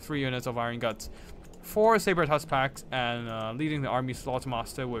 Yeah, 3 units of Iron Guts. 4 Saber Tusk packs, and leading the army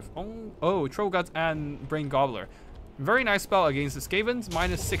Slaughtermaster with Troll Guts and Brain Gobbler. Very nice spell against the Skavens,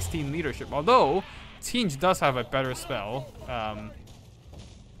 minus 16 leadership. Although Tinge does have a better spell,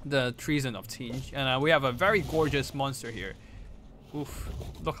 the Treason of Tinge, and we have a very gorgeous monster here. Oof!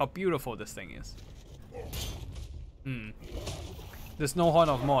 Look how beautiful this thing is. The Snowhorn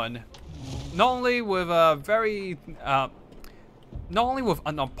of Mon, not only with a very not only with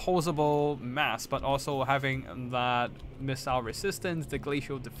an opposable mass, but also having that missile resistance, the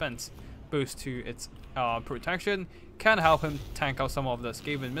glacial defense boost to its protection, can help him tank out some of the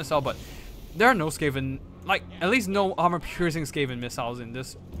Skaven missile. But there are no Skaven, like at least no armor-piercing Skaven missiles in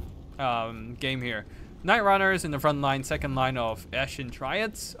this game here. Night Runners in the front line, second line of Eshin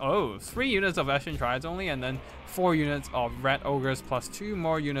Triads. 3 units of Eshin Triads only, and then 4 units of Red Ogres plus 2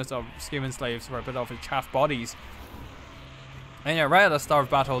 more units of Skaven Slaves for a bit of the chaff bodies. And yeah, right at the start of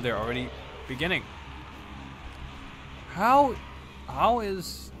battle, they're already beginning. How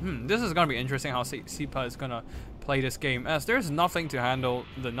is... this is gonna be interesting how Sipa is gonna play this game, as there's nothing to handle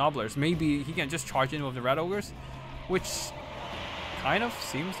the Nobblers. Maybe he can just charge in with the Red Ogres, which kind of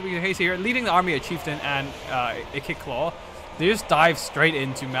seems to be the case here. Leading the army, a Chieftain and a Kick Claw. They just dive straight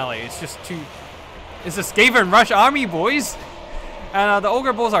into melee. It's just too... It's a Skaven Rush army, boys! And the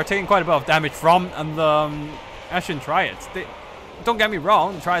Ogre Bulls are taking quite a bit of damage from the Eshin Triads. Don't get me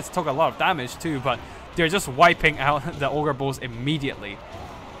wrong, the Triads took a lot of damage too, but they're just wiping out the Ogre Bulls immediately.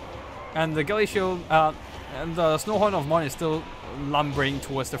 And the Glacial, and the Snowhorn of Mon is still lumbering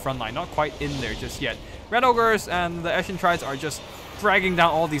towards the front line, not quite in there just yet. Red Ogres and the Eshin Triads are just dragging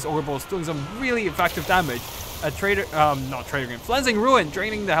down all these Ogre Bulls, doing some really effective damage. Flensing Ruin,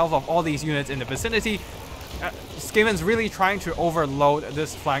 draining the health of all these units in the vicinity. Skaven's really trying to overload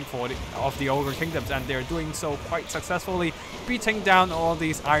this flank of the Ogre Kingdoms, and they're doing so quite successfully, beating down all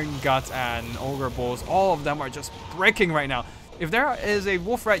these Iron Guts and Ogre Bulls. All of them are just breaking right now. If there is a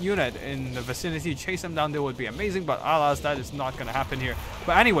Wolf Rat unit in the vicinity, chase them down, that would be amazing, but alas, that is not going to happen here.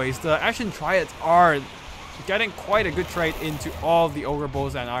 But anyways, the Eshin Triads are getting quite a good trade into all the Ogre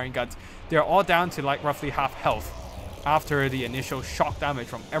Bulls and Iron Guts. They're all down to like roughly half health after the initial shock damage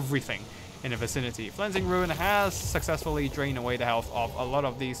from everything in the vicinity. Flensing Ruin has successfully drained away the health of a lot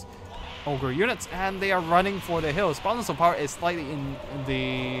of these Ogre units, and they are running for the hills. Balance of power is slightly in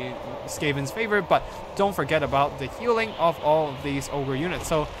the Skaven's favor, but don't forget about the healing of all of these Ogre units.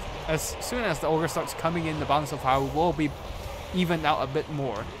 So as soon as the Ogre starts coming in, the balance of power will be evened out a bit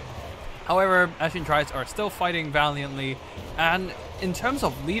more. However, Eshin Triads are still fighting valiantly, and in terms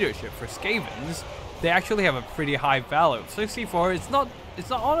of leadership for Skavens, they actually have a pretty high value. 64, it's not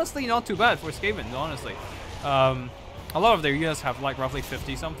honestly not too bad for Skavens, honestly. A lot of their units have like roughly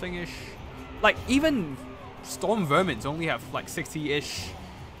 50 something ish like even Storm Vermins only have like 60-ish,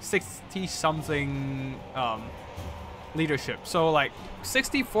 60-something leadership. So like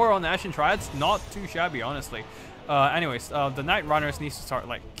 64 on the Ashen Triads, not too shabby, honestly. Anyways, the Night Runners needs to start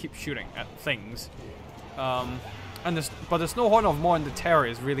like keep shooting at things. But the Snowhorn of Morn, the terror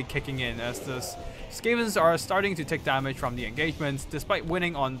is really kicking in as the Skavens are starting to take damage from the engagements. Despite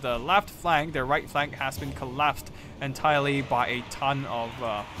winning on the left flank, their right flank has been collapsed entirely by a ton of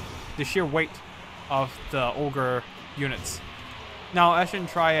the sheer weight of the Ogre units. Now, Ashen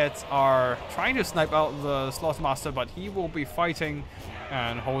Triads are trying to snipe out the Slaughtermaster, but he will be fighting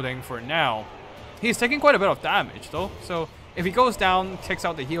and holding for now. He's taking quite a bit of damage though, so if he goes down, takes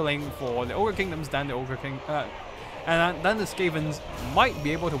out the healing for the Ogre Kingdoms, then the Ogre King, and then the Skavens might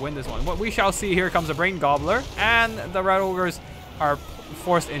be able to win this one. What we shall see, here comes the Brain Gobbler, and the Red Ogres are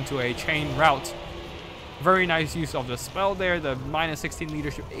forced into a chain rout. Very nice use of the spell there. The -16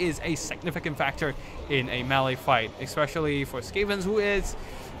 leadership is a significant factor in a melee fight, especially for Skavens, who is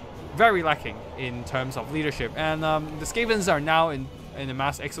very lacking in terms of leadership. And the Skavens are now in a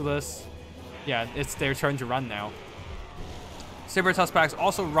mass exodus. Yeah, it's their turn to run now. Saber Tuskbacks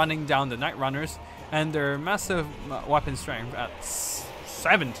also running down the Night Runners, and their massive weapon strength at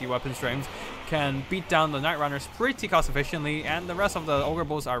 70 weapon strength can beat down the Night Runners pretty cost efficiently, and the rest of the Ogre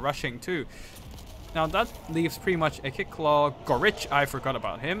Bulls are rushing too. Now that leaves pretty much a Kick Claw, Gorich, I forgot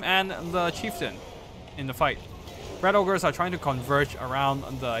about him, and the Chieftain in the fight. Red Ogres are trying to converge around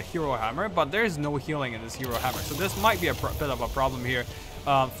the Hero Hammer, but there's no healing in this Hero Hammer, so this might be a bit of a problem here.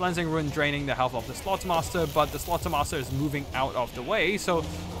 Flensing Rune draining the health of the Slaughtermaster, but the Slaughtermaster is moving out of the way, so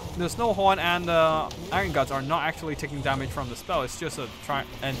the Snowhorn and the Iron Guts are not actually taking damage from the spell. It's just a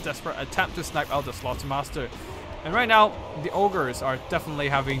desperate attempt to snipe out the Slaughtermaster. And right now, the Ogres are definitely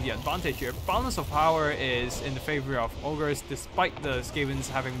having the advantage here. Balance of power is in the favor of Ogres, despite the Skavens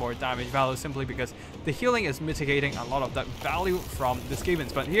having more damage value, simply because the healing is mitigating a lot of that value from the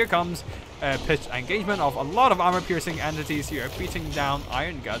Skavens. But here comes a pitched engagement of a lot of armor-piercing entities here, beating down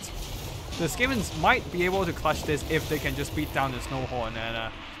Iron Guts. The Skavens might be able to clutch this if they can just beat down the Snowhorn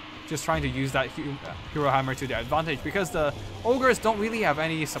and just trying to use that Hero Hammer to their advantage, because the Ogres don't really have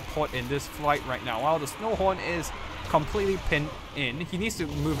any support in this fight right now. While the Snowhorn is completely pinned in, he needs to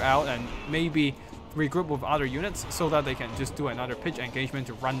move out and maybe regroup with other units so that they can just do another pitch engagement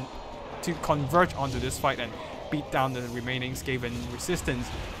to converge onto this fight and beat down the remaining Skaven resistance.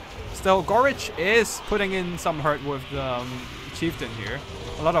 Still, Gorich is putting in some hurt with the Chieftain here.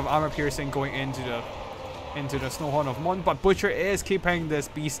 A lot of armor piercing going into the Snowhorn of Morn, but Butcher is keeping this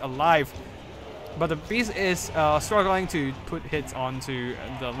beast alive. But the beast is struggling to put hits onto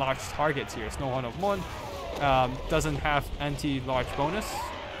the large targets here. Snowhorn of Morn doesn't have anti-large bonus,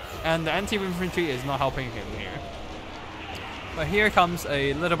 and the anti-infantry is not helping him here. But here comes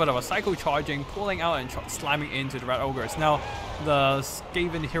a little bit of a cycle charging, pulling out and slamming into the Red Ogres. Now, the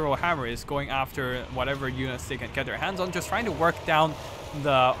Skaven Hero Hammer is going after whatever units they can get their hands on, just trying to work down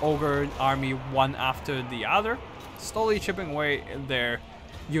the Ogre army one after the other, slowly chipping away their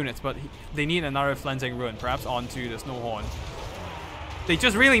units, but they need another Flensing Rune, perhaps onto the Snowhorn. They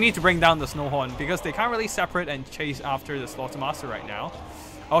just really need to bring down the Snowhorn, because they can't really separate and chase after the Slaughtermaster right now.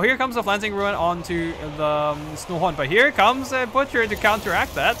 Oh, here comes the Flensing Rune onto the Snowhorn, but here comes a Butcher to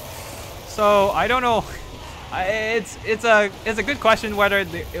counteract that. So, I don't know. It's a good question whether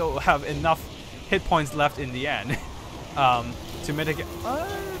it'll have enough hit points left in the end. To mitigate.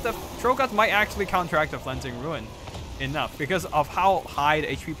 The Trollguts might actually counteract the Flensing Ruin enough, because of how high the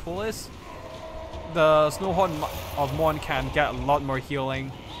HP pool is. The Snowhorn of Morn can get a lot more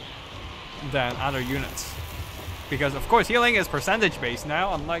healing than other units, because of course healing is percentage based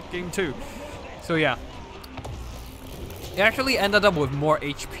now, unlike game 2. So yeah, it actually ended up with more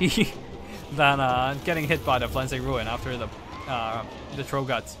HP than getting hit by the Flensing Ruin after the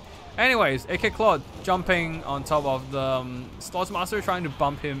Trollguts. Anyways, AK Claude jumping on top of the Slaughtermaster, trying to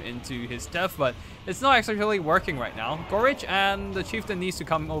bump him into his death, but it's not actually working right now. Gorich and the Chieftain needs to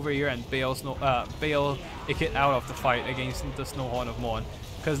come over here and bail Ikit out of the fight against the Snowhorn of Morn,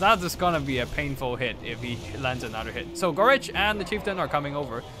 because that's just gonna be a painful hit if he lands another hit. So Gorich and the Chieftain are coming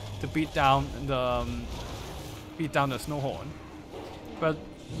over to beat down the Snowhorn, but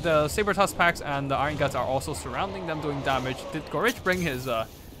the Saber Tuskbacks and the Iron Guts are also surrounding them, doing damage. Did Gorich bring his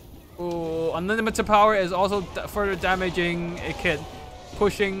unlimited power is also further damaging Ikit,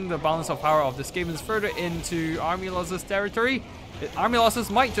 pushing the balance of power of the Skavens further into Army Losses territory. Army Losses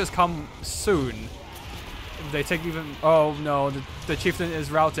might just come soon. If they take even... Oh no, the Chieftain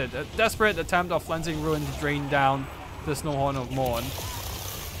is routed. A desperate attempt of Flensing Ruin to drain down the Snowhorn of Morn.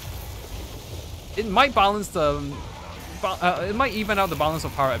 It might balance the... it might even out the balance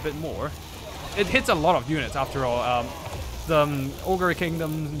of power a bit more. it hits a lot of units after all. The Ogre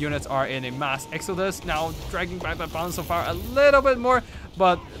Kingdom units are in a mass exodus, now dragging back that balance of power a little bit more,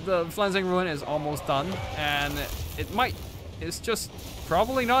 but the Flensing Ruin is almost done, and it's just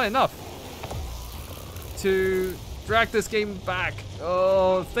probably not enough to drag this game back.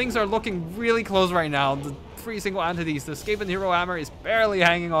 Oh, things are looking really close right now. The 3 single entities, the Skaven Hero Hammer is barely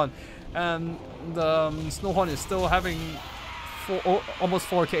hanging on, and the Snowhorn is still having almost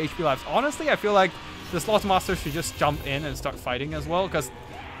 4k HP lives. Honestly, I feel like the Slaughtermaster should just jump in and start fighting as well, because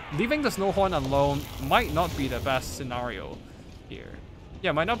leaving the Snowhorn alone might not be the best scenario here.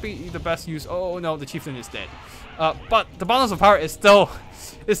 Yeah, might not be the best use. Oh no, the Chieftain is dead. But the balance of power is still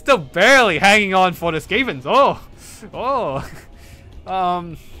barely hanging on for the Skavens.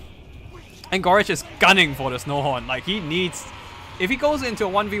 And Gorich is gunning for the Snowhorn. Like, he needs, if he goes into a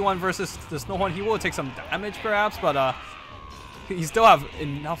 1v1 versus the Snowhorn, he will take some damage perhaps, but he still have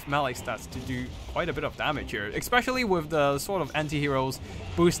enough melee stats to do quite a bit of damage here, especially with the sort of anti-heroes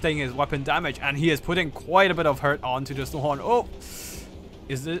boosting his weapon damage, and he is putting quite a bit of hurt onto the Snowhorn. Oh,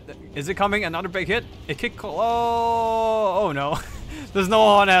 is it coming? Another big hit? It kicked. Oh no. The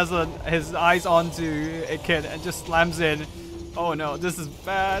Snowhorn has his eyes onto a kid and just slams in. Oh no, this is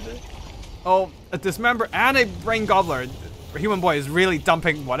bad. Oh, a Dismember and a Brain Gobbler. Human Boy is really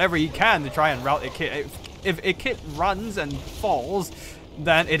dumping whatever he can to try and rout a kid. If a kid runs and falls,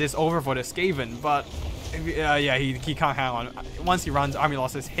 then it is over for the Skaven. But yeah, he can't hang on. Once he runs, army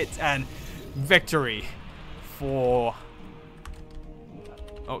losses, hits, and victory for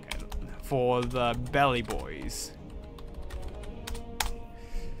the Belly Boys.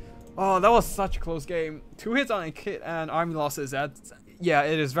 Oh, that was such a close game. 2 hits on a kit and army losses. Yeah,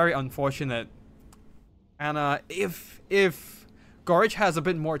 it is very unfortunate. And if Gorich has a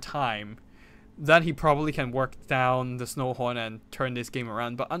bit more time, then he probably can work down the Snowhorn and turn this game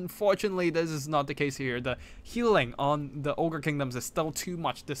around. But unfortunately, this is not the case here. The healing on the Ogre Kingdoms is still too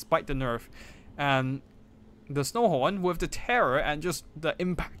much despite the nerf. And the Snowhorn, with the terror and just the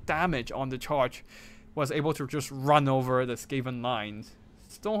impact damage on the charge, was able to just run over the Skaven lines.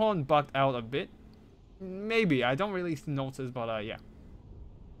 Snowhorn bugged out a bit. Maybe, I don't really notice, but yeah.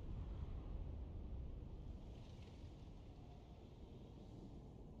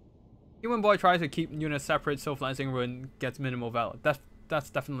 Human Boy tries to keep units separate so Flensing Ruin gets minimal value. That's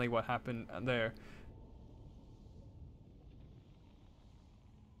definitely what happened there.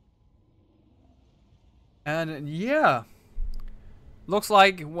 And yeah, looks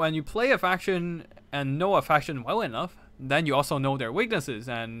like when you play a faction and know a faction well enough, then you also know their weaknesses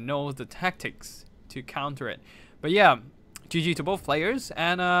and know the tactics to counter it. But yeah, GG to both players,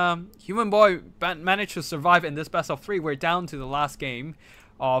 and Human Boy managed to survive in this best of 3. We're down to the last game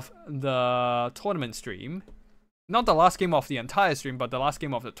of the tournament stream. Not the last game of the entire stream, but the last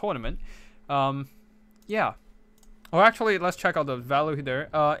game of the tournament. Yeah. Or actually, let's check out the value there.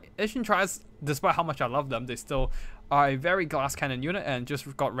 Asian Trials, despite how much I love them, they still are a very glass cannon unit and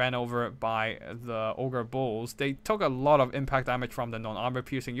just got ran over by the Ogre Bulls. They took a lot of impact damage from the non-armor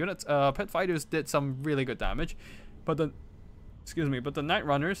piercing units. Pit Fighters did some really good damage, but the Night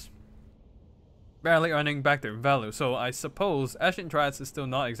Runners barely earning back their value. So I suppose Ashen Triads is still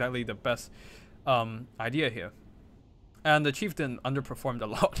not exactly the best idea here. And the Chieftain underperformed a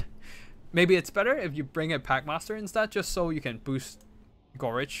lot. Maybe it's better if you bring a Packmaster instead, just so you can boost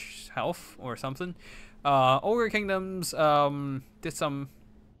Gorich's health or something. Ogre Kingdoms did some...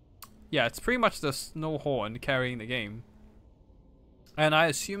 Yeah, it's pretty much the Snowhorn carrying the game. And I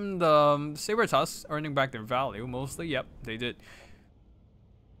assume the Saber Tusk earning back their value mostly. Yep, they did.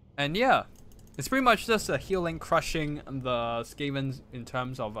 And yeah, it's pretty much just a healing, crushing the Skavens in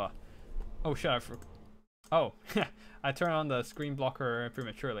terms of oh shit, oh, I turned on the screen blocker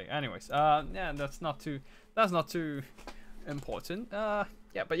prematurely. Anyways, yeah, that's not too important. Yeah,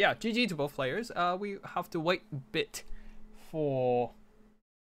 but yeah, GG to both players. We have to wait a bit for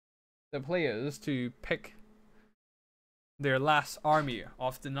the players to pick their last army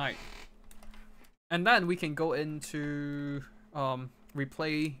of the night, and then we can go into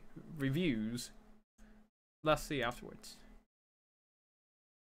replay reviews. Let's see afterwards.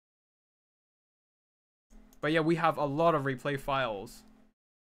 But yeah, we have a lot of replay files.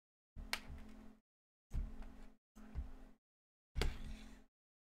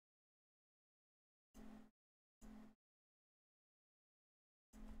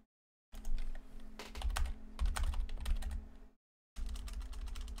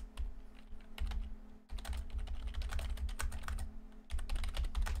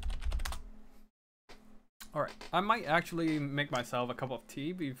 Alright, I might actually make myself a cup of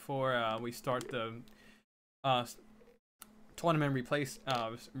tea before we start the tournament replays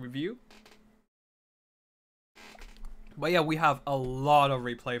review. But yeah, we have a lot of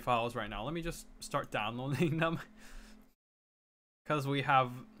replay files right now. Let me just start downloading them. Because we have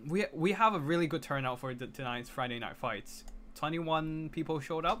a really good turnout for tonight's Friday Night Fights. 21 people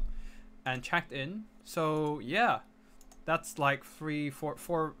showed up and checked in. So yeah, that's like five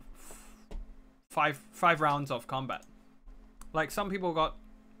rounds of combat. Like some people got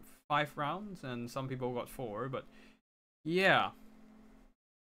 5 rounds and some people got 4, but yeah.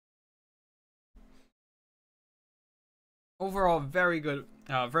 Overall, very good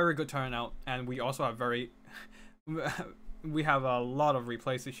turnout, and we also have we have a lot of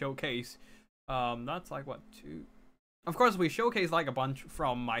replays to showcase. That's like what, 2? Of course, we showcase like a bunch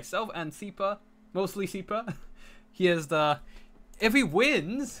from myself and Sipa, mostly Sipa. He is if he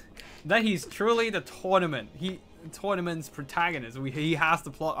wins, then he's truly the tournament's protagonist. He has the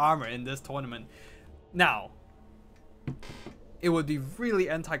plot armor in this tournament. Now, it would be really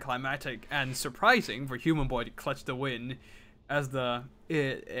anticlimactic and surprising for Human Boy to clutch the win as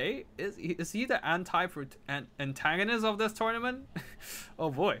is he the antagonist of this tournament? Oh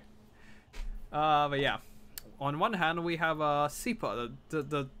boy. But yeah, on one hand we have Sipa,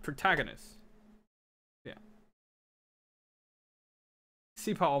 the protagonist. Yeah,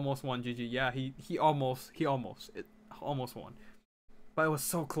 Sipa almost won. GG. Yeah, he almost won, but it was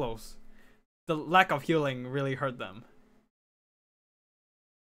so close. The lack of healing really hurt them.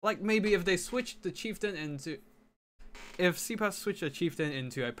 Like maybe if they switched the chieftain into, if Sipa switched a chieftain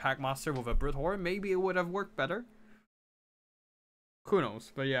into a packmaster with a brute horde, maybe it would have worked better. Who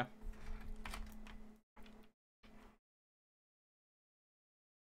knows? But yeah.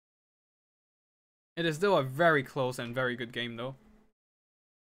 It is still a very close and very good game though.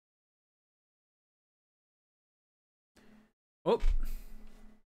 Oh.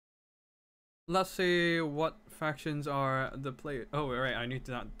 Let's see what factions are the player. Oh, right, I need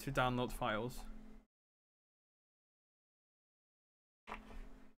to download files.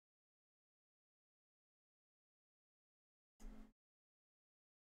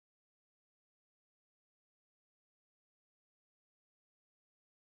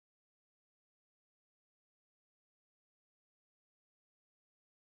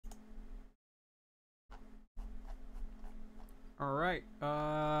 All right.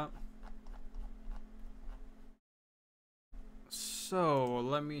 So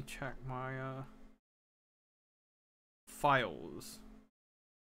let me check my files.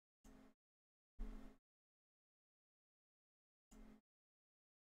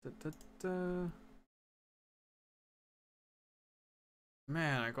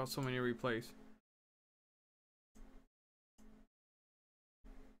 Man, I got so many replays.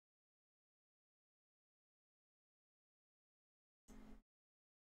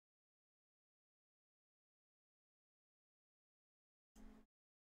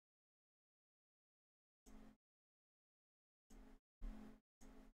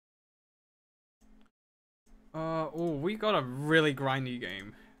 Oh, we got a really grindy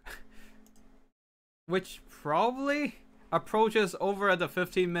game. Which probably approaches over at the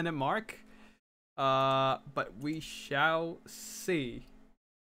 15-minute mark. But we shall see.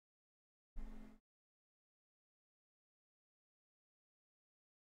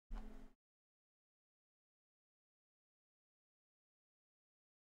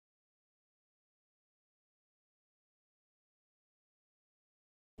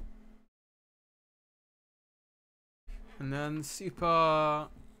 And then Sipa.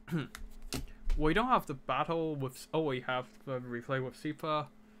 We don't have the battle with. Oh, we have the replay with Sipa.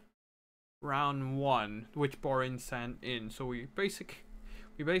 Round 1, which Borin sent in. So we basic.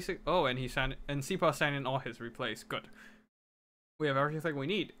 Oh, and Sipa sent in all his replays. Good. We have everything we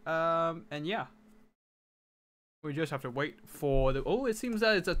need. And yeah. We just have to wait for the. Oh, it seems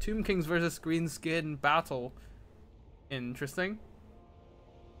that it's a Tomb Kings versus Greenskin battle. Interesting.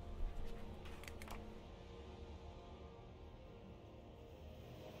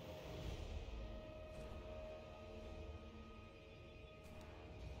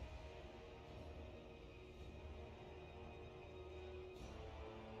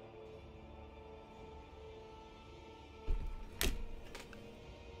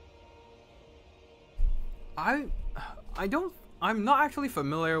 I'm not actually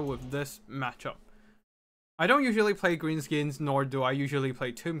familiar with this matchup. I don't usually play Greenskins, nor do I usually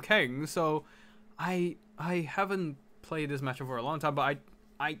play Tomb King, so I haven't played this matchup for a long time, but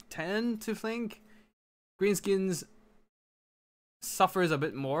I tend to think Greenskins suffers a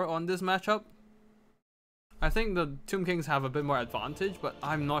bit more on this matchup. I think the Tomb Kings have a bit more advantage, but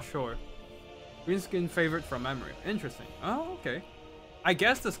I'm not sure. Greenskin favorite from memory. Interesting. Oh, okay. I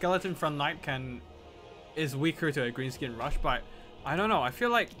guess the Skeleton Front Knight is weaker to a Greenskin Rush, but I don't know. I feel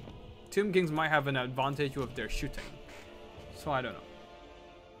like Tomb Kings might have an advantage with their shooting. So I don't know.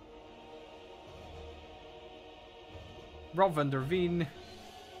 Rob van der Veen.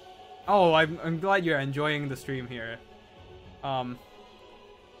 Oh, I'm glad you're enjoying the stream here. Hello,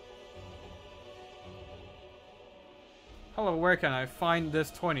 where can I find this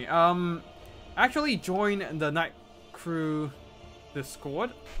 20? Actually join the Night Crew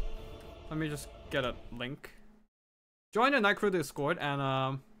Discord. Let me just get a link. Join the Night Crew Discord,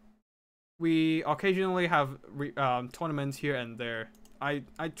 and we occasionally have tournaments here and there. I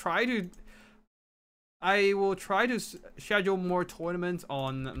will try to schedule more tournaments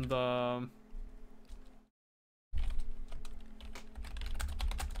on the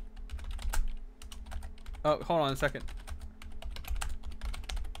oh, hold on a second.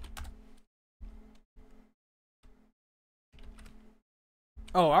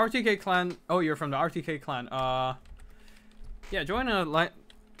 Oh, RTK clan. Oh, you're from the RTK clan. Yeah, join a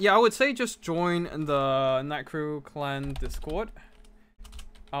yeah, I would say just join the Night Crew clan Discord.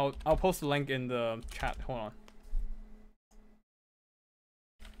 I'll post the link in the chat. Hold on.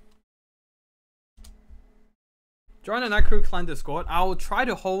 Join the Night Crew clan Discord. I'll try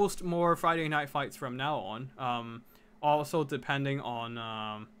to host more Friday night fights from now on. Also depending on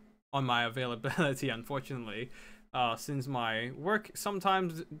my availability, unfortunately. Since my work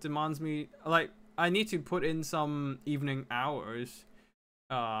sometimes demands me, like, I need to put in some evening hours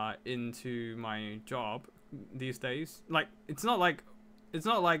into my job these days. Like, it's not like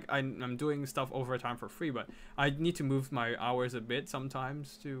I'm doing stuff overtime for free, but I need to move my hours a bit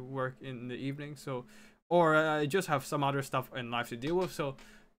sometimes to work in the evening. So, or I just have some other stuff in life to deal with. So,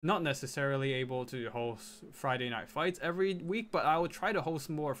 not necessarily able to host Friday night fights every week, but I will try to host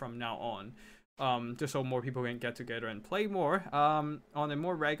more from now on. Just so more people can get together and play more on a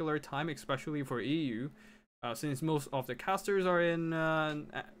more regular time, especially for EU, since most of the casters are in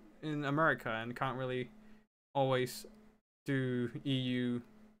America and can't really always do EU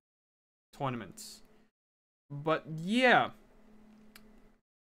tournaments. But yeah,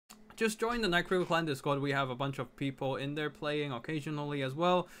 just join the Night Crew clan Discord. We have a bunch of people in there playing occasionally as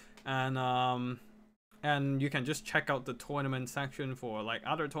well, and you can just check out the tournament section for like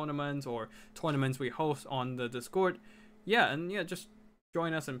other tournaments or tournaments we host on the Discord. Yeah, and yeah, just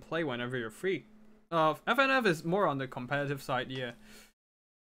join us and play whenever you're free. FNF is more on the competitive side. Yeah,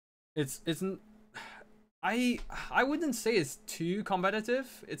 it's I wouldn't say it's too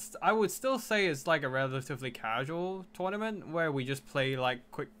competitive. I would still say it's like a relatively casual tournament where we just play like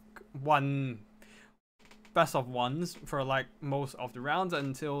quick best of ones for like most of the rounds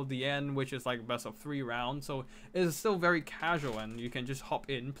until the end, which is like best of 3 rounds. So it's still very casual and you can just hop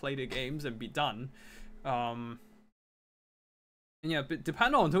in, play the games and be done. And yeah, but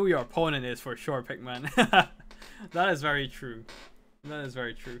depend on who your opponent is for sure, Pigman. That is very true. That is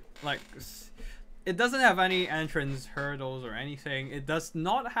very true. Like, it doesn't have any entrance hurdles or anything. It does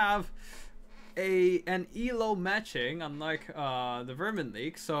not have an elo matching, unlike the Vermin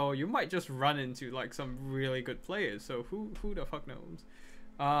League, so you might just run into like some really good players. So who the fuck knows?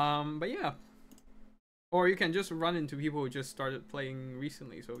 But yeah, or you can just run into people who just started playing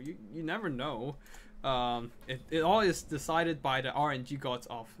recently. So you never know. It all is decided by the RNG gods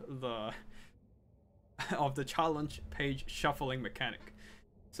of the challenge page shuffling mechanic.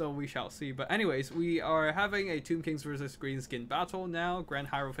 So we shall see. But anyways, we are having a Tomb Kings versus Greenskin battle now. Grand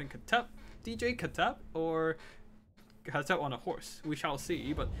Hierophant Katep, DJ Katep, or Katep on a horse. We shall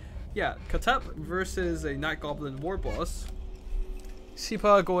see. But yeah, Katep versus a Night Goblin War Boss.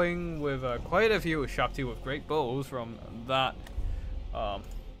 Sipa going with quite a few Shakti with great bows from that,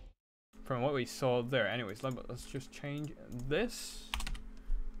 from what we saw there. Anyways, let's just change this.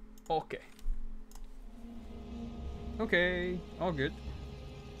 Okay. Okay, all good.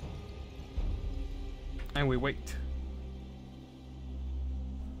 And we wait.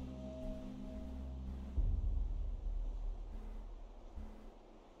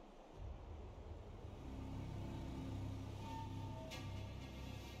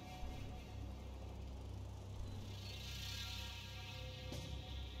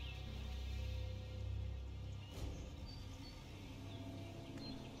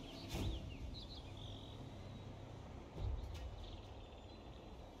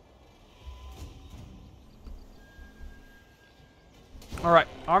 Alright,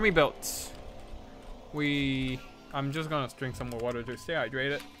 army builds. I'm just gonna drink some more water to stay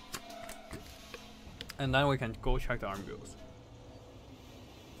hydrated. And then we can go check the army builds.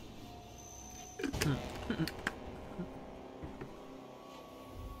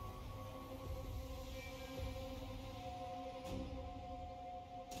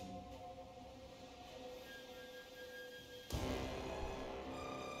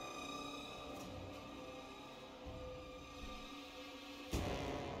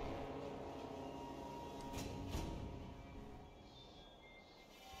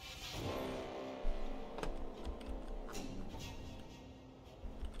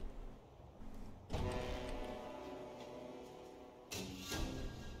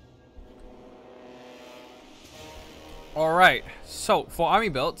 Alright, so for army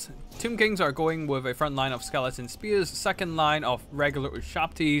builds, Tomb Kings are going with a front line of skeleton spears, second line of regular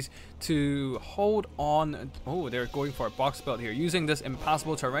Ushabtis to hold on. Oh, they're going for a box build here, using this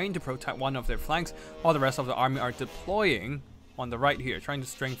impassable terrain to protect one of their flanks, while the rest of the army are deploying on the right here, trying to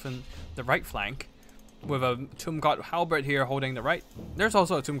strengthen the right flank. With a Tomb God Halberd here holding the right. There's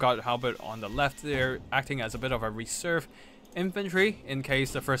also a Tomb God Halberd on the left there, acting as a bit of a reserve infantry in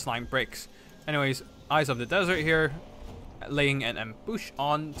case the first line breaks. Anyways, Eyes of the Desert here, laying an ambush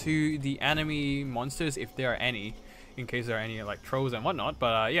onto the enemy monsters, if there are any, in case there are any like trolls and whatnot.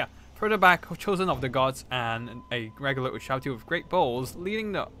 But yeah, further back, Chosen of the Gods and a regular Ushabti with great bows,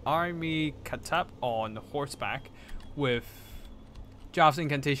 leading the army Katap on horseback with Jav's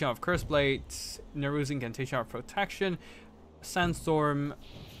Incantation of Curse Blades, Naru's Incantation of Protection, Sandstorm.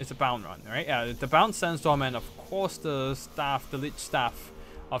 It's a bound run, right? Yeah, the bound Sandstorm, and of course the staff, the Lich Staff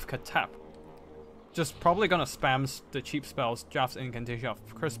of Katap. Just probably gonna spam the cheap spells, Jav's Incantation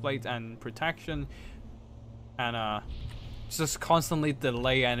of Curse Blades and Protection, and just constantly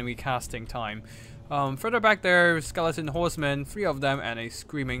delay enemy casting time. Further back there, Skeleton Horsemen, 3 of them, and a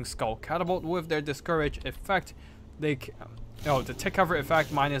Screaming Skull Catapult with their Discourage effect. They the take cover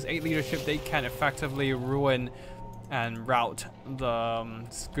effect, -8 leadership, they can effectively ruin and rout the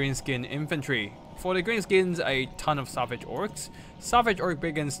Greenskin infantry. For the Greenskins, a ton of Savage Orcs. Savage Orc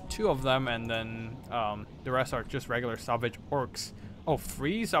Biggins, 2 of them, and then the rest are just regular Savage Orcs. Oh,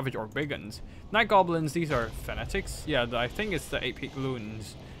 3 Savage Orc Biggins. Night Goblins, these are Fanatics. Yeah, I think it's the 8-peak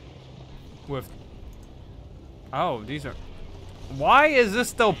loons. With... Oh, these are... Why is this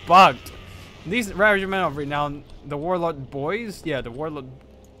still bugged? These Regiment of Renown, the Warlord Boys? Yeah, the Warlord...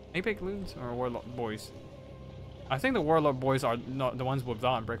 8-peak loons or Warlord Boys? I think the Warlord Boys are not the ones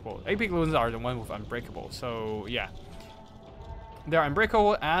without Unbreakable. 8-peak loons are the ones with Unbreakable, so yeah. They're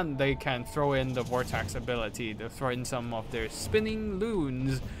Unbreakable, and they can throw in the Vortex ability to throw in some of their spinning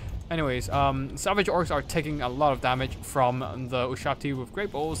loons. Anyways, Savage Orcs are taking a lot of damage from the Ushabti with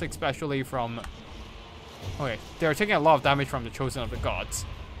Great Bows, especially from... Okay, they're taking a lot of damage from the Chosen of the Gods.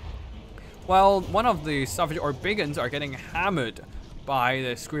 While one of the Savage Orc Biggins are getting hammered by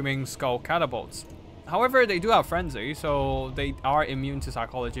the Screaming Skull Catapults. However, they do have Frenzy, so they are immune to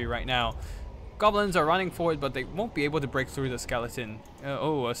Psychology right now. Goblins are running forward, but they won't be able to break through the skeleton.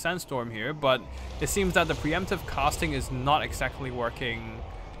 Oh, a Sandstorm here, but it seems that the preemptive casting is not exactly working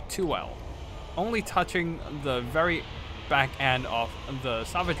too well. Only touching the very back end of the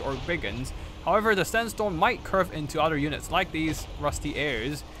Savage Orc Biggins. However, the Sandstorm might curve into other units like these Rusty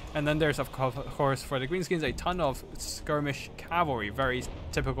Airs. And then there's, of course, for the Greenskins, a ton of Skirmish Cavalry, very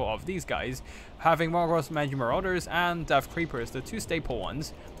typical of these guys, having Morgos Magic Marauders and Death Creepers, the 2 staple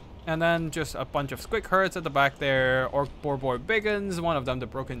ones. And then just a bunch of Squick Herds at the back there, Orc Borbor Biggins, one of them the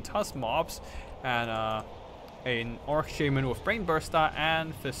Broken Tusk Mobs, and an Orc Shaman with Brain Burster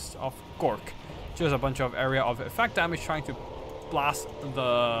and Fist of Gork. Just a bunch of area of effect damage trying to blast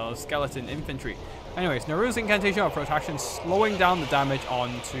the skeleton infantry. Anyways, Naru's Incantation of Protection slowing down the damage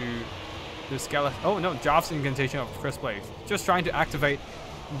onto the skeleton. Oh no, Jav's Incantation of Curse Blades. Just trying to activate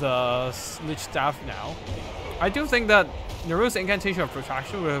the Lich Staff now. I do think that Naru's Incantation of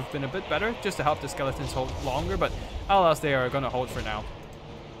Protection would have been a bit better, just to help the skeletons hold longer, but alas, they are gonna hold for now.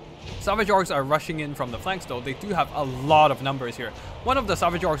 Savage Orcs are rushing in from the flanks though. They do have a lot of numbers here. One of the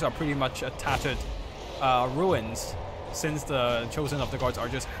Savage Orcs are pretty much a tattered ruins, since the Chosen of the Gods are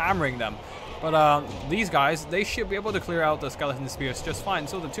just hammering them. But these guys, they should be able to clear out the skeleton spears just fine.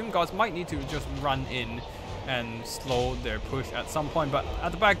 So the Tomb Gods might need to just run in and slow their push at some point. But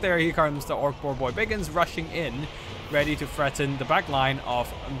at the back there, here comes the Orc Boy Biggins rushing in, ready to threaten the back line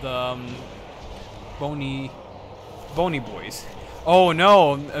of the Bony Boys. Oh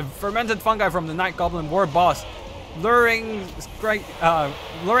no, fermented fungi from the Night Goblin War Boss, luring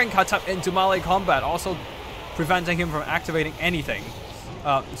Katap into melee combat, also preventing him from activating anything.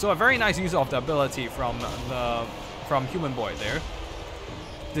 So a very nice use of the ability from Human Boy there,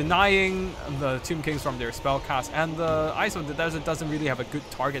 denying the Tomb Kings from their spell cast, and the Eyes of the Desert doesn't really have a good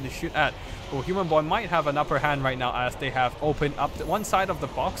target to shoot at. Well, Human Boy might have an upper hand right now as they have opened up one side of the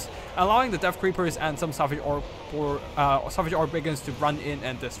box, allowing the Death Creepers and some Savage Orc Biggins to run in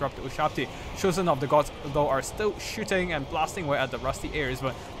and disrupt the Ushabti. Chosen of the Gods though are still shooting and blasting away at the Rusty Airs,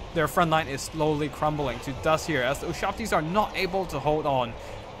 but their front line is slowly crumbling to dust here as the Ushabtis are not able to hold on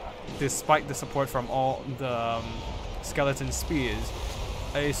despite the support from all the skeleton spears.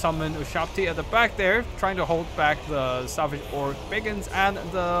 A summoned Ushabti at the back there trying to hold back the Savage Orc Biggins and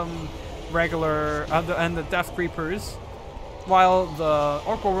the regular and the Death Creepers, while the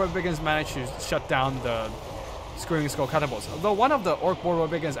Orc Borbor Biggins managed to shut down the Screaming Skull Catapults. Although one of the Orc Borbor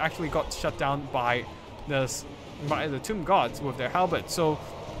Biggins actually got shut down by the by the Tomb Gods with their halberds. So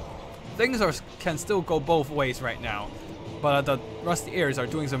things can still go both ways right now. But the Rusty Ears are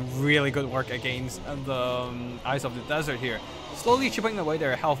doing some really good work against the Eyes of the Desert here. Slowly chipping away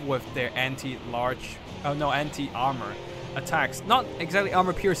their health with their anti-armor attacks. Not exactly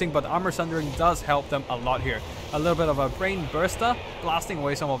armor piercing, but armor sundering does help them a lot here. A little bit of a brain burster, blasting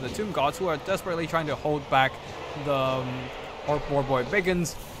away some of the Tomb Gods who are desperately trying to hold back the Orc Warboy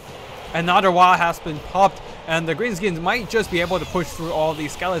Biggins. Another wall has been popped, and the Greenskins might just be able to push through all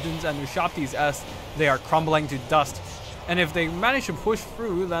these skeletons and Ushaptis as they are crumbling to dust. And if they manage to push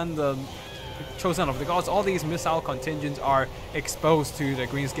through, then the Chosen of the Gods, all these missile contingents are exposed to the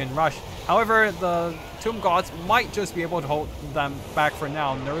Greenskin rush. However, the Tomb Gods might just be able to hold them back for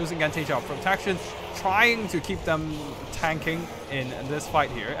now. Naru's Incantation of Protection trying to keep them tanking in this fight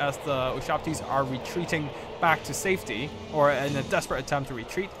here as the Ushaptis are retreating back to safety, or in a desperate attempt to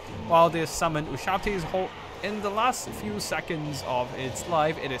retreat, while the summoned Ushaptis hold. In the last few seconds of its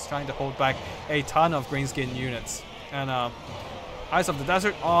life, it is trying to hold back a ton of Greenskin units. And Eyes of the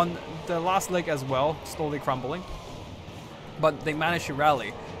Desert on the last leg as well, slowly crumbling. But they managed to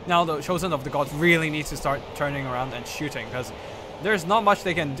rally. Now the Chosen of the Gods really needs to start turning around and shooting, because there's not much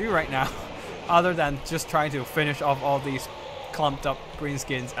they can do right now other than just trying to finish off all these clumped up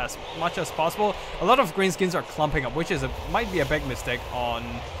Greenskins as much as possible. A lot of Greenskins are clumping up, which is might be a big mistake on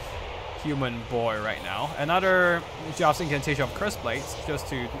Human Boy right now. Another Joust Incantation of Curse Blades just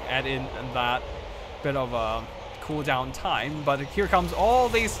to add in that bit of a cooldown time, but here comes all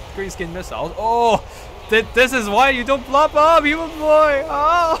these Greenskin missiles. Oh, this is why you don't flop up, Human Boy.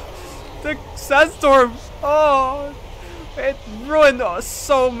 Oh, the Sandstorm. Oh, it ruined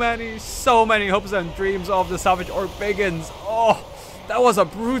so many hopes and dreams of the Savage Orc Biggins. Oh, that was a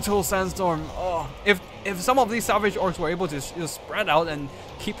brutal Sandstorm. Oh, if some of these Savage Orcs were able to just spread out and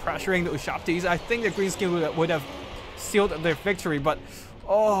keep pressuring the Ushaptis, I think the Greenskin would have sealed their victory, but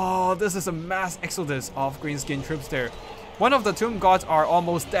oh, this is a mass exodus of Greenskin troops there. One of the Tomb Gods are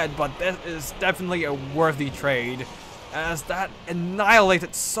almost dead, but this is definitely a worthy trade, as that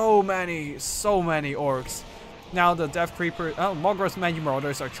annihilated so many orcs. Now the Death Creeper, Mogros Manu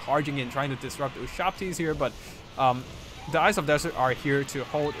Marauders are charging in, trying to disrupt the Ushaptis here, but the Eyes of Desert are here to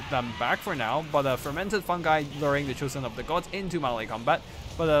hold them back for now. But the Fermented Fungi luring the Chosen of the Gods into melee combat,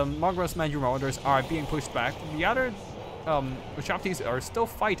 but the Mogros Manu Marauders are being pushed back. The other Ushaptis are still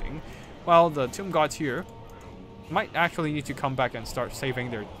fighting, while the Tomb Gods here might actually need to come back and start saving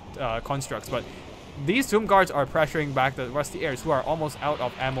their constructs. But these Tomb Guards are pressuring back the Rusty Airs, who are almost out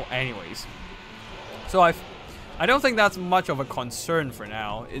of ammo anyways. So I don't think that's much of a concern for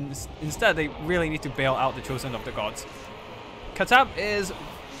now. Instead, they really need to bail out the Chosen of the Gods. Katab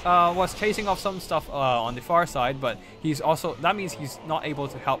was chasing off some stuff on the far side, but that means he's not able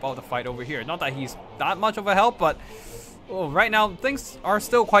to help out the fight over here. Not that he's that much of a help, but right now things are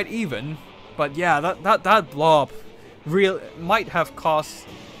still quite even. But yeah, that blob might have cost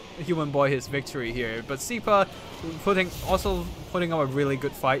Human Boy his victory here. But Sipa also putting up a really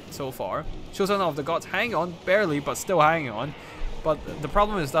good fight so far. Chosen of the Gods hanging on, barely, but still hanging on. But the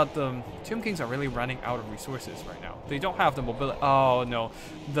problem is that the Tomb Kings are really running out of resources right now. They don't have the mobility. Oh no,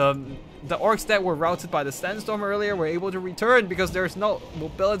 the orcs that were routed by the Sandstorm earlier were able to return because there's no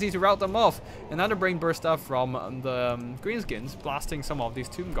mobility to rout them off. Another brain burst up from the Greenskins, blasting some of these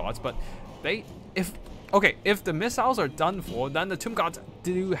Tomb Gods. But if the missiles are done for, then the Tomb Gods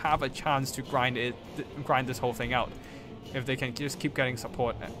do have a chance to grind this whole thing out. If they can just keep getting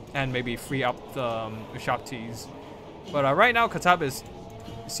support and maybe free up the Ushaptis. But right now, Katab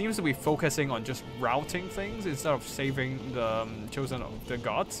seems to be focusing on just routing things instead of saving the Chosen of the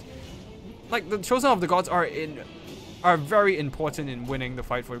Gods. Like, the Chosen of the Gods are very important in winning the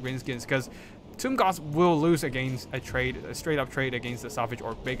fight for Greenskins, because Tomb Gods will lose against a straight up trade against the Savage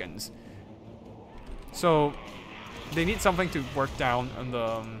Orc Biggins. So they need something to work down on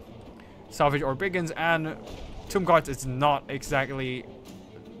the Savage Orc Biggins, and Tomb Gods is not exactly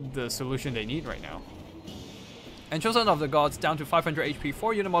the solution they need right now. And Chosen of the Gods down to 500 HP,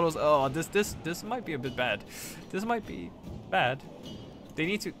 4 unit models. Oh, this might be a bit bad. This might be bad. They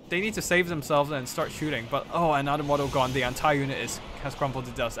need to save themselves and start shooting. But oh, another model gone. The entire unit has crumbled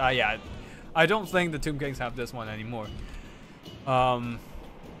to dust. Yeah, I don't think the Tomb Kings have this one anymore.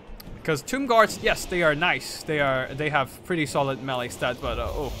 Because Tomb Guards, yes, they are nice. They have pretty solid melee stats. But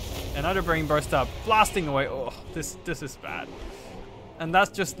oh, another brain burst up, blasting away. Oh, this is bad. And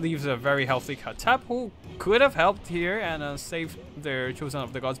that just leaves a very healthy Katab, who could have helped here and saved their Chosen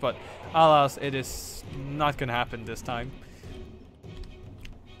of the Gods, but alas, it is not gonna happen this time.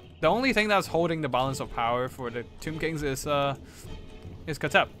 The only thing that's holding the balance of power for the Tomb Kings is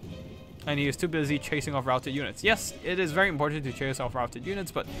Katab. And he is too busy chasing off routed units. Yes, it is very important to chase off routed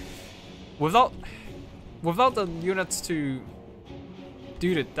units, but without the units to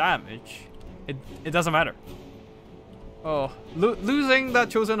do the damage, it doesn't matter. Oh, losing that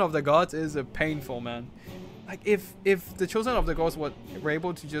Chosen of the Gods is painful, man. Like if the Chosen of the Gods were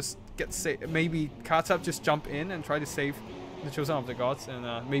able to just get maybe Katap just jump in and try to save the Chosen of the Gods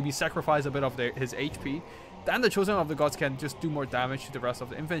and maybe sacrifice a bit of his HP, then the Chosen of the Gods can just do more damage to the rest of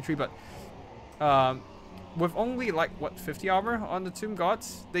the infantry. But with only like what 50 armor on the Tomb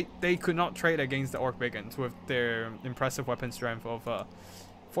Gods, they could not trade against the Orc Biggins with their impressive weapon strength of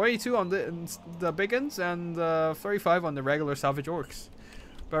 42 on the Biggins and 35 on the regular Savage Orcs.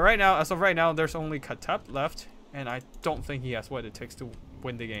 But right now, as of right now, there's only Katap left, and I don't think he has what it takes to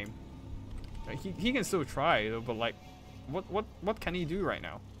win the game. He can still try though, but like, what can he do right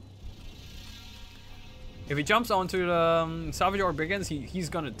now? If he jumps onto the Savage Orc Biggins, he's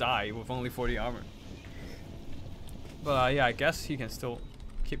gonna die with only 40 armor. But yeah, I guess he can still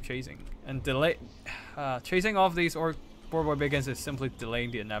keep chasing and delay. Chasing off these Orc Boar Biggins is simply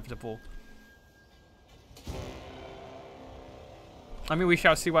delaying the inevitable. I mean, we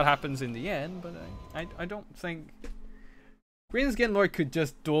shall see what happens in the end, but I don't think Greenskin Lord could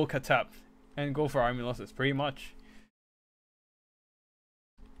just duel Katap and go for army losses, pretty much.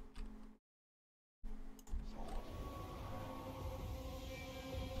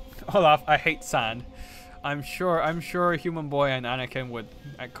 Olaf, I hate sand. I'm sure Human Boy and Anakin would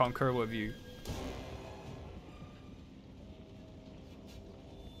concur with you.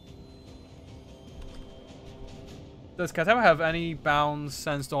 Does Katama have any bound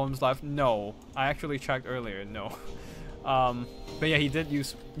sandstorms left? No. I actually checked earlier. No. But yeah, he did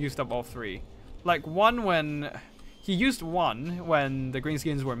used up all three. Like one when he used one when the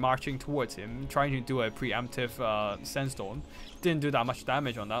Greenskins were marching towards him, trying to do a preemptive sandstorm. Didn't do that much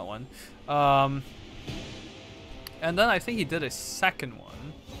damage on that one. And then I think he did a second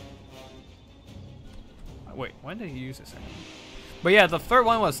one. Wait, when did he use the second one? But yeah, the third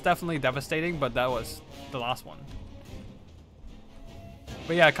one was definitely devastating, but that was the last one.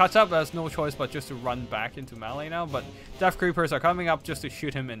 But yeah, Katap has no choice but just to run back into melee now, but Death Creepers are coming up just to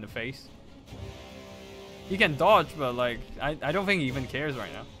shoot him in the face. He can dodge, but like, I don't think he even cares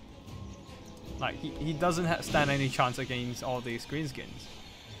right now. Like, he doesn't stand any chance against all these Greenskins.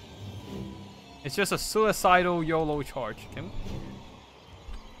 It's just a suicidal YOLO charge. Okay?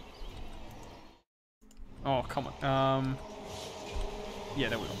 Oh, come on. Yeah,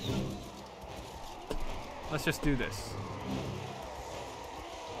 there we go. Let's just do this.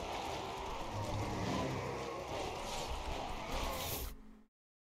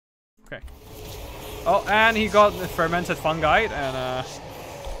 Okay. Oh, and he got the fermented fungi, and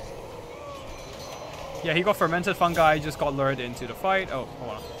yeah, he got fermented fungi, just got lured into the fight. Oh,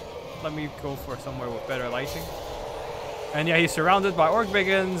 hold on. Let me go for somewhere with better lighting. And yeah, he's surrounded by Orc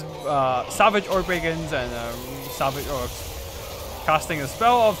Biggins, Savage Orc Biggins, and Savage Orcs. Casting a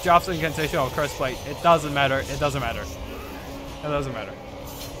spell of Job's Incantation of Curse Plate. It doesn't matter. It doesn't matter. It doesn't matter.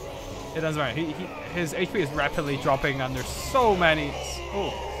 It doesn't matter. His HP is rapidly dropping under so many.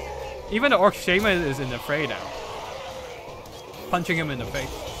 Oh. Even the Orc Shaman is in the fray now. Punching him in the face.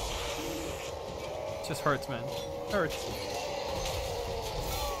 It just hurts, man. Hurts.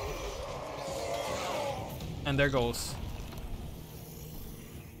 And there goes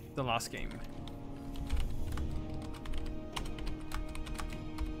the last game.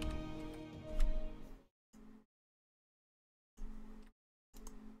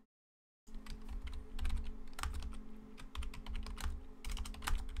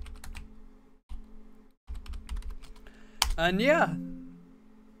 And yeah.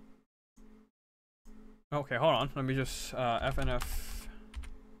 Okay, hold on. Let me just FNF.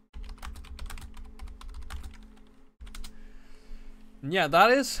 Yeah, that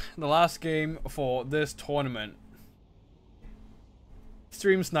is the last game for this tournament.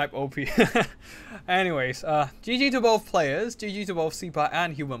 Stream snipe OP. Anyways, GG to both players. GG to both Sipa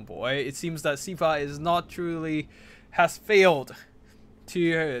and Human Boy. It seems that Sipa is not truly has failed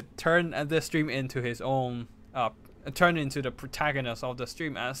to turn this stream into his own turn into the protagonist of the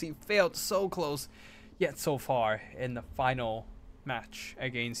stream, as he failed so close yet so far in the final match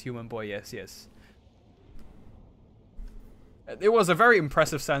against Human Boy. Yes. It was a very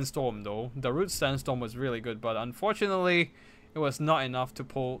impressive sandstorm though. The root sandstorm was really good, but unfortunately it was not enough to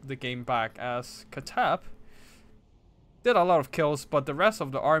pull the game back, as Katap did a lot of kills, but the rest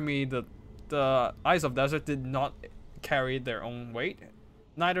of the army, the Eyes of Desert, did not carry their own weight.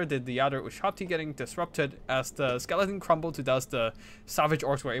 Neither did the other Ushati, getting disrupted as the skeleton crumbled to dust. The Savage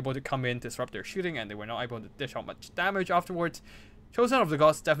Orcs were able to come in, disrupt their shooting, and they were not able to dish out much damage afterwards. Chosen of the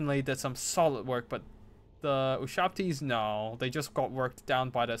Gods definitely did some solid work, but the Ushabtis, no, they just got worked down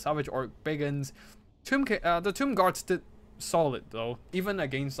by the Savage Orc Biggins. The Tomb Guards did solid though, even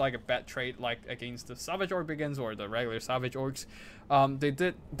against like a bad trade like against the Savage Orc Biggins or the regular Savage Orcs. They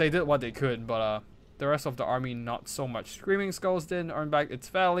did what they could, but the rest of the army not so much. Screaming Skulls didn't earn back its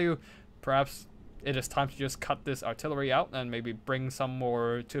value. Perhaps it is time to just cut this artillery out and maybe bring some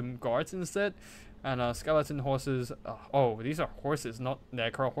more Tomb Guards instead. And skeleton horses. Oh, these are horses, not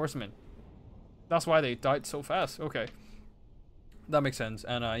Necro horsemen. That's why they died so fast. Okay, that makes sense.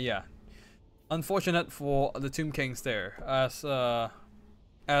 And yeah, unfortunate for the Tomb Kings there, as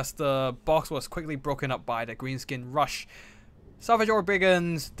the box was quickly broken up by the Greenskin Rush. Savage Orc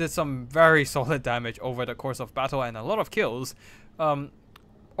Brigands did some very solid damage over the course of battle and a lot of kills.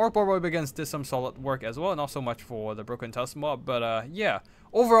 Orc Boy Brigands did some solid work as well, not so much for the Broken Tusk mob, but yeah,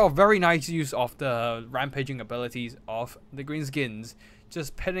 overall very nice use of the rampaging abilities of the Greenskins,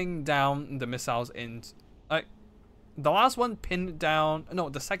 just pinning down the missiles in. The last one pinned down, no,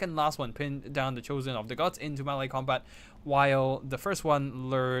 the second last one pinned down the Chosen of the Gods into melee combat, while the first one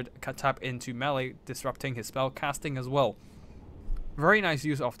lured Katap into melee, disrupting his spell casting as well. Very nice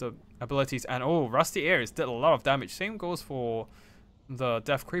use of the abilities, and oh, Rusty Airs did a lot of damage. Same goes for the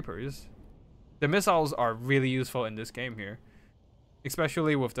Death Creepers. The missiles are really useful in this game here,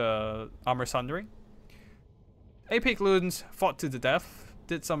 especially with the Armor Sundering. Apic Loons fought to the death,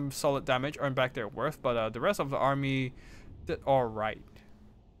 did some solid damage, earned back their worth, but the rest of the army did alright.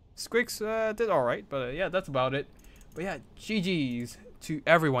 Squicks did alright, but yeah, that's about it. But yeah, GG's to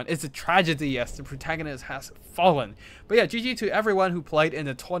everyone. It's a tragedy as the protagonist has fallen. But yeah, GG to everyone who played in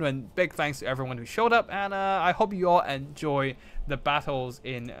the tournament. Big thanks to everyone who showed up, and I hope you all enjoy the battles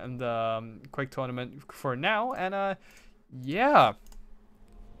in the quick tournament for now. And yeah,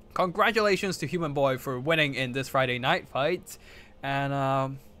 congratulations to Human Boy for winning in this Friday night fight.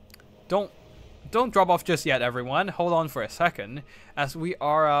 And don't drop off just yet, everyone. Hold on for a second, as we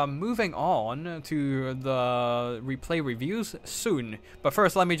are moving on to the replay reviews soon. But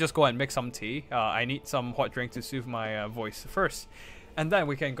first, let me just go and make some tea. I need some hot drink to soothe my voice first, and then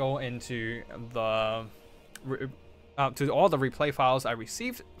we can go into the to all the replay files I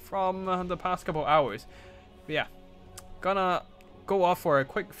received from the past couple hours. But yeah, gonna go off for a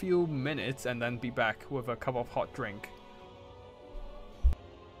quick few minutes and then be back with a cup of hot drink.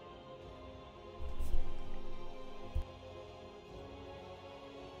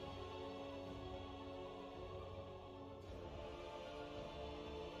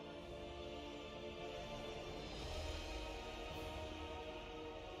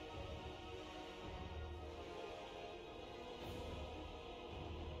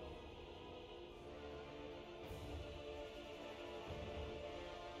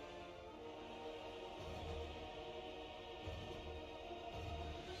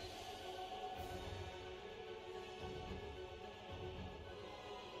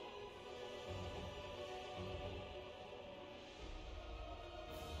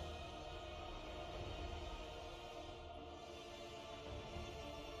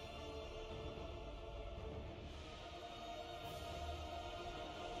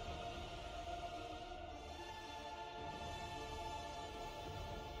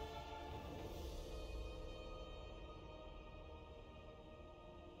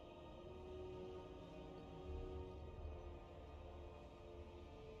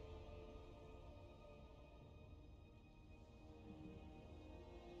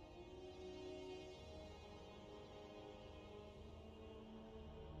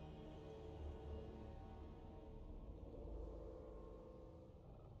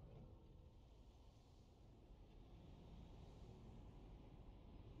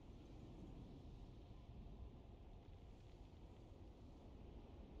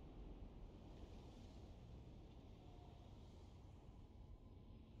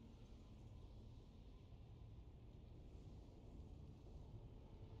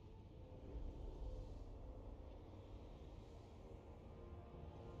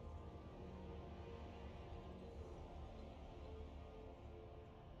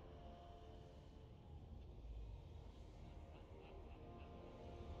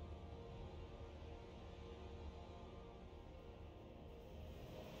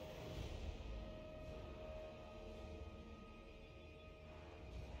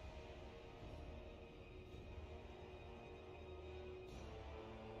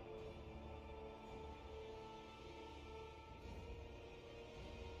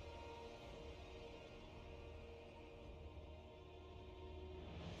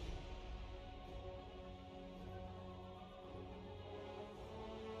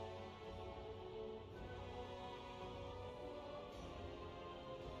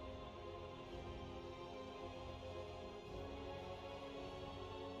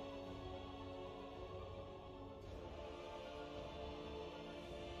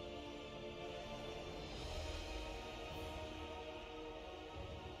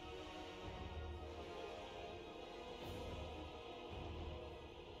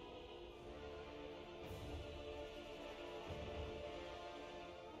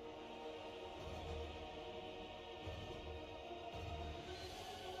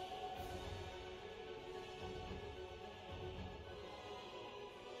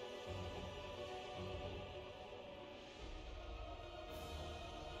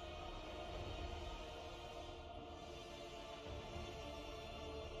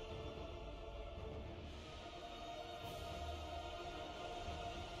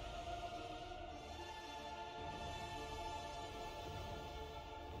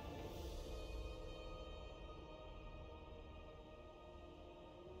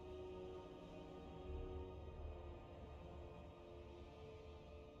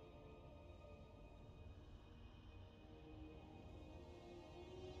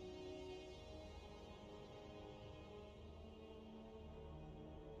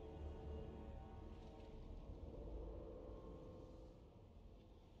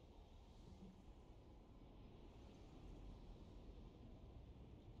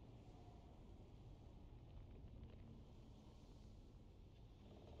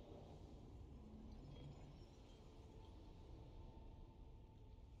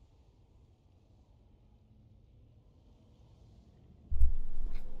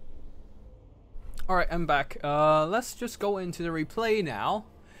 Alright, I'm back. Let's just go into the replay now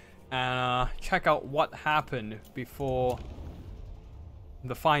and check out what happened before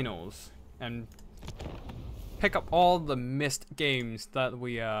the finals and pick up all the missed games that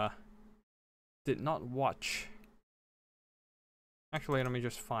we did not watch. Actually, let me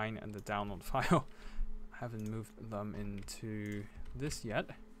just find the download file. I haven't moved them into this yet.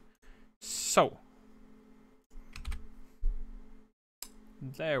 So,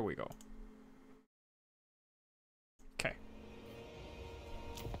 there we go. Okay.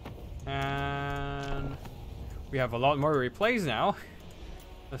 And we have a lot more replays now.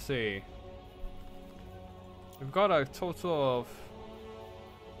 Let's see. We've got a total of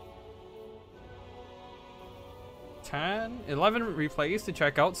 11 replays to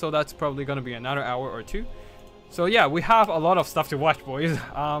check out, so that's probably going to be another hour or two. So yeah, we have a lot of stuff to watch, boys.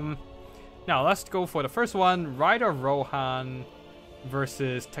 Now let's go for the first one. Ryder Rohan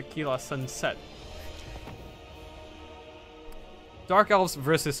versus Tequila Sunset. Dark Elves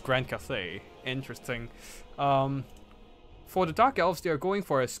versus Grand Cathay. Interesting. For the Dark Elves, they are going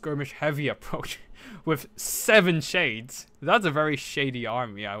for a skirmish heavy approach with 7 shades. That's a very shady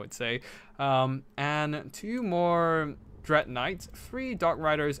army, I would say. And 2 more Dread Knights, 3 Dark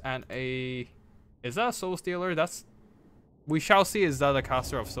Riders, and a... Is that a Soul Stealer? That's... We shall see, is that a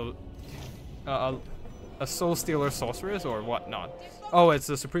caster of Soul... a Soul Stealer Sorceress or whatnot? Oh, it's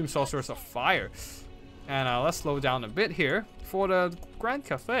the Supreme Sorceress of Fire. And let's slow down a bit here. For the Grand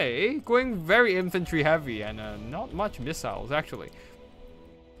Cathay, going very infantry heavy and not much missiles actually.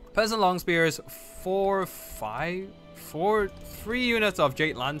 Peasant Long Spears, 3 units of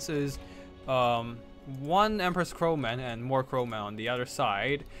Jade Lances, 1 Empress Crowman and more Crowman on the other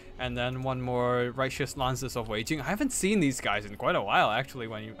side, and then 1 more Righteous Lances of Waging. I haven't seen these guys in quite a while actually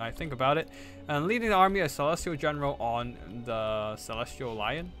when I think about it. And leading the army, a Celestial General on the Celestial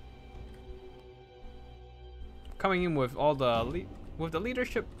Lion. Coming in with all the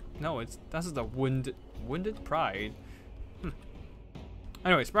leadership. No, that's the wounded pride.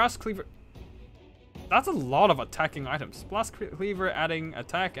 Anyways, Brass Cleaver. That's a lot of attacking items. Brass Cleaver adding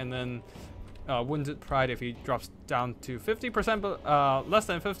attack, and then wounded pride if he drops down to 50%, but less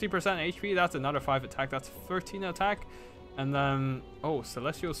than 50% HP. That's another 5 attack. That's 13 attack, and then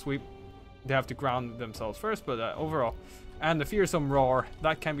Celestial Sweep. They have to ground themselves first, but overall, and the Fearsome Roar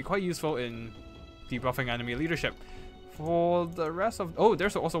that can be quite useful in debuffing enemy leadership. For the rest of... Oh,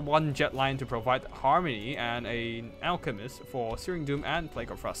 there's also 1 Jet Line to provide harmony and an Alchemist for Searing Doom and Plague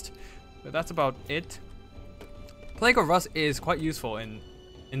of Rust. But that's about it. Plague of Rust is quite useful in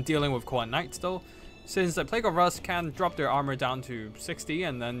dealing with Koan Knights though, since the Plague of Rust can drop their armor down to 60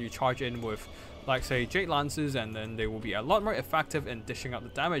 and then you charge in with, like say, Jade Lances, and then they will be a lot more effective in dishing out the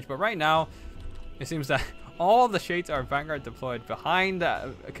damage. But right now, it seems that all the Shades are Vanguard deployed behind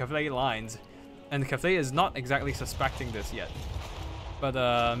the Cathay lines. And Cathay is not exactly suspecting this yet.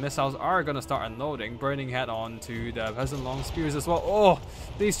 But missiles are going to start unloading. Burning Head onto the Peasant Long Spears as well. Oh,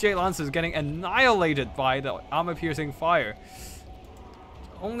 these Jade Lances getting annihilated by the armor-piercing fire.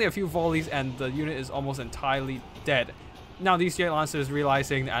 Only a few volleys and the unit is almost entirely dead. Now these Jade Lancers,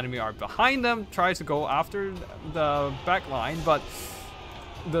 realizing the enemy are behind them, try to go after the back line, but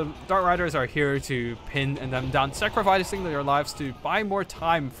the Dark Riders are here to pin them down, sacrificing their lives to buy more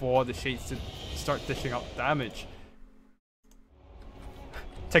time for the Shades to start dishing out damage.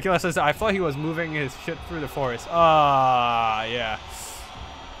 Tequila says, I thought he was moving his shit through the forest. Yeah.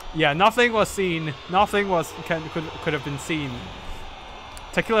 Yeah, nothing was seen. Nothing could have been seen.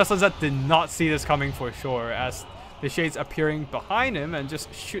 Tequila says that did not see this coming for sure, as the Shades appearing behind him and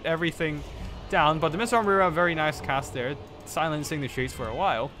just shoot everything down. But the Mr. Mirror, very nice cast there, silencing the Shades for a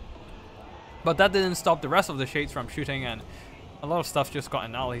while. But that didn't stop the rest of the Shades from shooting, and a lot of stuff just got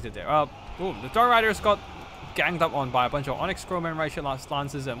annihilated there. Boom, the Dark Riders got ganged up on by a bunch of Onyx Crowman, Righteous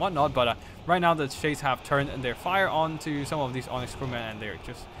Lances and whatnot, but right now the Shades have turned their fire onto some of these Onyx Crowmen and they're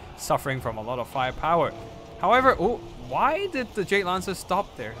just suffering from a lot of firepower. However, why did the Jade Lances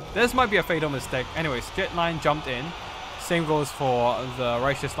stop there? This might be a fatal mistake. Anyways, Jet Line jumped in. Same goes for the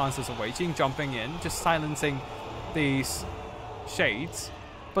Righteous Lances of Waging, jumping in, just silencing these Shades.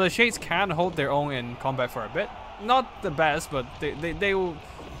 But the Shades can hold their own in combat for a bit. Not the best, but they will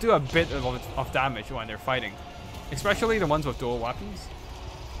do a bit of damage when they're fighting. Especially the ones with dual weapons.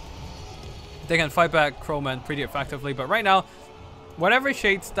 They can fight back Crowmen pretty effectively, but right now, whatever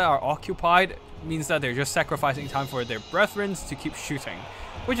Shades that are occupied means that they're just sacrificing time for their brethren to keep shooting.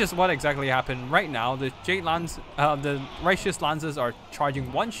 Which is what exactly happened right now. The the Righteous Lances are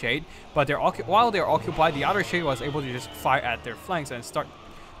charging 1 Shade, but while they're occupied, the other Shade was able to just fire at their flanks and start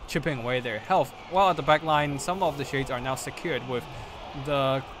chipping away their health. While at the back line, some of the Shades are now secured with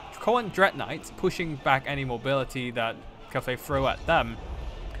the Cohen Dread Knights, pushing back any mobility that Cafe throw at them,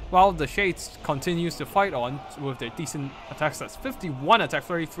 while the Shades continues to fight on with their decent attacks. That's 51 attack,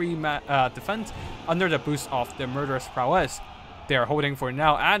 33 defense, under the boost of their murderous prowess they are holding for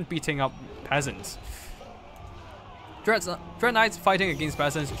now and beating up peasants. Dread Knights fighting against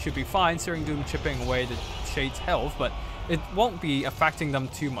peasants should be fine, Searing Doom chipping away the Shades' health, but it won't be affecting them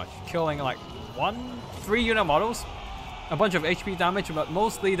too much, killing like 3 unit models, a bunch of HP damage, but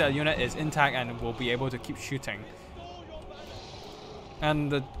mostly the unit is intact and will be able to keep shooting.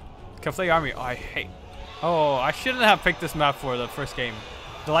 And the Cafe army, I hate. Oh, I shouldn't have picked this map for the first game.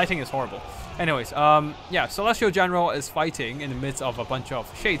 The lighting is horrible. Anyways, yeah, Celestial General is fighting in the midst of a bunch of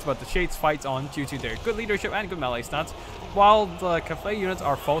Shades, but the Shades fights on due to their good leadership and good melee stats, while the Cafe units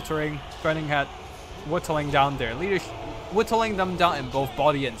are faltering, Burning Head whittling down their leadership, whittling them down in both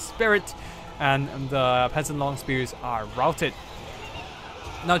body and spirit, and the Peasant Long Spears are routed.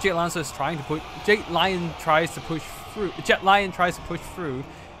 Now Jet Lion tries to push through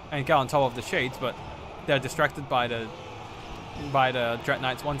and get on top of the Shades, but they're distracted by the Dread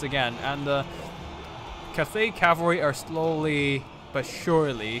Knights once again, and the Cathay Cavalry are slowly but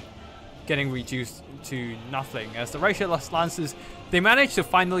surely getting reduced to nothing. As the Righteous Lances, they manage to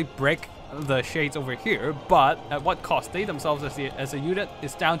finally break the Shades over here, but at what cost? They themselves as a unit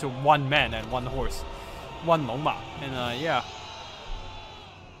is down to 1 man and 1 horse, 1 Longma, and yeah.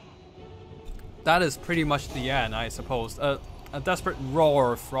 That is pretty much the end, I suppose. A desperate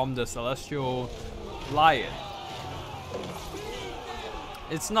roar from the Celestial Lion.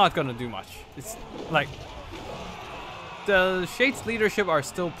 It's not gonna do much. It's like the Shades' leadership are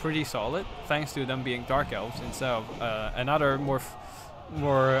still pretty solid, thanks to them being Dark Elves instead of another more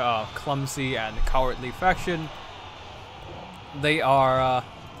clumsy and cowardly faction. They are,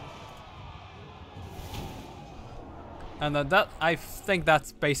 and that I think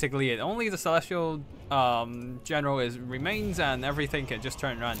that's basically it. Only the Celestial General remains, and everything can just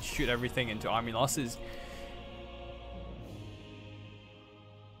turn around and shoot everything into army losses.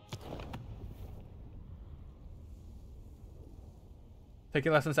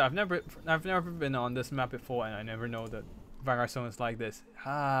 Taking lessons. I've never been on this map before, and I never know that Vanguard Zone is like this.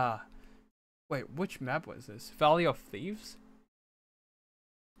 Ah, wait, which map was this? Valley of Thieves.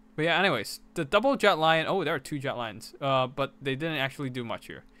 But yeah, anyways, the double Jet Lion. Oh, there are 2 Jet Lions. But they didn't actually do much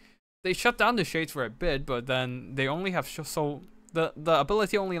here. They shut down the Shades for a bit, but then they only have the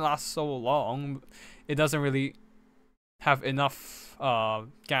ability only lasts so long. It doesn't really have enough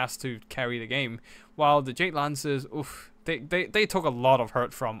gas to carry the game. While the Jade Lances, oof. They took a lot of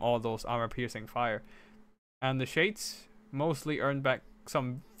hurt from all those armor-piercing fire. And the Shades mostly earned back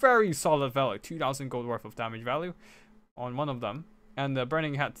some very solid value, 2,000 gold worth of damage value on one of them. And the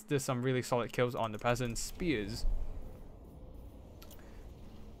Burning Hats did some really solid kills on the Peasant Spears.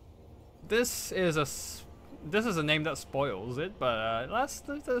 This is a name that spoils it, but let's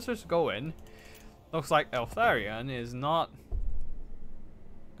just go in. Looks like Eltharion is not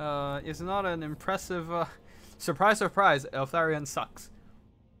an impressive. Surprise, surprise, Eltharion sucks.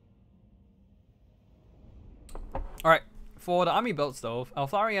 Alright, for the army builds though,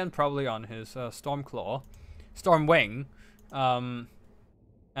 Eltharion probably on his Stormwing, and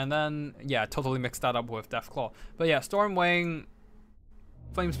then, yeah, totally mixed that up with Deathclaw. But yeah, Stormwing,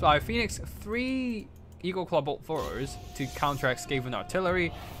 Flamespy, Phoenix, 3 Eagle Claw Bolt Throwers to counteract Skaven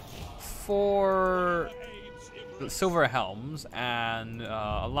Artillery, 4 Silver Helms, and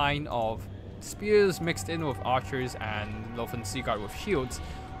a line of Spears mixed in with archers and Lofen Seaguard with shields,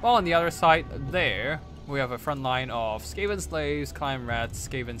 while on the other side there we have a front line of Skaven slaves, Clan Rats,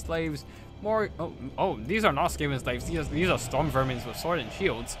 Skaven slaves, these are not Skaven slaves, these are Storm Vermins with sword and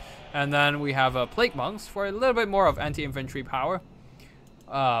shields, and then we have Plague Monks for a little bit more of anti-infantry power.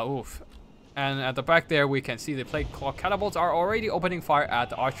 Oof. And at the back there we can see the Plague Claw Catapults are already opening fire at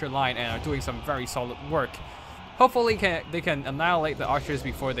the archer line and are doing some very solid work. Hopefully they can annihilate the archers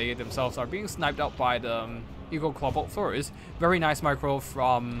before they themselves are being sniped out by the Eagle Claw Bolt Throwers. Very nice micro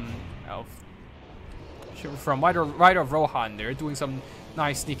from Rider of Rohan there, doing some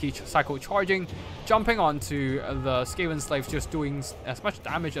nice sneaky cycle charging, jumping onto the Skaven slaves, just doing as much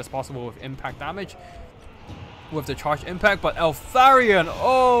damage as possible with impact damage with the charge impact. But Eltharion,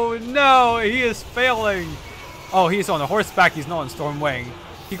 oh no, he is failing. Oh, he's on a horseback, he's not on Stormwing.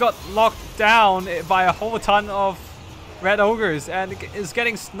 He got locked down by a whole ton of Red Ogres and is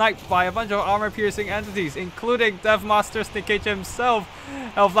getting sniped by a bunch of armor-piercing entities, including Deathmaster Snikage himself.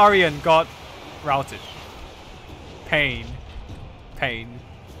 Eltharion got routed. Pain.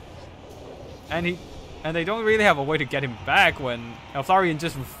 And they don't really have a way to get him back when Eltharion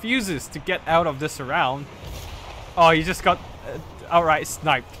just refuses to get out of this round. Oh, he just got outright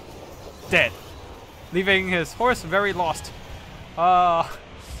sniped. Dead. Leaving his horse very lost.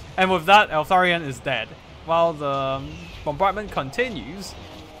 And with that, Eltharion is dead. While the bombardment continues,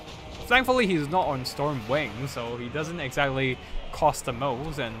 thankfully he's not on Storm Wing, so he doesn't exactly cost the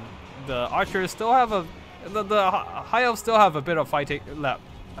most, and the archers still have the High Elves still have a bit of fighting left.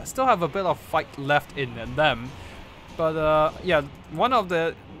 Still have a bit of fight left in them. But yeah, one of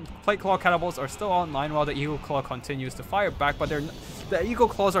the Plate Claw catapults are still online while the Eagle Claw continues to fire back, but the Eagle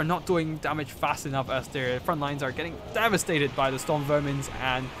Claws are not doing damage fast enough as their front lines are getting devastated by the Storm Vermins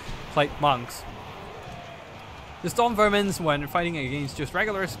and Plate Monks. The Storm Vermins, when fighting against just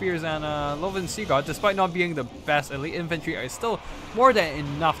regular spears and Loven Sea God, despite not being the best elite infantry, are still more than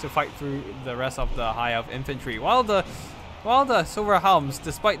enough to fight through the rest of the High Elf infantry. While the Silver Helms,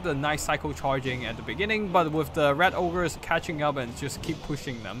 despite the nice cycle charging at the beginning, but with the Red Ogres catching up and just keep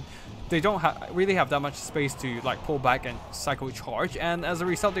pushing them, they don't really have that much space to like pull back and cycle charge, and as a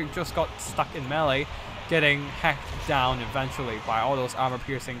result they just got stuck in melee, getting hacked down eventually by all those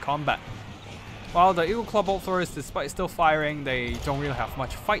armor-piercing combat. While the Eagle Claw Bolt Throwers, despite still firing, they don't really have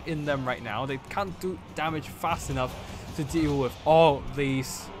much fight in them right now. They can't do damage fast enough to deal with all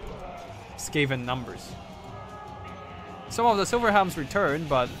these Skaven numbers. Some of the Silver Helms return,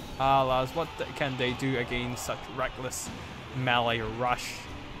 but alas, what can they do against such reckless melee rush?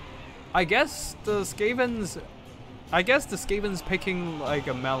 I guess the Skavens picking like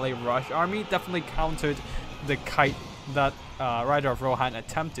a melee rush army definitely countered the kite that Rider of Rohan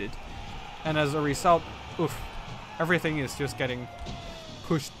attempted, and as a result, oof, everything is just getting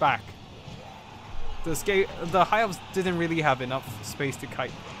pushed back. The High Elves didn't really have enough space to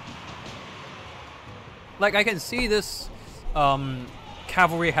kite. Like, I can see this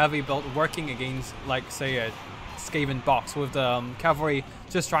cavalry heavy build working against, like, say a Skaven box, with the cavalry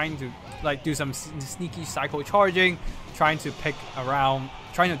just trying to like do some sneaky cycle charging, trying to pick around,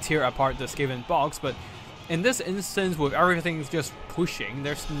 trying to tear apart the Skaven box. But in this instance, with everything just pushing,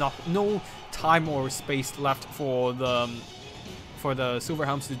 there's no time or space left for the Silver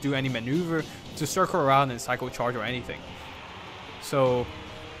Helms to do any maneuver, to circle around and cycle charge or anything. So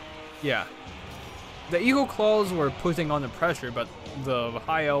yeah, the Eagle Claws were putting on the pressure, but the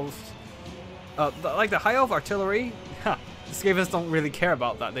High Elves, the High Elf artillery, the Skavens don't really care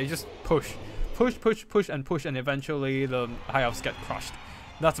about that. They just push, and eventually the High Elves get crushed.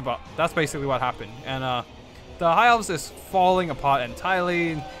 That's basically what happened. And the High Elves is falling apart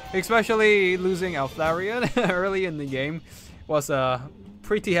entirely, especially losing Eltharion early in the game was a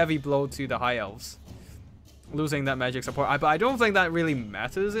pretty heavy blow to the High Elves. Losing that magic support, but I don't think that really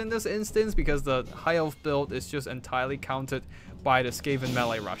matters in this instance, because the High Elf build is just entirely countered by the Skaven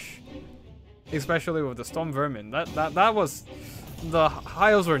melee rush, especially with the Storm Vermin. That was, the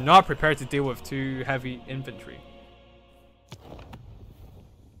High Elves were not prepared to deal with two heavy infantry.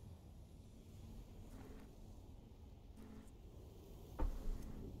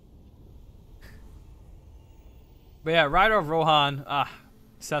 But yeah, Rider of Rohan,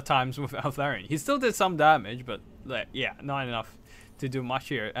 sad times with Eltharion. He still did some damage, but yeah, not enough to do much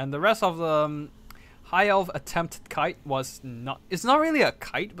here. And the rest of the High Elf attempted kite was not. It's not really a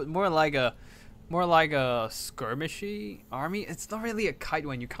kite, but more like a skirmishy army. It's not really a kite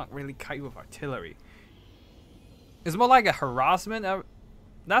when you can't really kite with artillery. It's more like a harassment.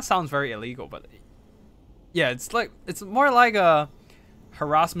 That sounds very illegal, but yeah, it's more like a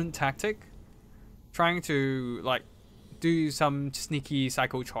harassment tactic, trying to like do some sneaky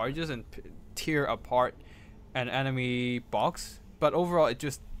cycle charges and tear apart an enemy box, but overall it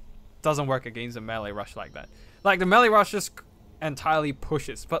just doesn't work against a melee rush like that. Like, the melee rush just entirely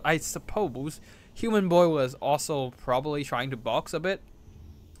pushes, but I suppose Human Boy was also probably trying to box a bit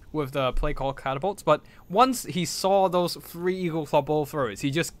with the play called catapults, but once he saw those 3 Eagle Claw bow throwers,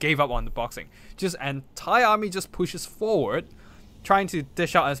 he just gave up on the boxing. Just entire army just pushes forward, trying to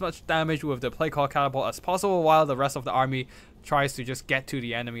dish out as much damage with the play call catapult as possible, while the rest of the army tries to just get to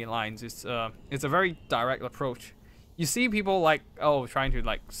the enemy lines. It's a very direct approach. You see people like, trying to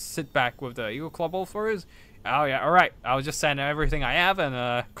like sit back with the Eagle Claw bow throwers. Oh yeah, alright, I'll just send everything I have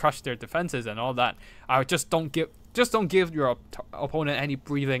and crush their defenses and all that. I just don't give your opponent any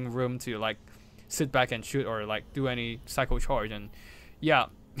breathing room to like sit back and shoot or like do any cycle charge. And yeah,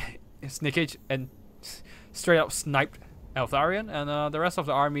 Snickage and straight up sniped Eltharion, and the rest of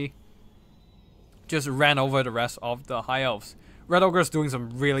the army just ran over the rest of the High Elves. Red Ogre's doing some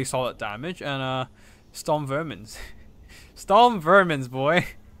really solid damage, and Storm Vermins. Storm Vermins, boy.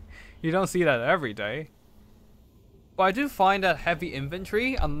 You don't see that every day. But I do find that heavy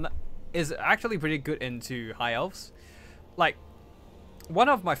infantry is actually pretty good into High Elves. Like, one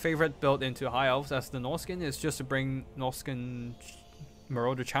of my favorite build into High Elves as the Norskin is just to bring Norskin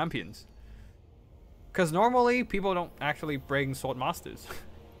Marauder champions. Because normally people don't actually bring Sword Masters.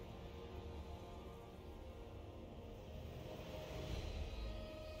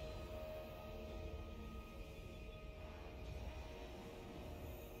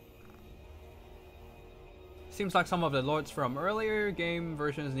 Seems like some of the lords from earlier game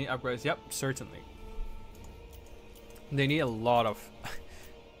versions need upgrades. Yep, certainly. They need a lot of...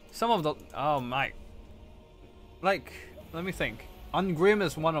 some of the... oh my... like, let me think. Ungrim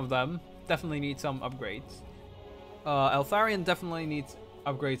is one of them. Definitely needs some upgrades. Eltharion definitely needs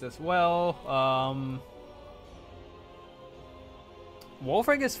upgrades as well.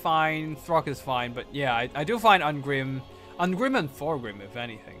 Wolfrig is fine. Throg is fine. But yeah, I do find Ungrim and Thorgrim, if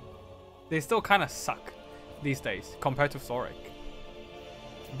anything. They still kind of suck these days compared to Thoric.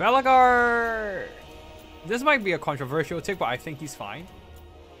 Belagar! This might be a controversial take, but I think he's fine.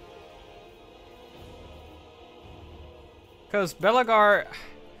 Because Belagar,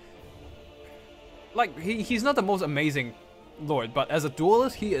 like, he's not the most amazing lord, but as a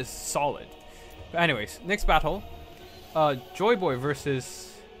duelist, he is solid. But anyways, next battle. Joyboy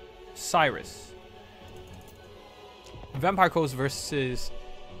versus Cyrus. Vampire Coast versus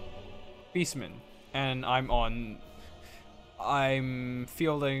Beastman. And I'm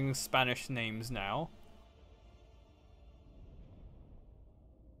fielding Spanish names now.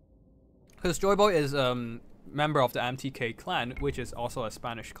 Because Joyboy is member of the MTK clan, which is also a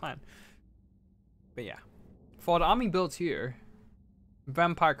Spanish clan. But yeah. For the army builds here,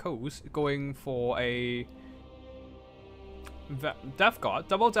 Vampire Coast going for a Death God,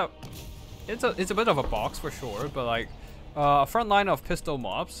 double death. It's a bit of a box for sure, but like a front line of pistol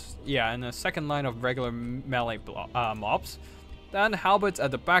mobs, yeah, and a second line of regular melee mobs. Then halberds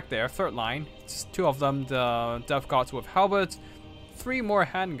at the back there, third line. It's two of them, the Death Gods with halberds, 3 more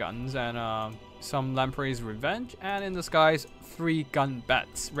handguns, and some Lamprey's Revenge, and in the skies 3 gun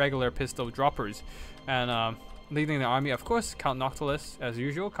bats, regular pistol droppers. And leading the army, of course, Count Noctilus as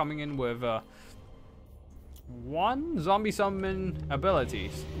usual, coming in with 1 zombie summon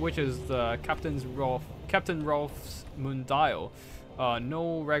abilities, which is the Captain Rolf's Moondial.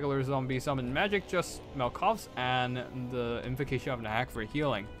 No regular zombie summon magic, just Melkov's and the Invocation of the Hack for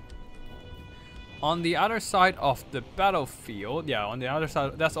healing. On the other side of the battlefield, yeah, on the other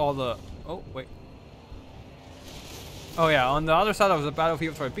side, that's all the... oh, wait. Oh yeah, on the other side of the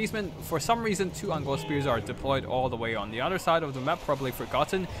battlefield for Beastmen, for some reason 2 Ungol Spears are deployed all the way on the other side of the map, probably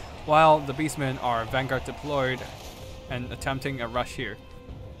forgotten, while the Beastmen are Vanguard deployed and attempting a rush here.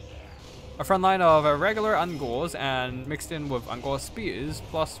 A front line of regular Ungors and mixed in with Ungor Spears,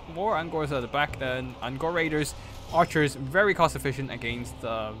 plus more Ungors at the back than Ungor Raiders. Archers, very cost efficient against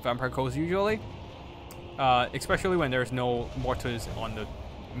the Vampire Coast usually, especially when there's no mortars on the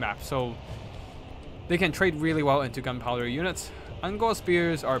map, so they can trade really well into gunpowder units. Ungor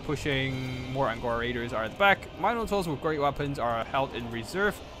Spears are pushing, more Ungor Raiders are at the back. Minotaurs with great weapons are held in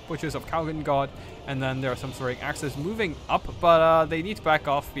reserve, Butchers of Kalgan God, and then there are some throwing axes moving up, but they need to back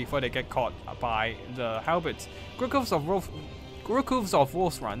off before they get caught by the halberds. Grookhooves of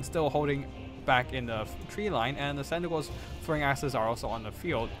Wolf's Run still holding back in the tree line, and the Sentinels throwing axes are also on the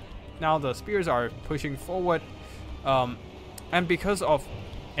field. Now the spears are pushing forward, and because of,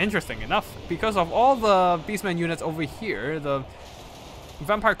 interesting enough, because of all the Beastman units over here, the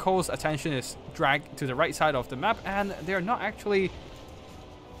Vampire Coast's attention is dragged to the right side of the map, and they're not actually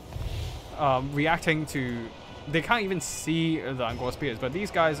reacting to... they can't even see the Ungor Spears, but these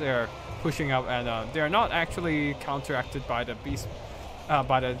guys are pushing up, and they're not actually counteracted by the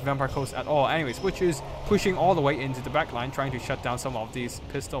Vampire Coast at all. Anyways, which is pushing all the way into the back line, trying to shut down some of these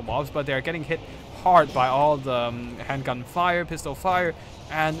pistol mobs, but they're getting hit hard by all the handgun fire, pistol fire,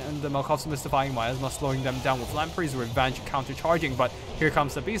 and the Melkov's Mystifying Miasma slowing them down with Lamprey's Revenge countercharging. But here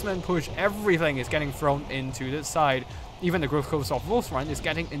comes the Beastman push. Everything is getting thrown into this side. Even the Grookhooves of Wolf's Run is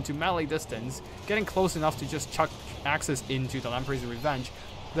getting into melee distance, getting close ungor to just chuck axes into the Lamprey's Revenge.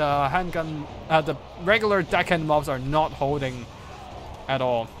 The handgun, the regular deckhand mobs are not holding at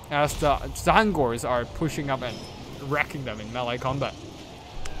all, as the Zangors are pushing up and wrecking them in melee combat,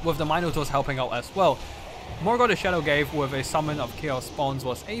 with the Minotaurs helping out as well. Morgoth the Shadowgave with a summon of Chaos Spawns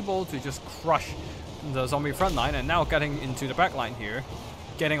was able to just crush the zombie frontline, and now getting into the backline here,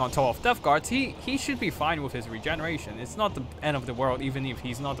 getting on top of Death Guards. He should be fine with his regeneration. It's not the end of the world, even if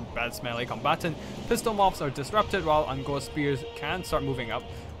he's not the best melee combatant. Pistol mobs are disrupted while Ungor Spears can start moving up,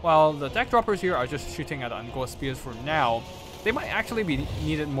 while the deck droppers here are just shooting at Ungor Spears for now. They might actually be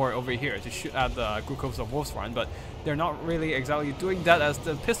needed more over here to shoot at the Grookhooves of Wolf's Run, but they're not really exactly doing that, as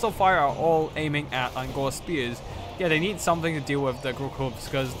the pistol fire are all aiming at Ungor Spears. yeah, they need something to deal with the Grook Hooves,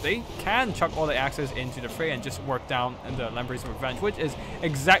 because they can chuck all the axes into the fray and just work down the Lamprey's Revenge, which is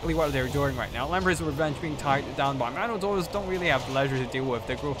exactly what they're doing right now. Lamprey's Revenge being tied down by Minotaurs don't really have the leisure to deal with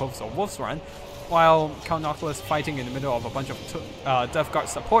the Grook Hooves or Wolf's Run, while Count Noctilus fighting in the middle of a bunch of Death Guard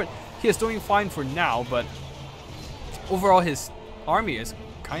support. He is doing fine for now, but overall his army is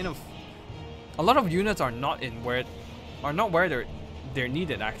kind of... A lot of units are not where they're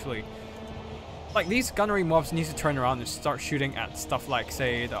needed, actually. Like, these gunnery mobs need to turn around and start shooting at stuff like,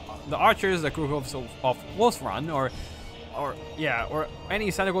 say, the archers, the Grook Hooves of Wolf's Run, or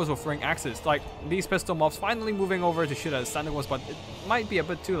any Sentinels with throwing axes. Like, these pistol mobs finally moving over to shoot at Sentinels, but it might be a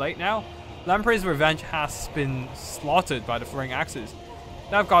bit too late now. Lamprey's Revenge has been slaughtered by the throwing axes.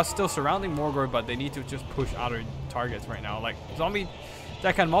 They've got still surrounding Morgor, but they need to just push other targets right now. Like, zombie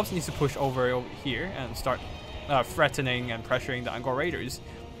deckhand mobs needs to push over here and start threatening and pressuring the Angkor Raiders.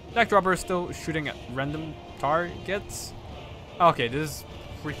 Deck Dropper is still shooting at random targets. Okay, this is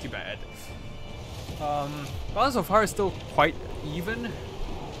pretty bad. Balance of Fire is still quite even.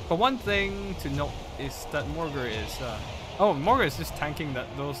 But one thing to note is that Morgor is... Morgor is just tanking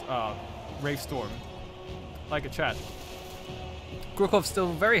those Rave Storm. Like a chat. Grookhov's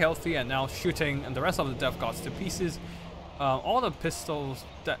still very healthy and now shooting and the rest of the Death Gods to pieces. All the pistols,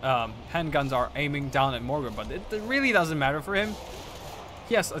 handguns are aiming down at Morgor, but it really doesn't matter for him.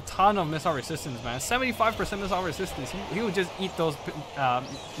 He has a ton of missile resistance, man. 75% missile resistance. He would just eat those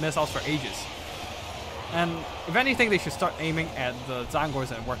missiles for ages. And if anything, they should start aiming at the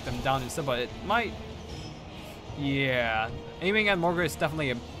Zangors and work them down instead, but it might... Yeah, aiming at Morgor is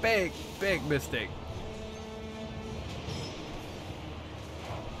definitely a big mistake.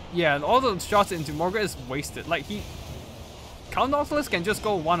 Yeah, and all those shots into Morgor is wasted. Like, Count Nautilus can just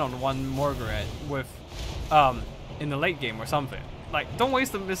go one-on-one Morgor with, in the late game or something. Like, don't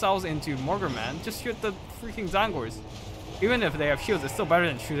waste the missiles into Morgor, man. Just shoot the freaking Zangors. Even if they have shields, it's still better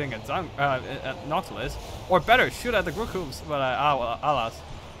than shooting at Nautilus. Or better, shoot at the Grook Hooves, but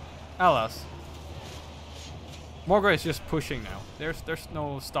alas. Morgor is just pushing now. There's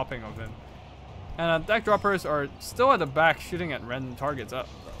no stopping of him. And deck droppers are still at the back shooting at random targets.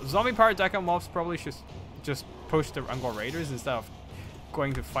 Zombie powered deck mobs probably should just push the Angkor Raiders instead of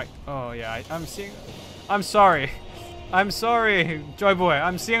going to fight. Oh yeah, I'm sorry. I'm sorry, Joy Boy.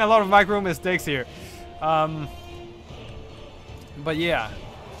 I'm seeing a lot of micro mistakes here. But yeah.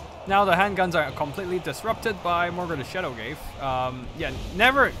 Now the handguns are completely disrupted by Morgor the Shadowgave. Yeah,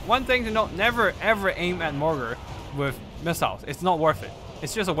 one thing to note, never ever aim at Morgor with missiles. It's not worth it.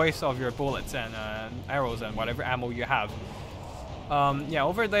 It's just a waste of your bullets and arrows and whatever ammo you have. Yeah,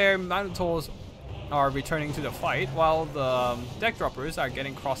 over there, Minotaurs are returning to the fight, while the deck droppers are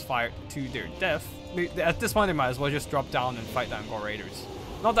getting crossfired to their death. At this point, they might as well just drop down and fight the Angkor Raiders.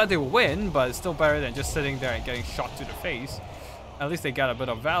 Not that they will win, but it's still better than just sitting there and getting shot to the face. At least they get a bit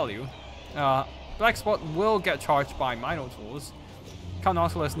of value. Black Spot will get charged by Minotaurs. Count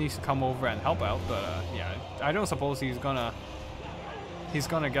Nautilus needs to come over and help out, but yeah, I don't suppose he's gonna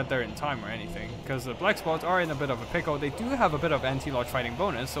get there in time or anything, because the Black Spots are in a bit of a pickle. They do have a bit of anti-lodge fighting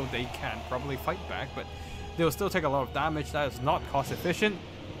bonus, so they can probably fight back, but they'll still take a lot of damage. That is not cost efficient.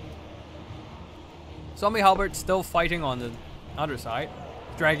 Zombie Halberd still fighting on the other side,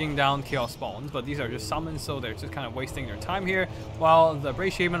 dragging down Chaos Spawns, but these are just summons, so they're just kind of wasting their time here, while the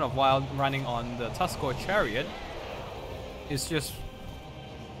Brave Shaman of Wild running on the Tuskor Chariot is just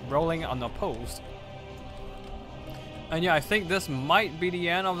rolling unopposed. And yeah, I think this might be the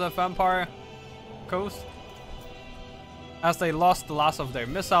end of the Vampire Coast, as they lost the last of their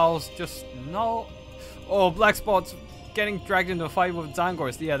missiles. Just no. Oh, Black Spot's getting dragged into a fight with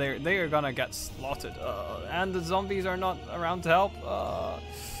Zangors. Yeah, they are gonna get slaughtered. And the zombies are not around to help.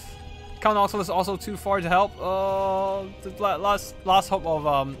 Count Nautilus also too far to help. The last hope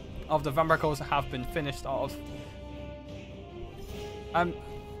of the Vampire Coast have been finished off.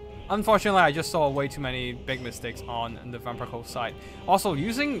 Unfortunately, I just saw way too many big mistakes on the Vampire Coast side. Also,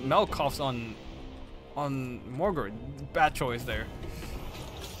 using Melkoffs on Morgor, bad choice there.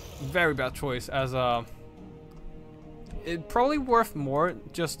 Very bad choice, as it probably worth more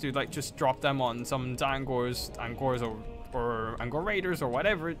just to just drop them on some Angors or Angkor Raiders or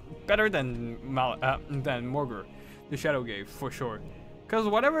whatever. Better than Morgor, the Shadowgave for sure. Because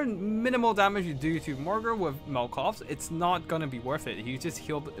whatever minimal damage you do to Morgor with Melkoffs, it's not gonna be worth it. You just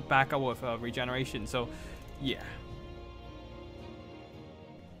heal back up with regeneration, so yeah.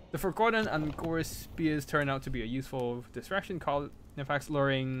 The Forgotten Angkor Spears turn out to be a useful distraction call. In fact,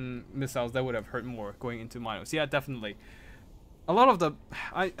 luring missiles that would have hurt more going into Minos. Yeah, definitely. A lot of the...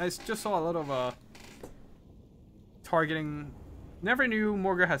 I just saw a lot of targeting. Never knew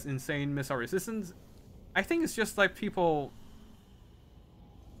Morgor has insane missile resistance. I think it's just like people.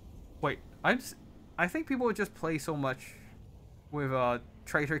 Wait, I think people just play so much with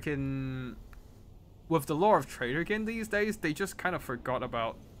Traitorkin. With the lore of Traitorkin these days, they just kind of forgot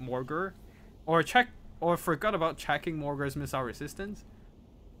about Morgur, or forgot about checking Morgur's missile resistance.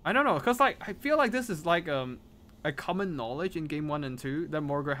 I don't know, cause like I feel like this is like a common knowledge in game 1 and 2 that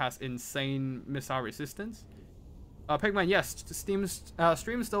Morgur has insane missile resistance. Pigman, yes,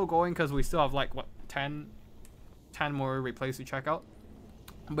 stream's still going because we still have like what 10 more replays to check out.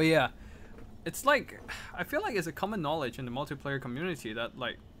 But yeah, it's like I feel like it's a common knowledge in the multiplayer community that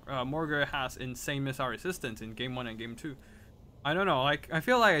like Morgur has insane missile resistance in game 1 and game 2. I don't know, like I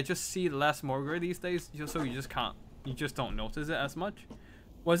feel like I just see less Morgur these days, just so you just don't notice it as much.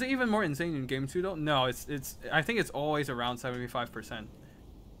 Was it even more insane in game 2 though? No, it's I think it's always around 75%.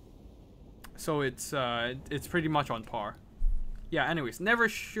 So it's pretty much on par. Yeah, anyways, never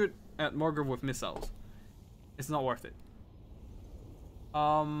shoot at Morgur with missiles. It's not worth it.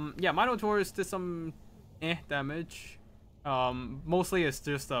 Yeah, Minotaurs did some damage. Mostly it's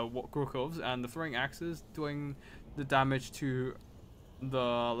just Grokovs and the throwing axes doing the damage to the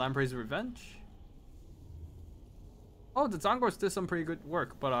Lamprey's Revenge. Oh, the Zangors did some pretty good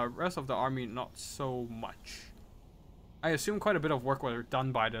work, but rest of the army not so much. I assume quite a bit of work was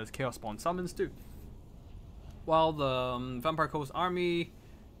done by the Chaos Spawn summons too. While the Vampire Coast army,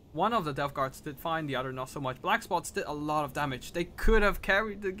 one of the Death Guards did fine, the other not so much. Black Spots did a lot of damage. They could have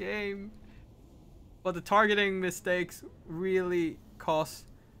carried the game, but the targeting mistakes really cost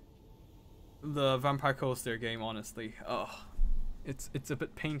the Vampire Coast their game, honestly. Ugh. It's a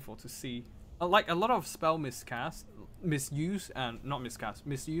bit painful to see. Like a lot of spell misuse of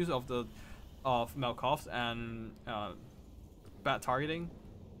Melkovs and bad targeting.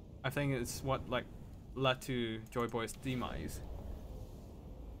 I think it's what like led to Joy Boy's demise.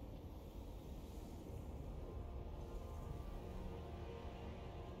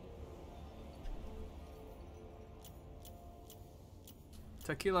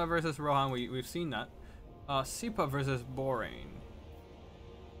 Tequila versus Rohan, we've seen that. Sipa versus Borain.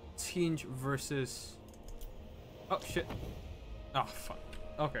 Tinge versus... Oh shit. Oh fuck.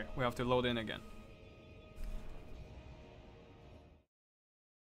 Okay, we have to load in again.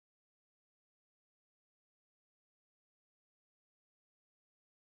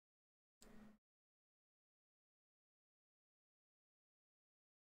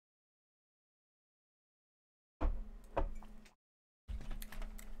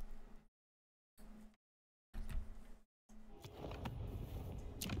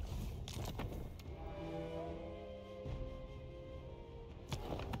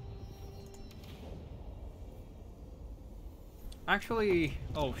 Actually,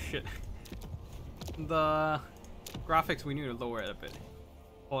 oh shit. The graphics, we need to lower it a bit.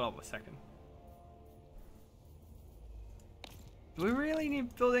 Hold up a second. Do we really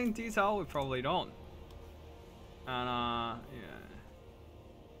need building detail? We probably don't. And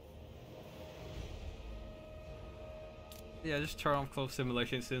yeah, just turn off close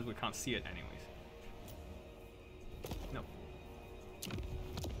simulation since we can't see it anyways. No.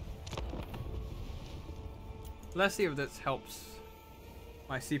 Let's see if this helps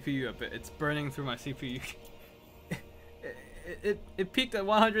my CPU a bit. It's burning through my CPU. it peaked at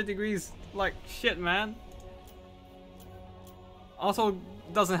 100 degrees. Like shit, man. Also,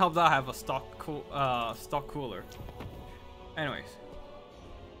 doesn't help that I have a stock cooler. Anyways.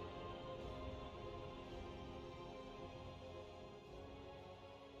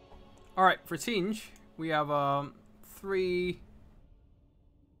 Alright, for Tinge, we have 3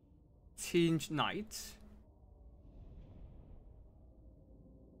 Tinge Knights.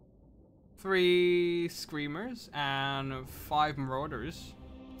 3 Screamers and 5 Marauders.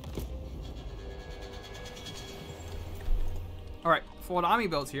 Alright, for the army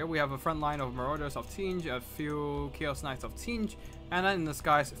builds here, we have a front line of Marauders of Tinge, a few Chaos Knights of Tinge, and then in the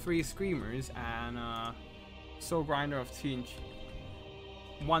skies 3 Screamers and Soul Grinder of Tinge.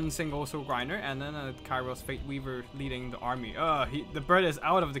 1 single Soul Grinder, and then a Kairos Fate Weaver leading the army. The bird is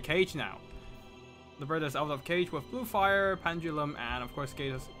out of the cage now. The bird is out of cage with Blue Fire, Pendulum, and of course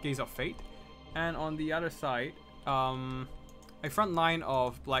Gaze of Fate. And on the other side, a front line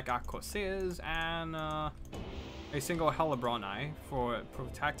of Black Ark Corsairs and a single Hellebronai for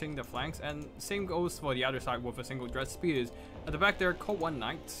protecting the flanks, and same goes for the other side with a single Dread Spears. At the back there, Code 1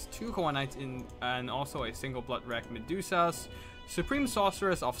 Knights, 2 Code 1 Knights and also a single Blood Wreck Medusas, Supreme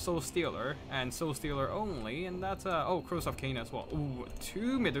Sorceress of Soul Stealer and Soul Stealer only, and that's oh, Crows of Cain as well. Ooh,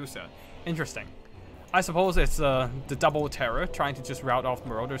 2 Medusa. Interesting. I suppose it's the double terror, trying to just rout off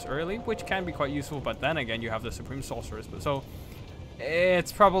Marauders early, which can be quite useful, but then again you have the Supreme Sorceress, so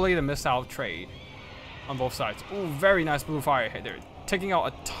it's probably the missile trade. on both sides. Ooh, very nice blue fire hit there. Taking out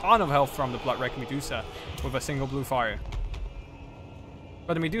a ton of health from the Blood-Wrecked Medusa with a single blue fire.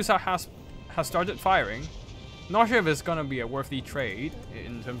 But the Medusa has started firing. Not sure if it's gonna be a worthy trade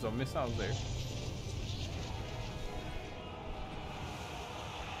in terms of missiles there.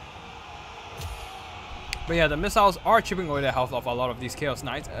 But yeah, the missiles are chipping away the health of a lot of these Chaos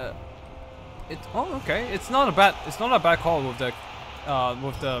Knights. Okay. It's not a bad call with the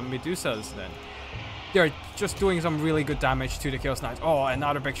Medusas then. They're just doing some really good damage to the Chaos Knights. Oh,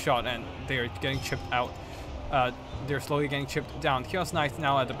 another big shot, and they're getting chipped out. They're slowly getting chipped down. Chaos Knights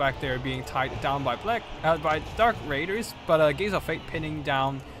now at the back, they're being tied down by Dark Raiders, but Gaze of Fate pinning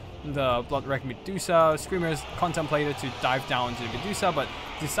down the Blood-Wrecked Medusa. Screamers contemplated to dive down to the Medusa, but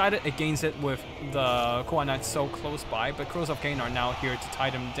decided against it with the Koa Knights so close by. But Crows of Cain are now here to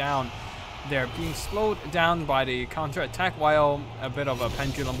tie them down. They're being slowed down by the counter-attack, while a bit of a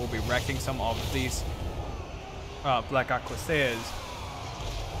pendulum will be wrecking some of these Black Aquaseas.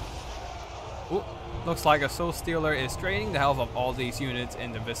 Ooh, looks like a Soul Stealer is draining the health of all these units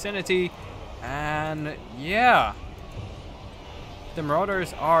in the vicinity. And yeah, the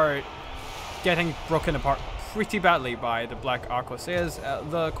Marauders are getting broken apart pretty badly by the Black Aquaseas,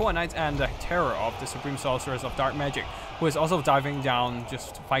 the Koa Knights, and the terror of the Supreme Sorceress of Dark Magic, who is also diving down,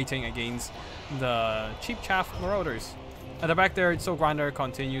 just fighting against the Cheap Chaff Marauders. At the back there, Soul Grinder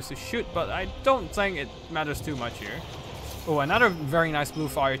continues to shoot, but I don't think it matters too much here. Oh, another very nice blue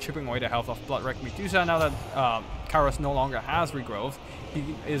fire chipping away the health of Blood-Wrecked Medusa. Now that Kairos no longer has regrowth, he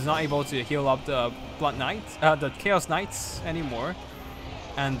is not able to heal up the the Chaos Knights anymore,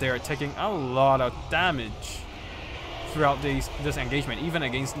 and they're taking a lot of damage throughout this engagement, even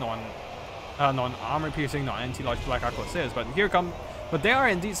against non-armor piercing, non-anti-lodge Black Aquaseas. But there are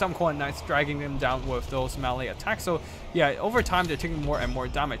indeed some Koa Knights dragging them down with those melee attacks. So yeah, over time they're taking more and more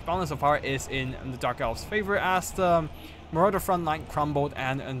damage. Balance of power is in the Dark Elves' favor as the Marauder front line crumbled,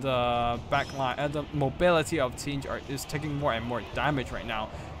 and the back line, the mobility of Tinge is taking more and more damage right now.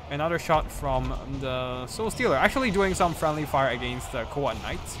 Another shot from the Soul Stealer, actually doing some friendly fire against the Koa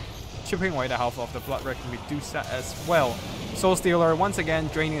Knights, chipping away the health of the Blood-Wrecked Medusa as well. Soul Stealer once again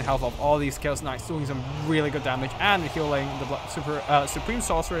draining the health of all these Chaos Knights, doing some really good damage and healing the Supreme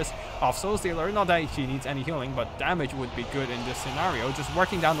Sorceress of Soul Stealer. Not that she needs any healing, but damage would be good in this scenario. Just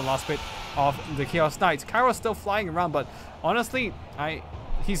working down the last bit of the Chaos Knights. Kairos still flying around, but honestly,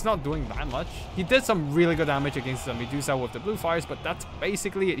 he's not doing that much. He did some really good damage against the Medusa with the blue fires, but that's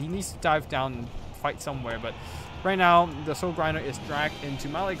basically it. He needs to dive down and fight somewhere, but right now the Soul Grinder is dragged into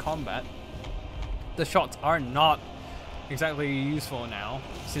melee combat. The shots are not exactly useful now,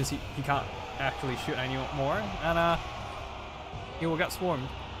 since he can't actually shoot anymore, and he will get swarmed.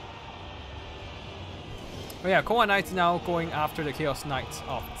 But yeah, Koa Knights now going after the Chaos Knights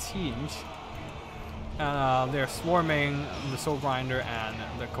of Tinge. They're swarming the Soul Grinder and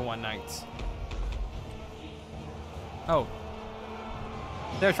the Koa Knights. Oh.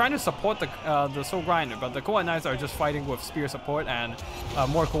 They're trying to support the Soul Grinder, but the Koa Knights are just fighting with spear support, and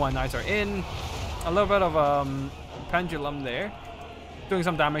more Koa Knights are in. A little bit of pendulum there, doing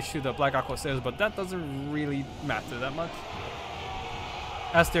some damage to the Black Aquaseas, but that doesn't really matter that much,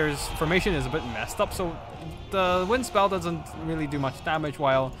 as their formation is a bit messed up, so the wind spell doesn't really do much damage,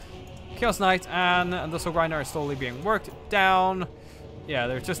 while Chaos Knight and the Soul Grinder are slowly being worked down. Yeah,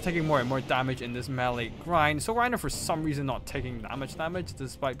 they're just taking more and more damage in this melee grind. Soul Grinder for some reason not taking that much damage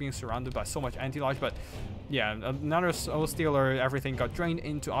despite being surrounded by so much anti-lodge, but yeah, another Soul Stealer, everything got drained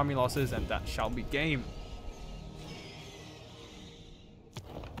into army losses, and that shall be game.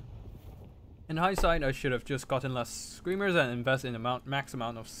 In hindsight, I should have just gotten less Screamers and invest in the max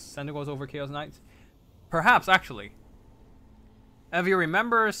amount of Sentinels over Chaos Knights. Perhaps, actually. If you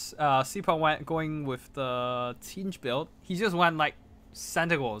remember, Sipa went going with the Tinge build. He just went like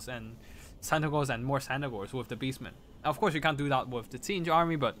Sentinels and more Sentinels with the Beastmen. Of course, you can't do that with the Tinge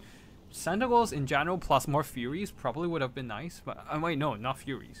army, but Sentinels in general plus more Furies probably would have been nice. But wait, no, not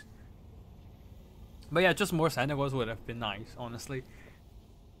Furies. But yeah, just more Sentinels would have been nice, honestly.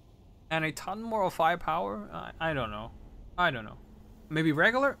 And a ton more of firepower. I don't know. Maybe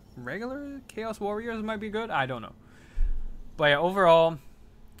regular Chaos Warriors might be good. I don't know. But yeah, overall,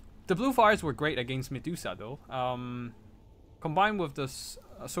 the blue fires were great against Medusa though. Combined with the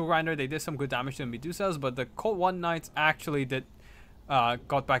Soul Grinder, they did some good damage to the Medusas, but the Cold One Knights actually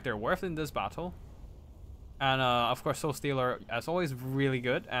got back their worth in this battle. And of course, Soul Stealer, as always, really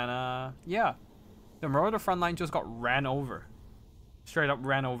good. And yeah, the Marauder front line just got ran over. Straight up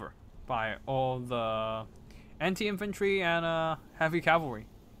ran over by all the anti-infantry and heavy cavalry.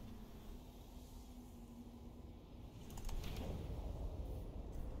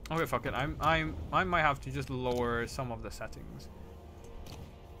 Okay, fuck it. I might have to just lower some of the settings.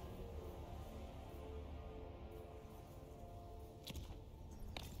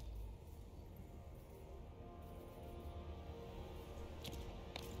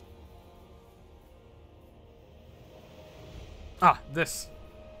 Ah, this.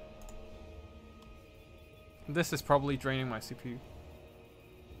 This is probably draining my CPU.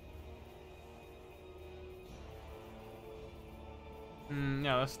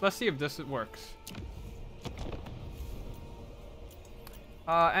 Yeah, let's see if this works.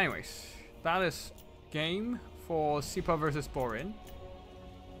 Anyways, that is game for Sipa versus Borin.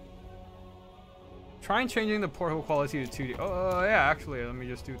 Try changing the portal quality to 2D. Oh yeah, actually, let me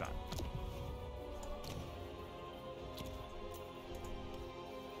just do that.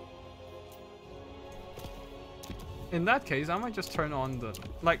 In that case, I might just turn on the,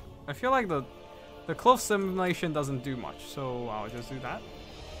 like, I feel like the close simulation doesn't do much, so I'll just do that.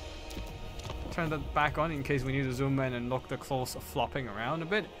 Turn that back on in case we need to zoom in and look the close flopping around a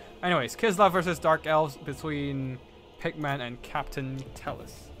bit. Anyways, Kislev versus Dark Elves between Pigman and Captain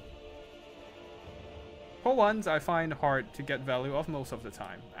Tellus. For ones I find hard to get value of most of the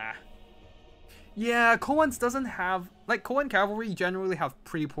time. Yeah, Koans doesn't have, like, Koan Cavalry generally have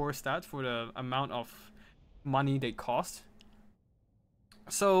pretty poor stats for the amount of money they cost.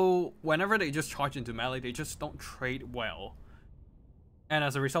 So whenever they just charge into melee, they just don't trade well. And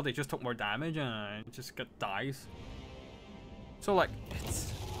as a result, they just took more damage and just get dies. So like,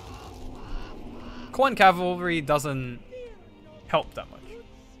 it's... Koan Cavalry doesn't help that much.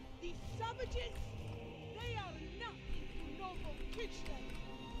 These savages, they are nothing to noble Kitchener.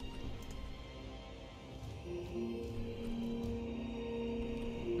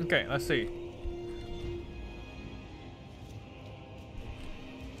 Okay, let's see.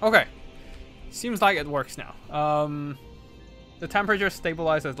 Okay, seems like it works now. The temperature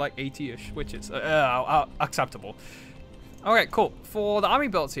stabilized at like 80-ish, which is acceptable. Okay, cool. For the army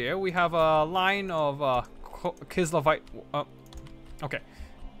builds here, we have a line of Kislevite. Okay,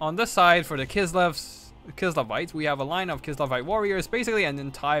 on this side for the Kislevites, we have a line of Kislevite warriors, basically an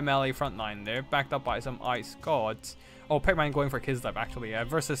entire melee front line there, backed up by some ice gods. Oh, Pigman going for Kislev actually,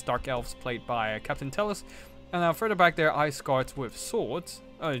 versus Dark Elves played by Captain Tellus. And further back there, ice guards with swords.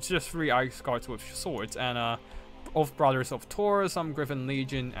 It's just 3 ice guards with swords, and Oath Brothers of Tor, some Griffin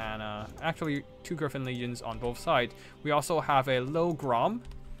Legion, and actually 2 Griffin Legions on both sides. We also have a Low Grom.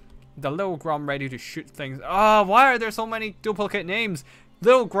 The Low Grom ready to shoot things. Why are there so many duplicate names?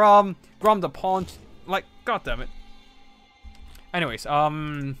 Little Grom, Grom the Paunch, like, god damn it. Anyways,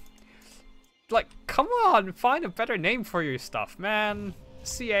 like, come on, find a better name for your stuff, man.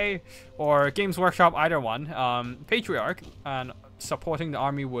 CA or Games Workshop, either one. Patriarch, and supporting the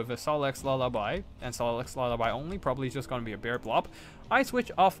army with a Solix Lullaby, and Solix Lullaby only, probably just gonna be a bear blob. I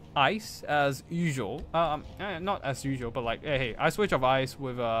switch off ice as usual. Not as usual, but like, hey, I switch off ice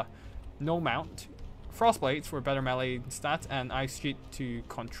with no mount. Frostblades for better melee stats, and Ice Sheet to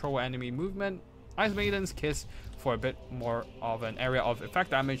control enemy movement. Ice Maiden's Kiss for a bit more of an area of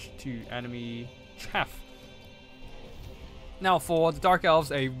effect damage to enemy chaff. Now for the Dark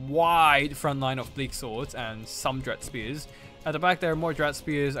Elves, a wide front line of Bleak Swords and some Dread Spears. At the back there, more Dread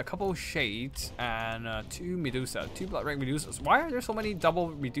Spears, a couple Shades, and 2 Medusa, 2 Blood Red Medusas. Why are there so many double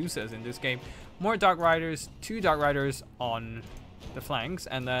Medusas in this game? More Dark Riders, 2 Dark Riders on the flanks,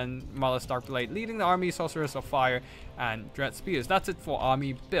 and then Marla's Darkblade leading the army, Sorceress of Fire, and Dread Spears. That's it for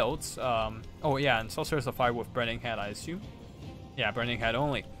army builds. Oh yeah, and Sorceress of Fire with Burning Head, I assume. Yeah, Burning Head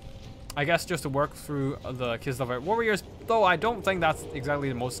only. I guess just to work through the Kislevite warriors, though I don't think that's exactly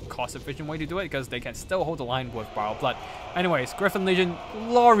the most cost-efficient way to do it, because they can still hold the line with Borrowed Blood. Anyways, Griffin Legion,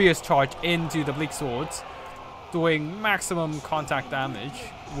 glorious charge into the Bleak Swords, doing maximum contact damage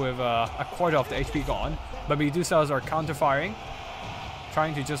with a quarter of the HP gone. But Medusas are counter-firing,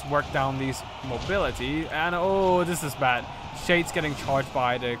 trying to just work down these mobility, and oh, this is bad. Shade's getting charged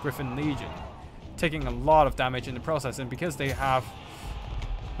by the Griffin Legion, taking a lot of damage in the process, and because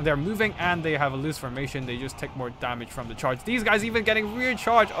they're moving and they have a loose formation, they just take more damage from the charge. These guys even getting rear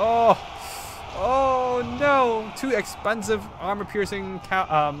charge. Oh no! 2 expensive armor-piercing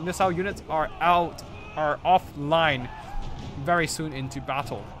missile units are offline very soon into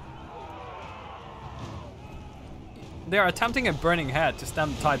battle. They are attempting a Burning Head to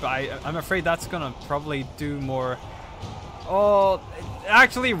stem the tide, but I'm afraid that's gonna probably do more. Oh, it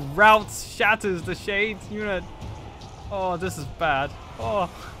actually shatters the Shade unit. Oh, this is bad. Oh,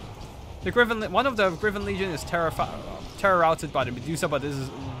 one of the Griffin Legion is terror routed by the Medusa, but this is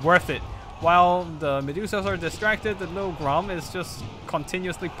worth it. While the Medusas are distracted, the little Grom is just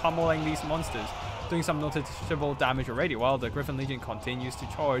continuously pummeling these monsters. doing some noticeable damage already, while the Griffin Legion continues to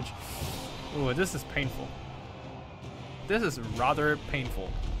charge. Ooh, this is painful. This is rather painful.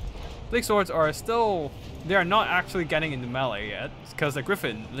 Bleak Swords are still... They are not actually getting into melee yet, because the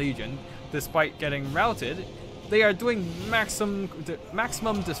Griffin Legion, despite getting routed, they are doing maximum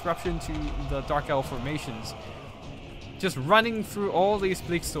disruption to the Dark Elf formations. Just running through all these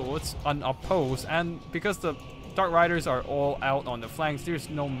Bleak Swords unopposed, and because the Dark Riders are all out on the flanks, there's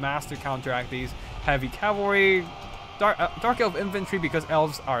no mass to counteract these heavy cavalry. Dark Elf infantry, because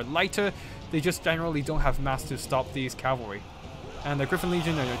elves are lighter, they just generally don't have mass to stop these cavalry. And the Griffin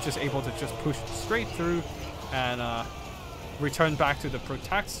Legion are just able to just push straight through and return back to the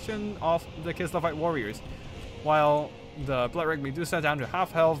protection of the Kislev warriors. While the Bloodwreck Medusa down to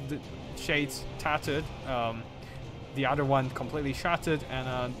half health, the Shades tattered, the other one completely shattered,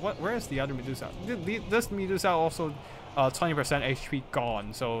 and where is the other Medusa? This Medusa also 20% HP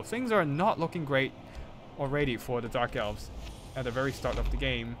gone, so things are not looking great already for the Dark Elves at the very start of the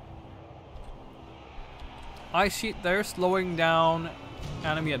game. Ice Sheet there, slowing down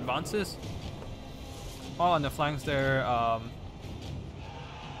enemy advances. While on the flanks there,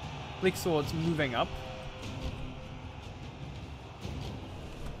 Bleak Swords moving up.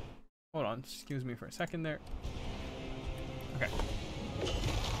 Hold on, excuse me for a second there. Okay.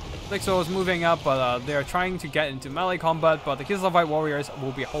 Bleak Swords moving up, but they're trying to get into melee combat, but the Kislevite warriors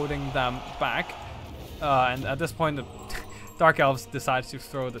will be holding them back. And at this point, the Dark Elves decide to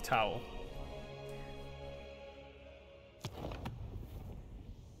throw the towel.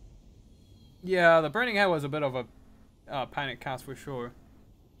 Yeah, the Burning Head was a bit of a panic cast for sure.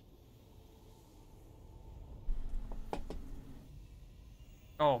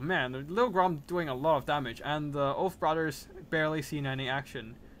 Oh man, the Little Grom doing a lot of damage, and the Oath Brothers barely seen any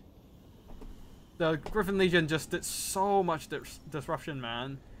action. The Griffin Legion just did so much disruption,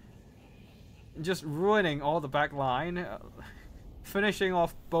 man. Just ruining all the back line, finishing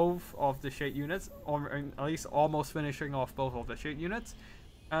off both of the Shade units, or at least almost finishing off both of the Shade units.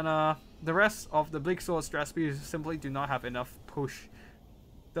 And the rest of the Bleak Sword stress spears simply do not have enough push,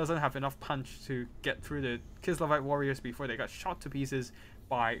 doesn't have enough punch to get through the Kislevite warriors before they got shot to pieces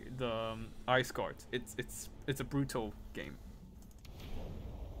by the Ice Guards. It's a brutal game.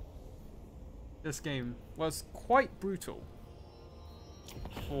 This game was quite brutal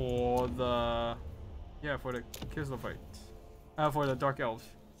for the Kislevite, for the Dark Elves.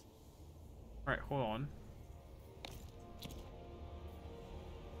 All right, hold on.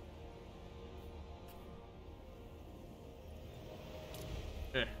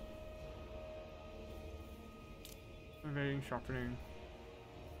 Yeah. Evading, sharpening.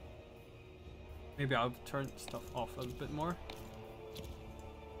 Maybe I'll turn stuff off a bit more.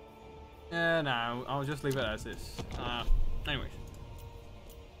 No, I'll just leave it as is. Anyways.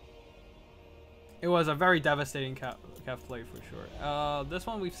 It was a very devastating cav play for sure. This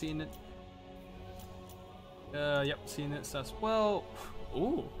one we've seen it. Yep, seen it as well.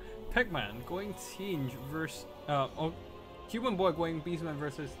 Ooh, Pigman going Tinge versus Human Boy going Beastman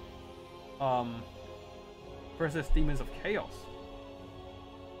versus Demons of Chaos.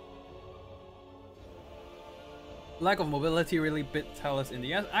 Lack of mobility really bit Talus in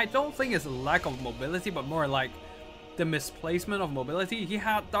the end. I don't think it's a lack of mobility, but more like the misplacement of mobility. He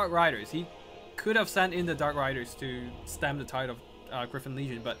had Dark Riders. He could have sent in the Dark Riders to stem the tide of Griffin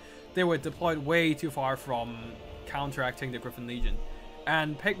Legion, but they were deployed way too far from counteracting the Griffin Legion.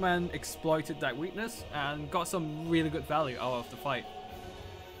 And Pigman exploited that weakness and got some really good value out of the fight.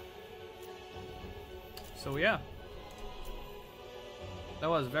 So yeah, that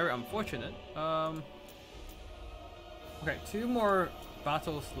was very unfortunate. Okay, 2 more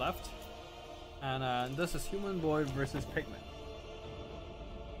battles left, and this is Human Boy versus Pigman.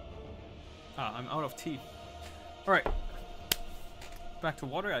 I'm out of tea. All right, back to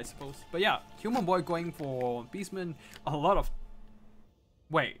water, I suppose. But yeah, Human Boy going for Beastman. A lot of...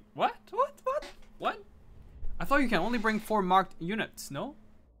 Wait, what? What? I thought you can only bring 4 marked units, no?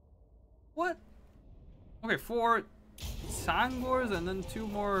 What? Okay, 4 Sangors and then 2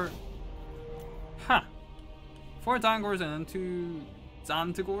 more... Huh. 4 Dangors and then 2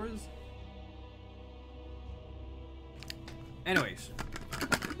 Zantigors? Anyways.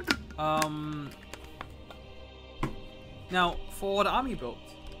 Now, for the army build.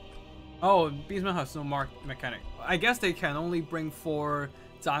 Oh, Beastman has no marked mechanic. I guess they can only bring 4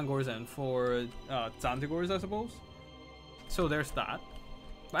 Zangors and 4 Zantigors, I suppose. So there's that.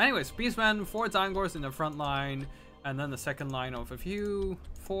 But anyways, Beastman, 4 Zangors in the front line, and then the second line of a few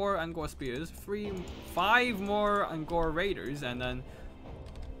 4 Angor Spears, 5 more Angor Raiders, and then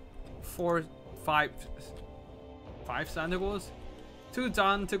 5 Zantigors. 2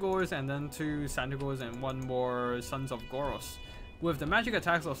 Zantigors and then 2 Santigors and 1 more Sons of Goros. With the magic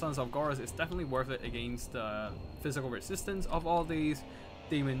attacks of Sons of Goros, it's definitely worth it against the physical resistance of all these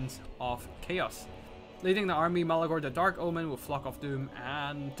Demons of Chaos. Leading the army, Malagor the Dark Omen with Flock of Doom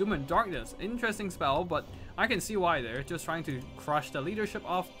and Doom and Darkness. Interesting spell, but I can see why they're just trying to crush the leadership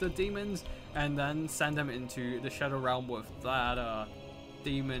of the demons and then send them into the Shadow Realm with that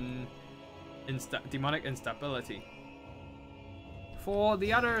demonic instability. For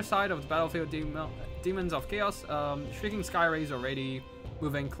the other side of the battlefield, Demons of Chaos, Shrieking Skyrays already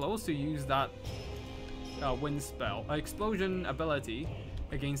moving close to use that wind spell, explosion ability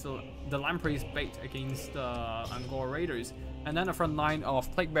against the Lamprey's bait against the Angor Raiders. And then a front line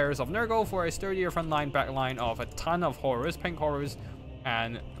of Plague Bearers of Nurgle for a sturdier front line, back line of a ton of horrors, pink horrors,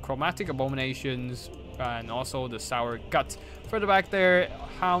 and chromatic abominations, and also the Sour Gut. Further back there,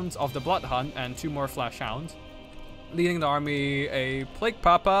 Hounds of the Blood Hunt and 2 more Flash Hounds. Leading the army, a Plague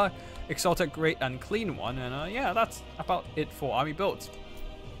Papa, Exalted Great Unclean One, and yeah, that's about it for army builds.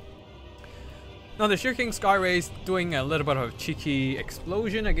 Now the Shrieking Skyrays doing a little bit of a cheeky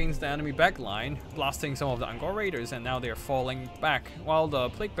explosion against the enemy backline, blasting some of the Angor Raiders, and now they're falling back, while the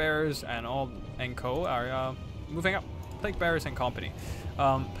Plague Bearers and co are moving up. Plague Bearers and company.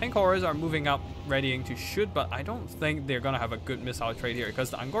 Pink Horrors are moving up, readying to shoot, but I don't think they're gonna have a good missile trade here, because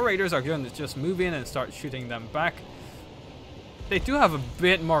the Angor Raiders are going to just move in and start shooting them back. They do have a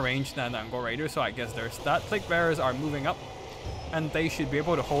bit more range than the Angor Raiders, so I guess there's that. Plague Bearers are moving up, and they should be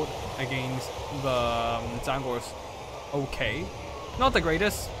able to hold against the Zangors okay. Not the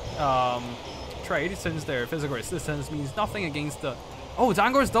greatest trade, since their physical resistance means nothing against the... Oh,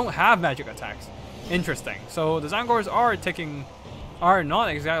 Zangors don't have magic attacks. Interesting. So the Zangors are not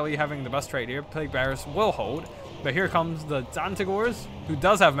exactly having the best trade here. Plague Bearers will hold, but here comes the Zantigors, who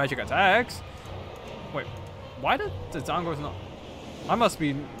does have magic attacks. Wait, why did the Zangors not... I must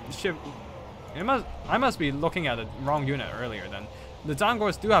be looking at the wrong unit earlier then. The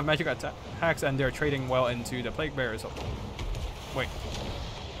Zangors do have magic attacks, and they're trading well into the Plague Bearers. Wait.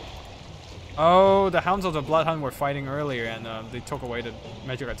 Oh, the Hounds of the Blood Hunt were fighting earlier, and they took away the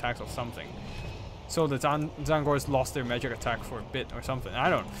magic attacks of something. So the Zangors lost their magic attack for a bit or something. I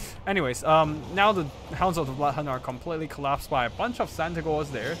don't know. Anyways, now the Hounds of the Blood Hunt are completely collapsed by a bunch of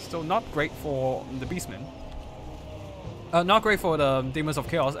Santigors there. Still not great for the Beastmen. Not great for the Demons of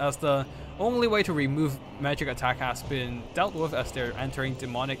Chaos, as the only way to remove magic attack has been dealt with as they're entering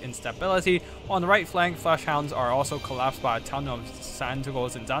demonic instability. On the right flank, Flash Hounds are also collapsed by a ton of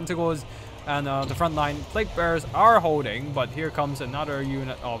Santigors and Zantigors. And the front line, Plague Bearers are holding, but here comes another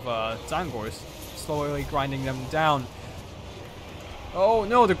unit of Zangors, slowly grinding them down. Oh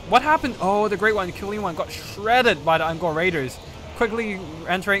no, what happened? Oh, the Great One, Killing One got shredded by the Angor Raiders. Quickly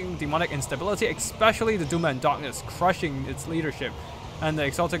entering demonic instability, especially the Doom and Darkness, crushing its leadership. And the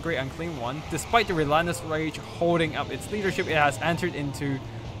Exalted Great Unclean One, despite the Relentless Rage holding up its leadership, it has entered into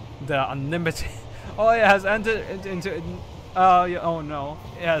the Unlimited... Oh, it has entered into... oh no.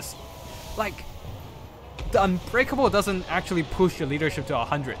 It has... Like... The Unbreakable doesn't actually push your leadership to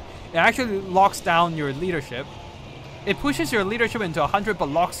 100. It actually locks down your leadership. It pushes your leadership into 100, but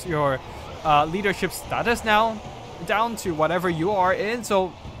locks your leadership status now down to whatever you are in.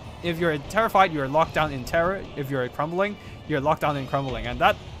 So if you're terrified, you're locked down in terror. If you're crumbling, you're locked down in crumbling. And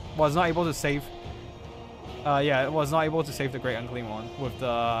that was not able to save... yeah, it was not able to save the Great Unclean One with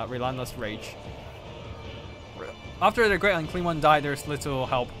the Relentless Rage. After the Great Unclean One died, there's little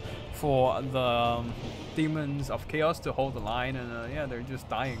help for the Demons of Chaos to hold the line. And yeah, they're just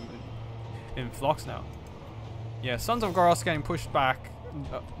dying in flocks now. Yeah, Sons of Goros getting pushed back,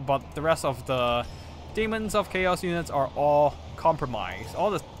 but the rest of the Demons of Chaos units are all compromised.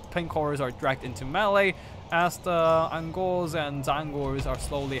 All the pink horrors are dragged into melee as the Angors and Zangors are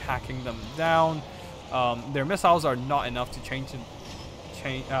slowly hacking them down. Their missiles are not enough to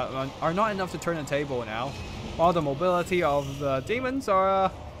are not enough to turn the table now. While the mobility of the demons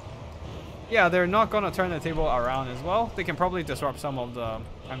are, yeah, they're not gonna turn the table around as well. They can probably disrupt some of the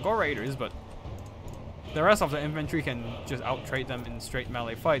Angor Raiders, but the rest of the infantry can just out-trade them in straight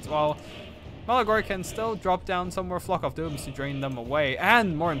melee fights, while Malagor can still drop down some more Flock of Dooms to drain them away,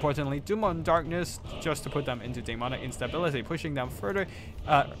 and more importantly, Doom and Darkness just to put them into demonic instability, pushing them further,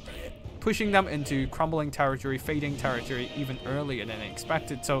 pushing them into crumbling territory, fading territory even earlier than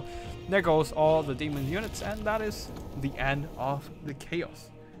expected. So there goes all the demon units, and that is the end of the chaos.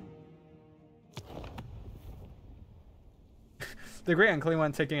 The Great Unclean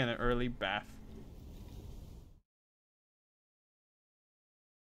One taking an early bath.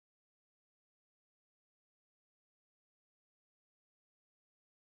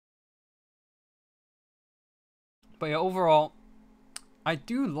 But yeah, overall, I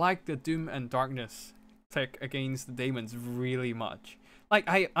do like the Doom and Darkness tech against the demons really much. Like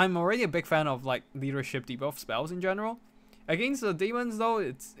I'm already a big fan of like leadership debuff spells in general. Against the demons though,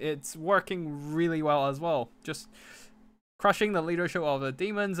 it's working really well as well. Just crushing the leadership of the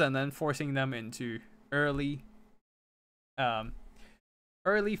demons and then forcing them into early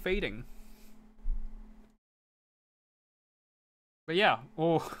fading. But yeah,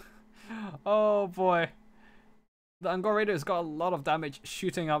 oh boy. The Angkor Raider's got a lot of damage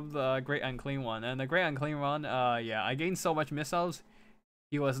shooting up the Great Unclean One, and the Great Unclean One, yeah, against so much missiles,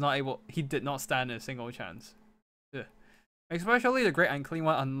 he did not stand a single chance. Ugh. Especially the Great Unclean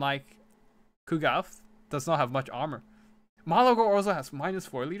One, unlike Kugath, does not have much armor. Malagor also has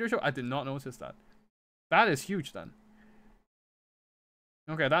 -4 leadership. I did not notice that. That is huge then.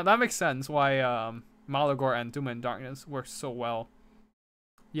 Okay, that makes sense why Malagor and Doom and Darkness work so well.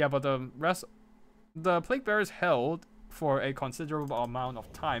 Yeah, but the Plague Bearers held for a considerable amount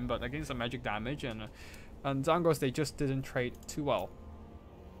of time, but against the magic damage and Zangos, they just didn't trade too well.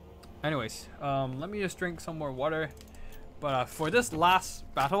 Anyways, let me just drink some more water. But for this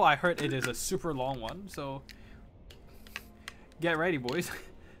last battle, I heard it is a super long one, so get ready, boys.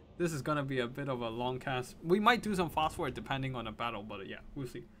 This is gonna be a bit of a long cast. We might do some fast forward depending on the battle, but yeah, we'll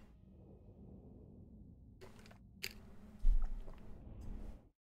see.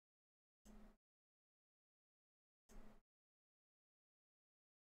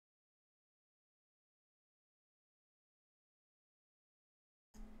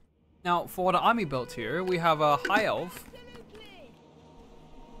 Now, for the army build here, we have a High Elf.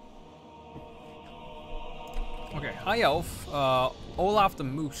 Okay, High Elf, Olaf the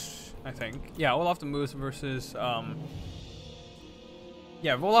Moose, I think. Yeah, Olaf the Moose versus,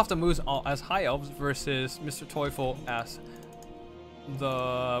 yeah, Olaf the Moose as High Elves versus Mr. Teufel as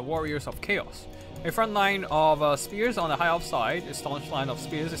the Warriors of Chaos. A front line of spears on the High Elf side, a staunch line of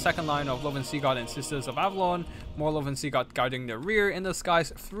spears, a second line of Loven Sea God and Sisters of Avalon, more Loven Sea God guarding the rear. In the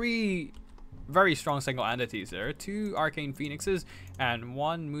skies, 3 very strong single entities there, 2 Arcane Phoenixes, and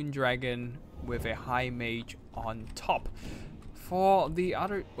 1 Moon Dragon with a High Mage on top. For the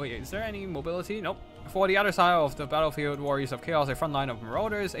other, wait, is there any mobility? Nope. For the other side of the battlefield, Warriors of Chaos, a front line of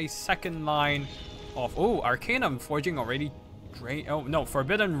Marauders, a second line of, Arcanum Forging already drain,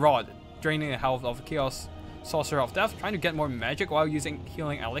 Forbidden Rod, draining the health of Chaos Sorcerer of Death, trying to get more magic while using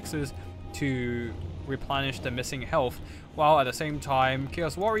healing elixirs to replenish the missing health, while at the same time,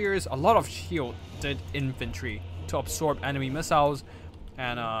 Chaos Warriors, a lot of shielded infantry to absorb enemy missiles,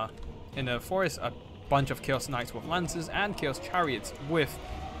 and in the forest, a bunch of Chaos Knights with lances and Chaos Chariots with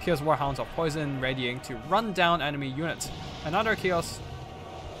Chaos Warhounds of Poison readying to run down enemy units. Another Chaos...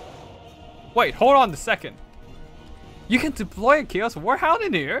 Wait, hold on a second. You can deploy a Chaos Warhound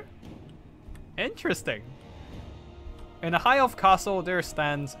in here? Interesting. In a High Elf castle, there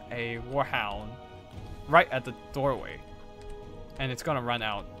stands a Warhound right at the doorway. And it's gonna run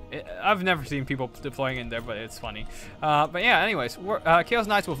out. I've never seen people deploying in there, but it's funny. But yeah, anyways, Chaos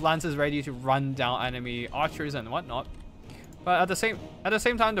Knights with lances ready to run down enemy archers and whatnot. But at the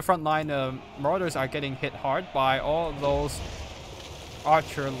same time, the front line, Marauders are getting hit hard by all those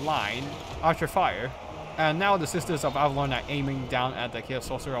archer fire. And now the Sisters of Avalon are aiming down at the Chaos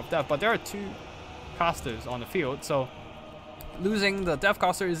Sorcerer of Death. But there are 2 casters on the field, so losing the Death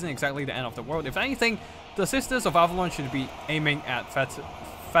Caster isn't exactly the end of the world. If anything, the Sisters of Avalon should be aiming at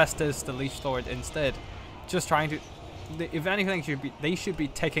Festus the Leech Lord instead. Just trying to, if anything, they should be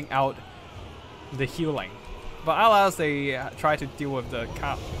taking out the healing. But alas, they try to deal with the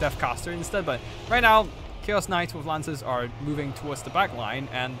Death Caster instead. But right now, Chaos Knights with lances are moving towards the back line,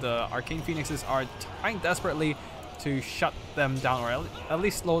 and the Arcane Phoenixes are trying desperately to shut them down, or at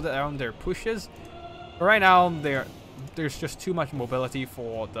least slow down their pushes. But right now, there's just too much mobility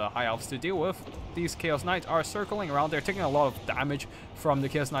for the High Elves to deal with. These Chaos Knights are circling around. They're taking a lot of damage from the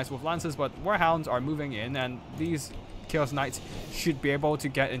Chaos Knights with lances, but Warhounds are moving in, and these Chaos Knights should be able to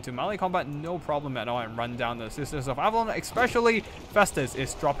get into melee combat no problem at all and run down the Sisters of Avalon. Especially Festus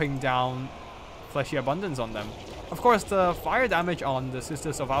is dropping down Fleshy Abundance on them. Of course, the fire damage on the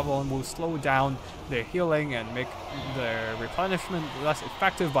Sisters of Avalon will slow down their healing and make their replenishment less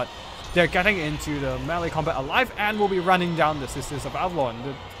effective, but they're getting into the melee combat alive and will be running down the Sisters of Avalon.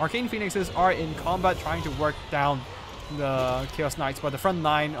 The Arcane Phoenixes are in combat trying to work down the Chaos Knights, but the front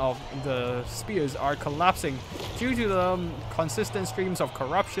line of the spears are collapsing due to the consistent streams of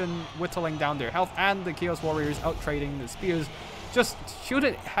corruption whittling down their health, and the Chaos Warriors out trading the spears. Just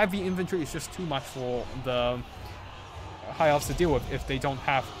shielded heavy infantry is just too much for the High Elves to deal with if they don't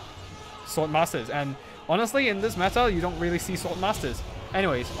have Sword Masters. And honestly, in this meta, you don't really see Sword Masters.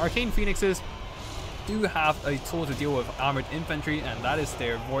 Anyways, Arcane Phoenixes do have a tool to deal with armored infantry, and that is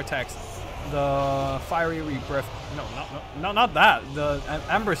their Vortex. The Fiery Rebirth, not that, the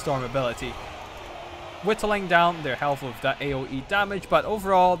Ember Storm ability. Whittling down their health with that AoE damage, but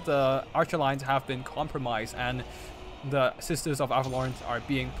overall the Archer lines have been compromised and the Sisters of Avalon are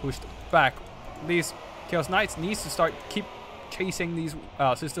being pushed back. These Chaos Knights needs to keep chasing these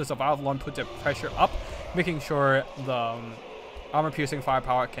Sisters of Avalon, put the pressure up, making sure the armor-piercing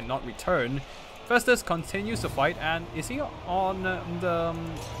firepower cannot return. Festus continues to fight, and is he on the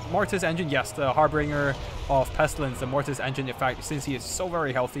Mortis engine? Yes, the Harbinger of Pestilence, the Mortis engine. In fact, since he is so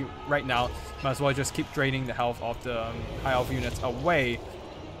very healthy right now, might as well just keep draining the health of the high elf units away.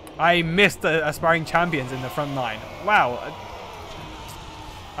 I missed the Aspiring Champions in the front line. Wow.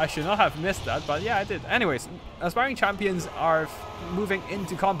 I should not have missed that, but yeah, I did. Anyways, Aspiring Champions are moving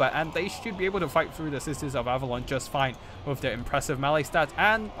into combat, and they should be able to fight through the Sisters of Avalon just fine with their impressive melee stats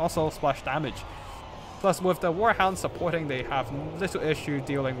and also splash damage. Plus, with the Warhounds supporting, they have little issue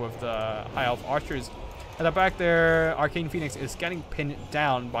dealing with the High Elf Archers. At the back there, Arcane Phoenix is getting pinned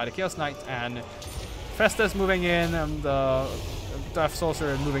down by the Chaos Knight, and Festus moving in, and the Death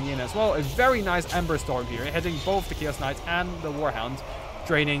Sorcerer moving in as well. A very nice Ember Storm here, hitting both the Chaos Knights and the Warhounds,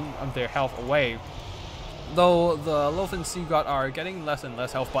 draining their health away. Though the Lothern Sea God are getting less and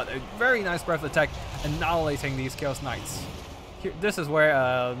less health, but a very nice breath attack annihilating these Chaos Knights. Here, this is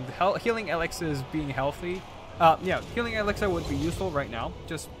where healing elixirs being healthy. Yeah, healing elixir would be useful right now.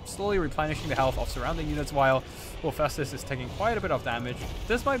 Just slowly replenishing the health of surrounding units while Festus is taking quite a bit of damage.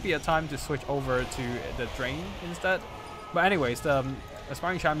 This might be a time to switch over to the Drain instead. But anyways, the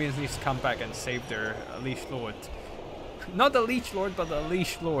Aspiring Champions needs to come back and save their Leash Lord. Not the Leech Lord, but the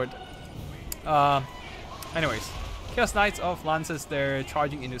Leash Lord. Anyways, Chaos Knights of Lances, they're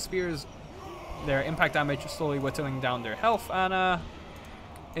charging into spears. Their impact damage slowly whittling down their health and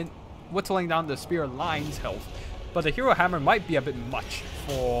whittling down the spear line's health. But the Hero Hammer might be a bit much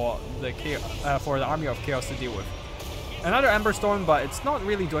for the Army of Chaos to deal with. Another Ember Storm, but it's not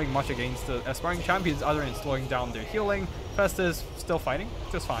really doing much against the Aspiring Champions other than slowing down their healing. Festus still fighting,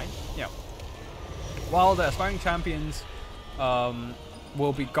 just fine. Yeah. While the Aspiring Champions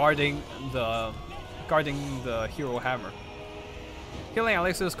will be guarding the Hero Hammer. Healing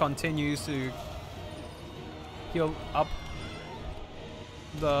Elixirs continues to heal up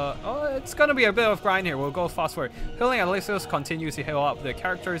the... Oh, it's gonna be a bit of grind here. We'll go fast forward. Healing Elixirs continues to heal up the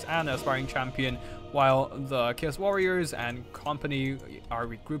characters and the Aspiring Champion, while the Chaos Warriors and company are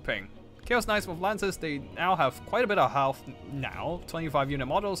regrouping. Chaos Knights with Lances, they now have quite a bit of health now, 25 unit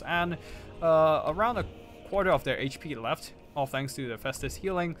models, and around a quarter of their HP left, all thanks to the Festus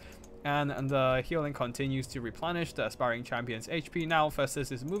healing. And the healing continues to replenish the Aspiring Champion's HP. Now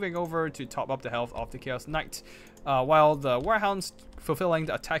Festus is moving over to top up the health of the Chaos Knight, while the Warhounds fulfilling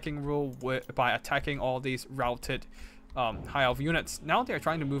the attacking rule by attacking all these routed High Elf units. Now they're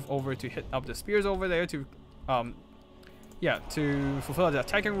trying to move over to hit up the spears over there to to fulfill the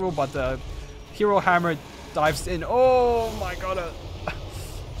attacking rule, but the Hero Hammer dives in. Oh my god,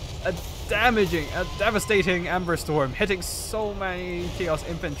 a devastating Ember Storm, hitting so many Chaos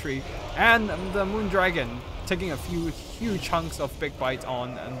Infantry, and the Moon Dragon taking a few huge chunks of big bites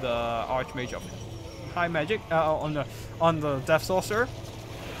on the Archmage of High Magic, on the Death Sorcerer.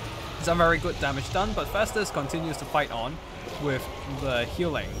 Some very good damage done, but Festus continues to fight on with the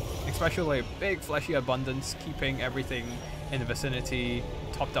healing, especially a big fleshy abundance, keeping everything in the vicinity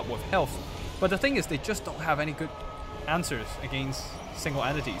topped up with health. But the thing is, they just don't have any good answers against single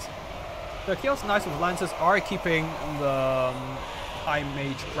entities. The Chaos Knights with Lances are keeping the High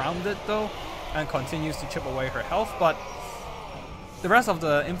Mage grounded though, and continues to chip away her health, but the rest of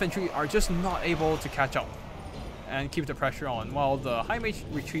the infantry are just not able to catch up and keep the pressure on, while the High Mage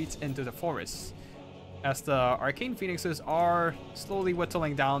retreats into the forests, as the Arcane Phoenixes are slowly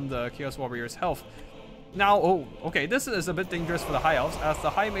whittling down the Chaos Warriors' health. Now, oh, okay, this is a bit dangerous for the High Elves, as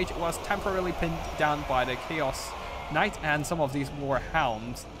the High Mage was temporarily pinned down by the Chaos Knight and some of these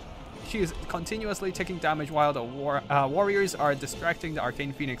Warhounds. She is continuously taking damage while the Warriors are distracting the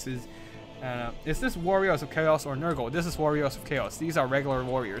Arcane Phoenixes. Is this Warriors of Chaos or Nurgle? This is Warriors of Chaos. These are regular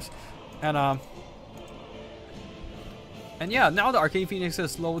warriors. And yeah, now the Arcane Phoenix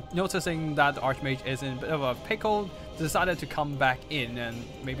is noticing that the Archmage is in a bit of a pickle, decided to come back in and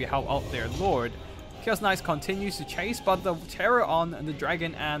maybe help out their lord. Chaos Knights continues to chase, but the terror on the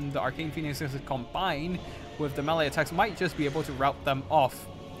Dragon and the Arcane Phoenixes combined with the melee attacks might just be able to rout them off.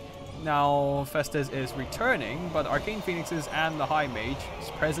 Now Festus is returning, but Arcane Phoenixes and the High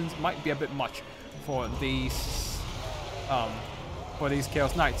Mage's presence might be a bit much for these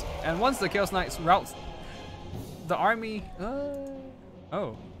Chaos Knights. And once the Chaos Knights rout the army,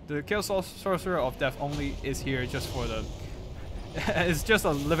 oh, The Chaos Sorcerer of Death only is here just for the... it's just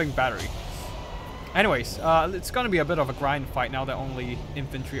a living battery. Anyways, it's gonna be a bit of a grind fight now that only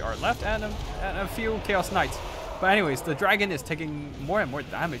infantry are left and a few Chaos Knights. But anyways, the dragon is taking more and more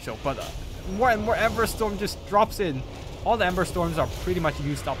damage though, but more and more Ember Storm just drops in. All the Ember Storms are pretty much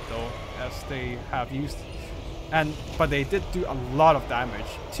used up though, as they have used. But they did do a lot of damage.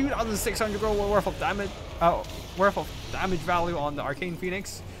 2,600 gold worth of damage value on the Arcane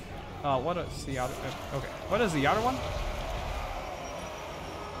Phoenix. What is the other? Okay, what is the other one?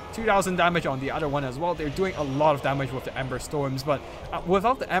 2,000 damage on the other one as well. They're doing a lot of damage with the Ember Storms, but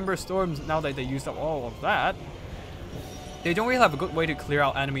without the Ember Storms, now that they used up all of that, they don't really have a good way to clear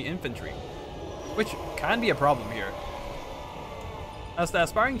out enemy infantry, which can be a problem here. As the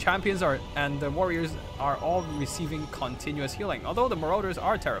aspiring champions and the warriors are all receiving continuous healing, although the marauders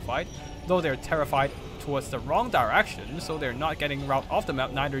are terrified, though they're terrified towards the wrong direction, so they're not getting route off the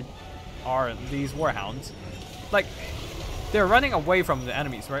map, neither are these warhounds. Like, they're running away from the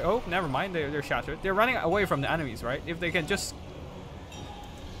enemies, right? Oh, never mind, they're shattered. They're running away from the enemies, right? If they can just...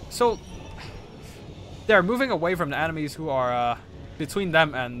 So, they're moving away from the enemies who are between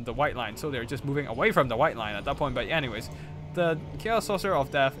them and the white line, so they're just moving away from the white line at that point. But anyways, the Chaos Sorcerer of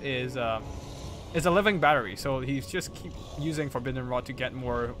Death is a living battery, so he's just keep using Forbidden Rod to get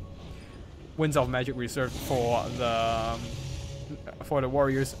more Winds of Magic reserved for the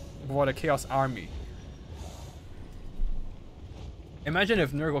warriors, for the Chaos Army. Imagine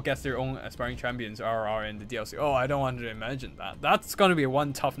if Nurgle gets their own aspiring champions RR in the DLC. Oh, I don't want to imagine that. That's gonna be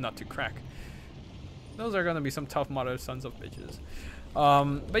one tough nut to crack. Those are gonna be some tough mother sons of bitches.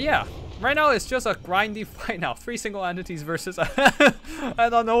 But yeah, right now it's just a grindy fight now. 3 single entities versus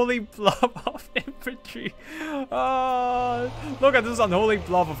an unholy blob of infantry. Look at this unholy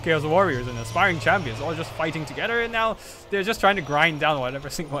blob of Chaos Warriors and aspiring champions all just fighting together, and now they're just trying to grind down whatever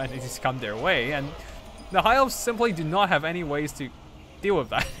single entities come their way. And the High Elves simply do not have any ways to deal with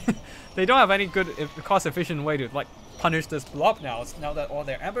that. They don't have any good cost-efficient way to like punish this blob now that all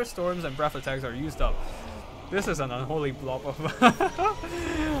their Ember Storms and Breath Attacks are used up. This is an unholy blob of...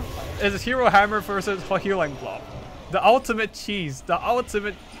 It's Hero Hammer versus Healing Blob. The ultimate cheese. The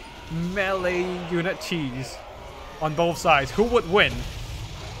ultimate melee unit cheese. On both sides. Who would win?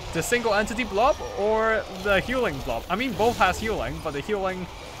 The single entity blob or the healing blob? I mean, both has healing, but the healing...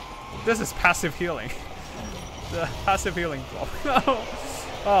 This is passive healing. The passive healing blob.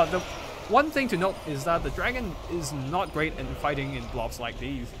 The one thing to note is that the dragon is not great in fighting in blobs like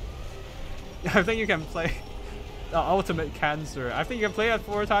these. I think you can play... Ultimate Cancer. I think you can play at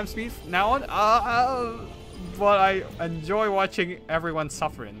 4 times speed now on. But I enjoy watching everyone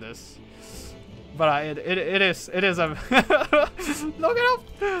suffer in this. But it is a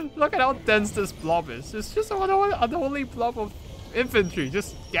look at how dense this blob is. It's just an unholy blob of infantry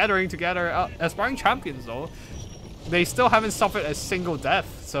just gathering together. Aspiring champions though, they still haven't suffered a single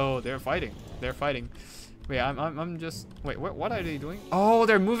death, so they're fighting. They're fighting. Wait, I'm just... Wait, what are they doing? Oh,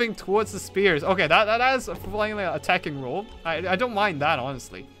 they're moving towards the spears. Okay, that is playing an attacking role. I don't mind that,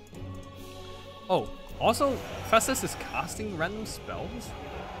 honestly. Oh, also, Festus is casting random spells?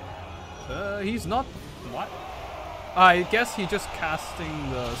 He's not... What? I guess he's just casting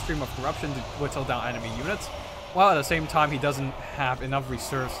the Stream of Corruption to whittle down enemy units, while at the same time he doesn't have enough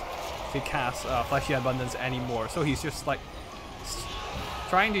reserves to cast Fleshy Abundance anymore. So he's just like...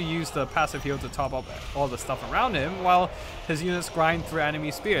 trying to use the passive heal to top up all the stuff around him while his units grind through enemy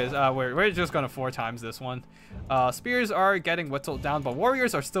spears. We're just gonna 4 times this one. Spears are getting whittled down, but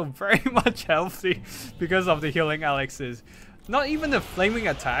warriors are still very much healthy because of the healing elixirs. Not even the flaming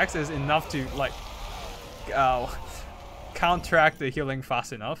attacks is enough to like counteract the healing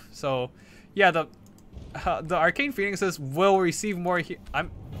fast enough. So yeah, the Arcane Phoenixes will receive more.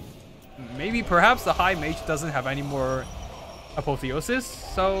 Maybe perhaps the High Mage doesn't have any more Apotheosis,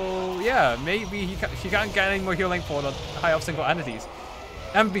 so yeah, maybe she can't get any more healing for the High Elf single entities.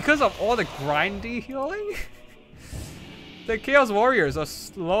 And because of all the grindy healing, the Chaos Warriors are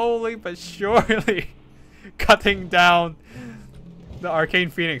slowly but surely cutting down the Arcane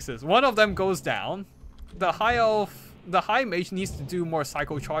Phoenixes. One of them goes down. The High Mage needs to do more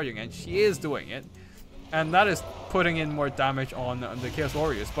cycle charging, and she is doing it. And that is putting in more damage on the Chaos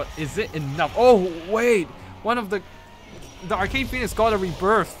Warriors. But is it enough? Oh, wait! One of the Arcane Phoenix got a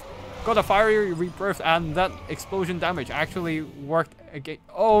rebirth. Got a fiery rebirth, and that explosion damage actually worked against...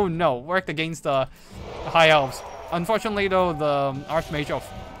 Oh no, worked against the High Elves. Unfortunately though, the Archmage of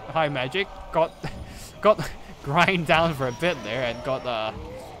High Magic got grind down for a bit there and got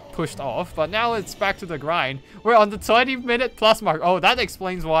pushed off. But now it's back to the grind. We're on the 20-minute plus mark. Oh, that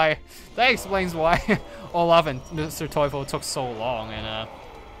explains why. That explains why Olaf and Mr. Teufel took so long. And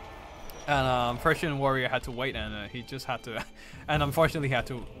And Persian warrior had to wait, and he just had to, and unfortunately he had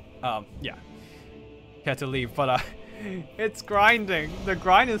to, yeah, he had to leave. But it's grinding. The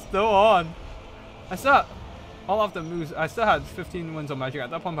grind is still on. I still all of the moves. I still had 15 wins of magic at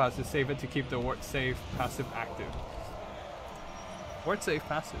that point, but I had to save it to keep the word save passive active. Word save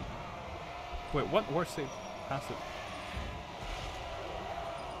passive. Wait, what word save passive?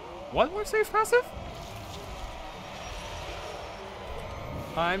 What word save passive?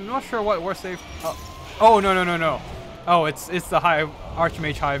 I'm not sure what word save. Oh no. Oh, it's the high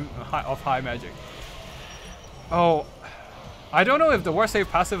archmage high magic. Oh, I don't know if the word save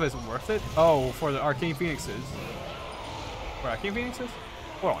passive is worth it. Oh, for the arcane phoenixes. For arcane phoenixes?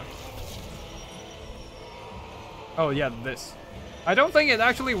 Hold on. Oh yeah, this. I don't think it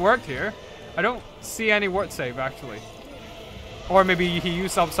actually worked here. I don't see any word save actually. Or maybe he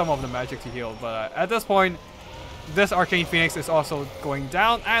used up some of the magic to heal. But at this point, this arcane phoenix is also going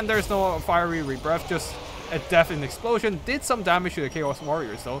down, and there's no fiery rebirth, just a death in explosion. Did some damage to the Chaos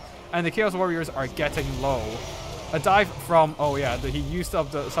Warriors though, and the Chaos Warriors are getting low. A dive from, oh yeah, he used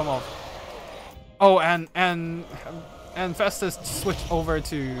up some of. Oh, and Festus switched over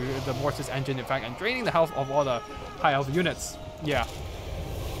to the Mortis engine, in fact, and draining the health of all the high health units. Yeah.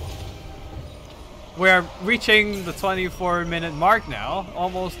 We're reaching the 24-minute mark now.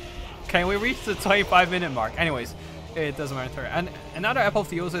 Almost. Can we reach the 25-minute mark? Anyways, it doesn't matter. And another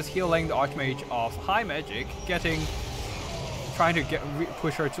apotheosis healing the Archmage of High Magic, trying to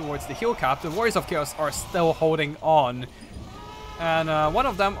push her towards the heal cap. The Warriors of Chaos are still holding on, and one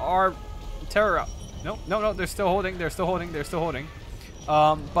of them are Terror. No, they're still holding.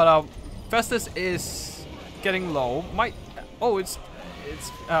 But Festus is getting low. It's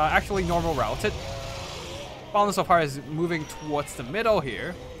actually normal routed. Balance of Fire is moving towards the middle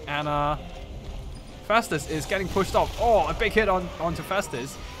here, and Festus is getting pushed off. Oh, a big hit onto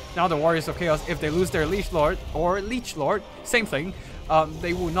Festus. Now the Warriors of Chaos, if they lose their Leech Lord or Leech Lord, same thing,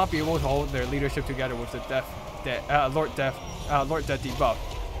 they will not be able to hold their leadership together with the Lord Death debuff.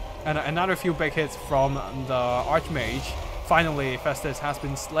 And another few big hits from the Archmage. Finally, Festus has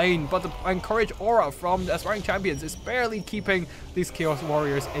been slain, but the Encourage Aura from the Aspiring Champions is barely keeping these Chaos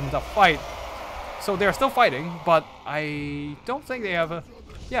Warriors in the fight. So they're still fighting, but I don't think they have a...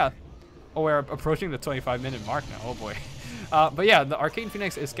 Yeah. Oh, we're approaching the 25-minute mark now. Oh boy. But yeah, the Arcane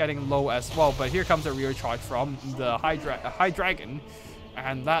Phoenix is getting low as well, but here comes a rear charge from the High Dragon,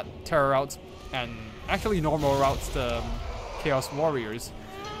 and that terror routes and actually normal routes the Chaos Warriors.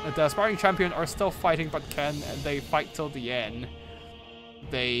 The Aspiring Champion are still fighting, but can they fight till the end?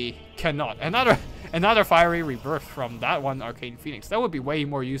 They cannot. Another fiery rebirth from that one Arcane Phoenix. That would be way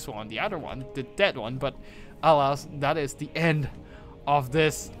more useful on the other one, the dead one, but alas, that is the end of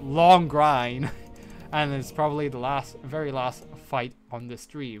this long grind. And it's probably the very last fight on the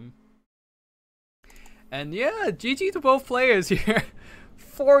stream. And yeah, GG to both players here.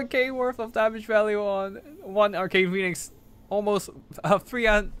 4k worth of damage value on one Arcane Phoenix. Almost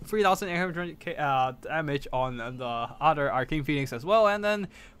 3,800 damage on the other Arcane Phoenix as well. And then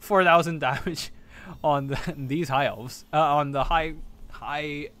 4,000 damage on these High Elves. On the High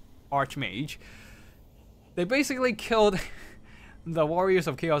Archmage. They basically killed the Warriors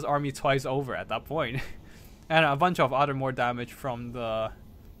of Chaos army twice over at that point. And a bunch of other more damage from the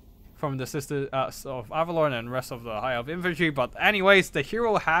Sisters of Avalon and rest of the High Elf infantry. But anyways, the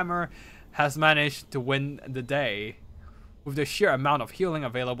Hero Hammer has managed to win the day with the sheer amount of healing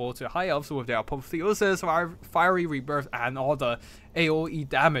available to High Elves with their Apotheosis, Fiery Rebirth, and all the AoE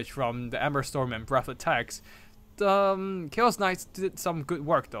damage from the Ember Storm and Breath attacks. The Chaos Knights did some good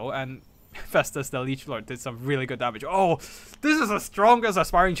work though, and Festus the Leech Lord did some really good damage. Oh, this is the strongest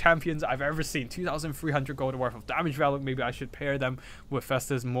Aspiring Champions I've ever seen. 2,300 gold worth of damage value. Maybe I should pair them with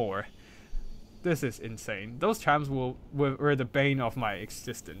Festus more. This is insane. Those champs were the bane of my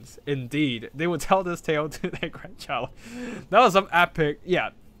existence. Indeed, they would tell this tale to their grandchild. That was some epic, yeah.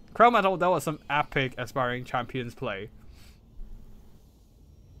 Crown Metal, that was some epic Aspiring Champions play.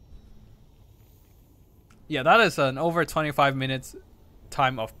 Yeah, that is an over 25 minutes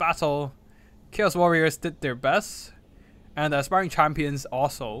time of battle. Chaos Warriors did their best, and the Aspiring Champions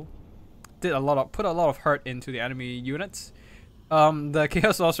also did put a lot of hurt into the enemy units. The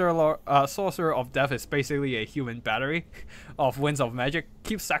Chaos Sorcerer of Death is basically a human battery of Winds of Magic.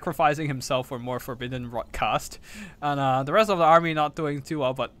 Keeps sacrificing himself for more Forbidden Rot cast. And the rest of the army not doing too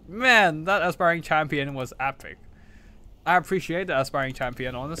well, but man, that Aspiring Champion was epic. I appreciate the Aspiring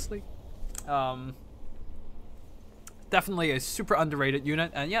Champion, honestly. Definitely a super underrated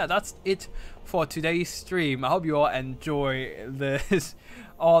unit. And yeah, that's it for today's stream. I hope you all enjoy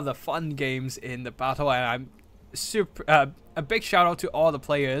all the fun games in the battle, and I'm super a big shout out to all the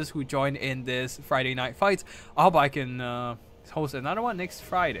players who joined in this Friday night fight. I hope I can host another one next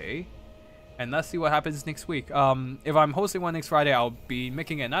Friday. And let's see what happens next week. If I'm hosting one next Friday, I'll be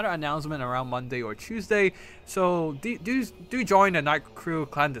making another announcement around Monday or Tuesday. So do join the Night Crew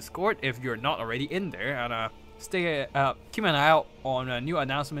Clan Discord if you're not already in there, and keep an eye out on new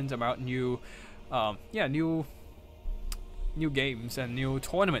announcements about new games and new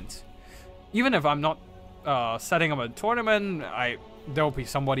tournaments. Even if I'm not setting up a tournament, there'll be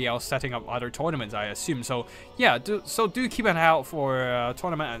somebody else setting up other tournaments, I assume. So yeah, do keep an eye out for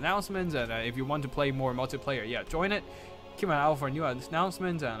tournament announcements, and if you want to play more multiplayer, yeah, join it. Keep an eye out for new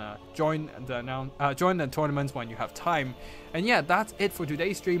announcements, and join the tournaments when you have time. And yeah, that's it for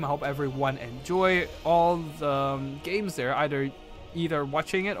today's stream. I hope everyone enjoy all the games there, either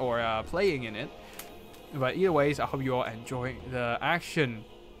watching it or playing in it. But either ways, I hope you all enjoy the action.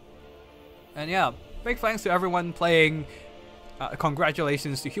 And yeah, big thanks to everyone playing.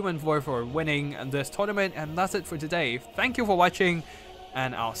 Congratulations to Human Void for winning this tournament, and that's it for today. Thank you for watching,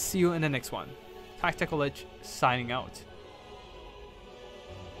 and I'll see you in the next one. Tactical Lich signing out.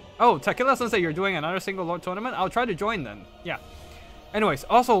 Oh, Tequila Sensei, you're doing another single Lord tournament? I'll try to join then. Yeah. Anyways,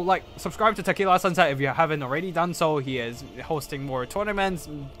 also subscribe to Tequila Sensei if you haven't already done so. He is hosting more tournaments,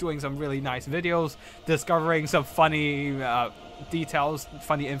 doing some really nice videos, discovering some funny details,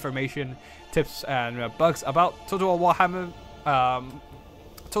 funny information, tips, and bugs about Total Warhammer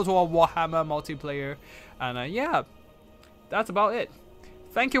multiplayer. And yeah, that's about it.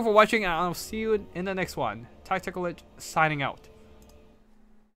 Thank you for watching, and I'll see you in the next one. Tactical Lich signing out.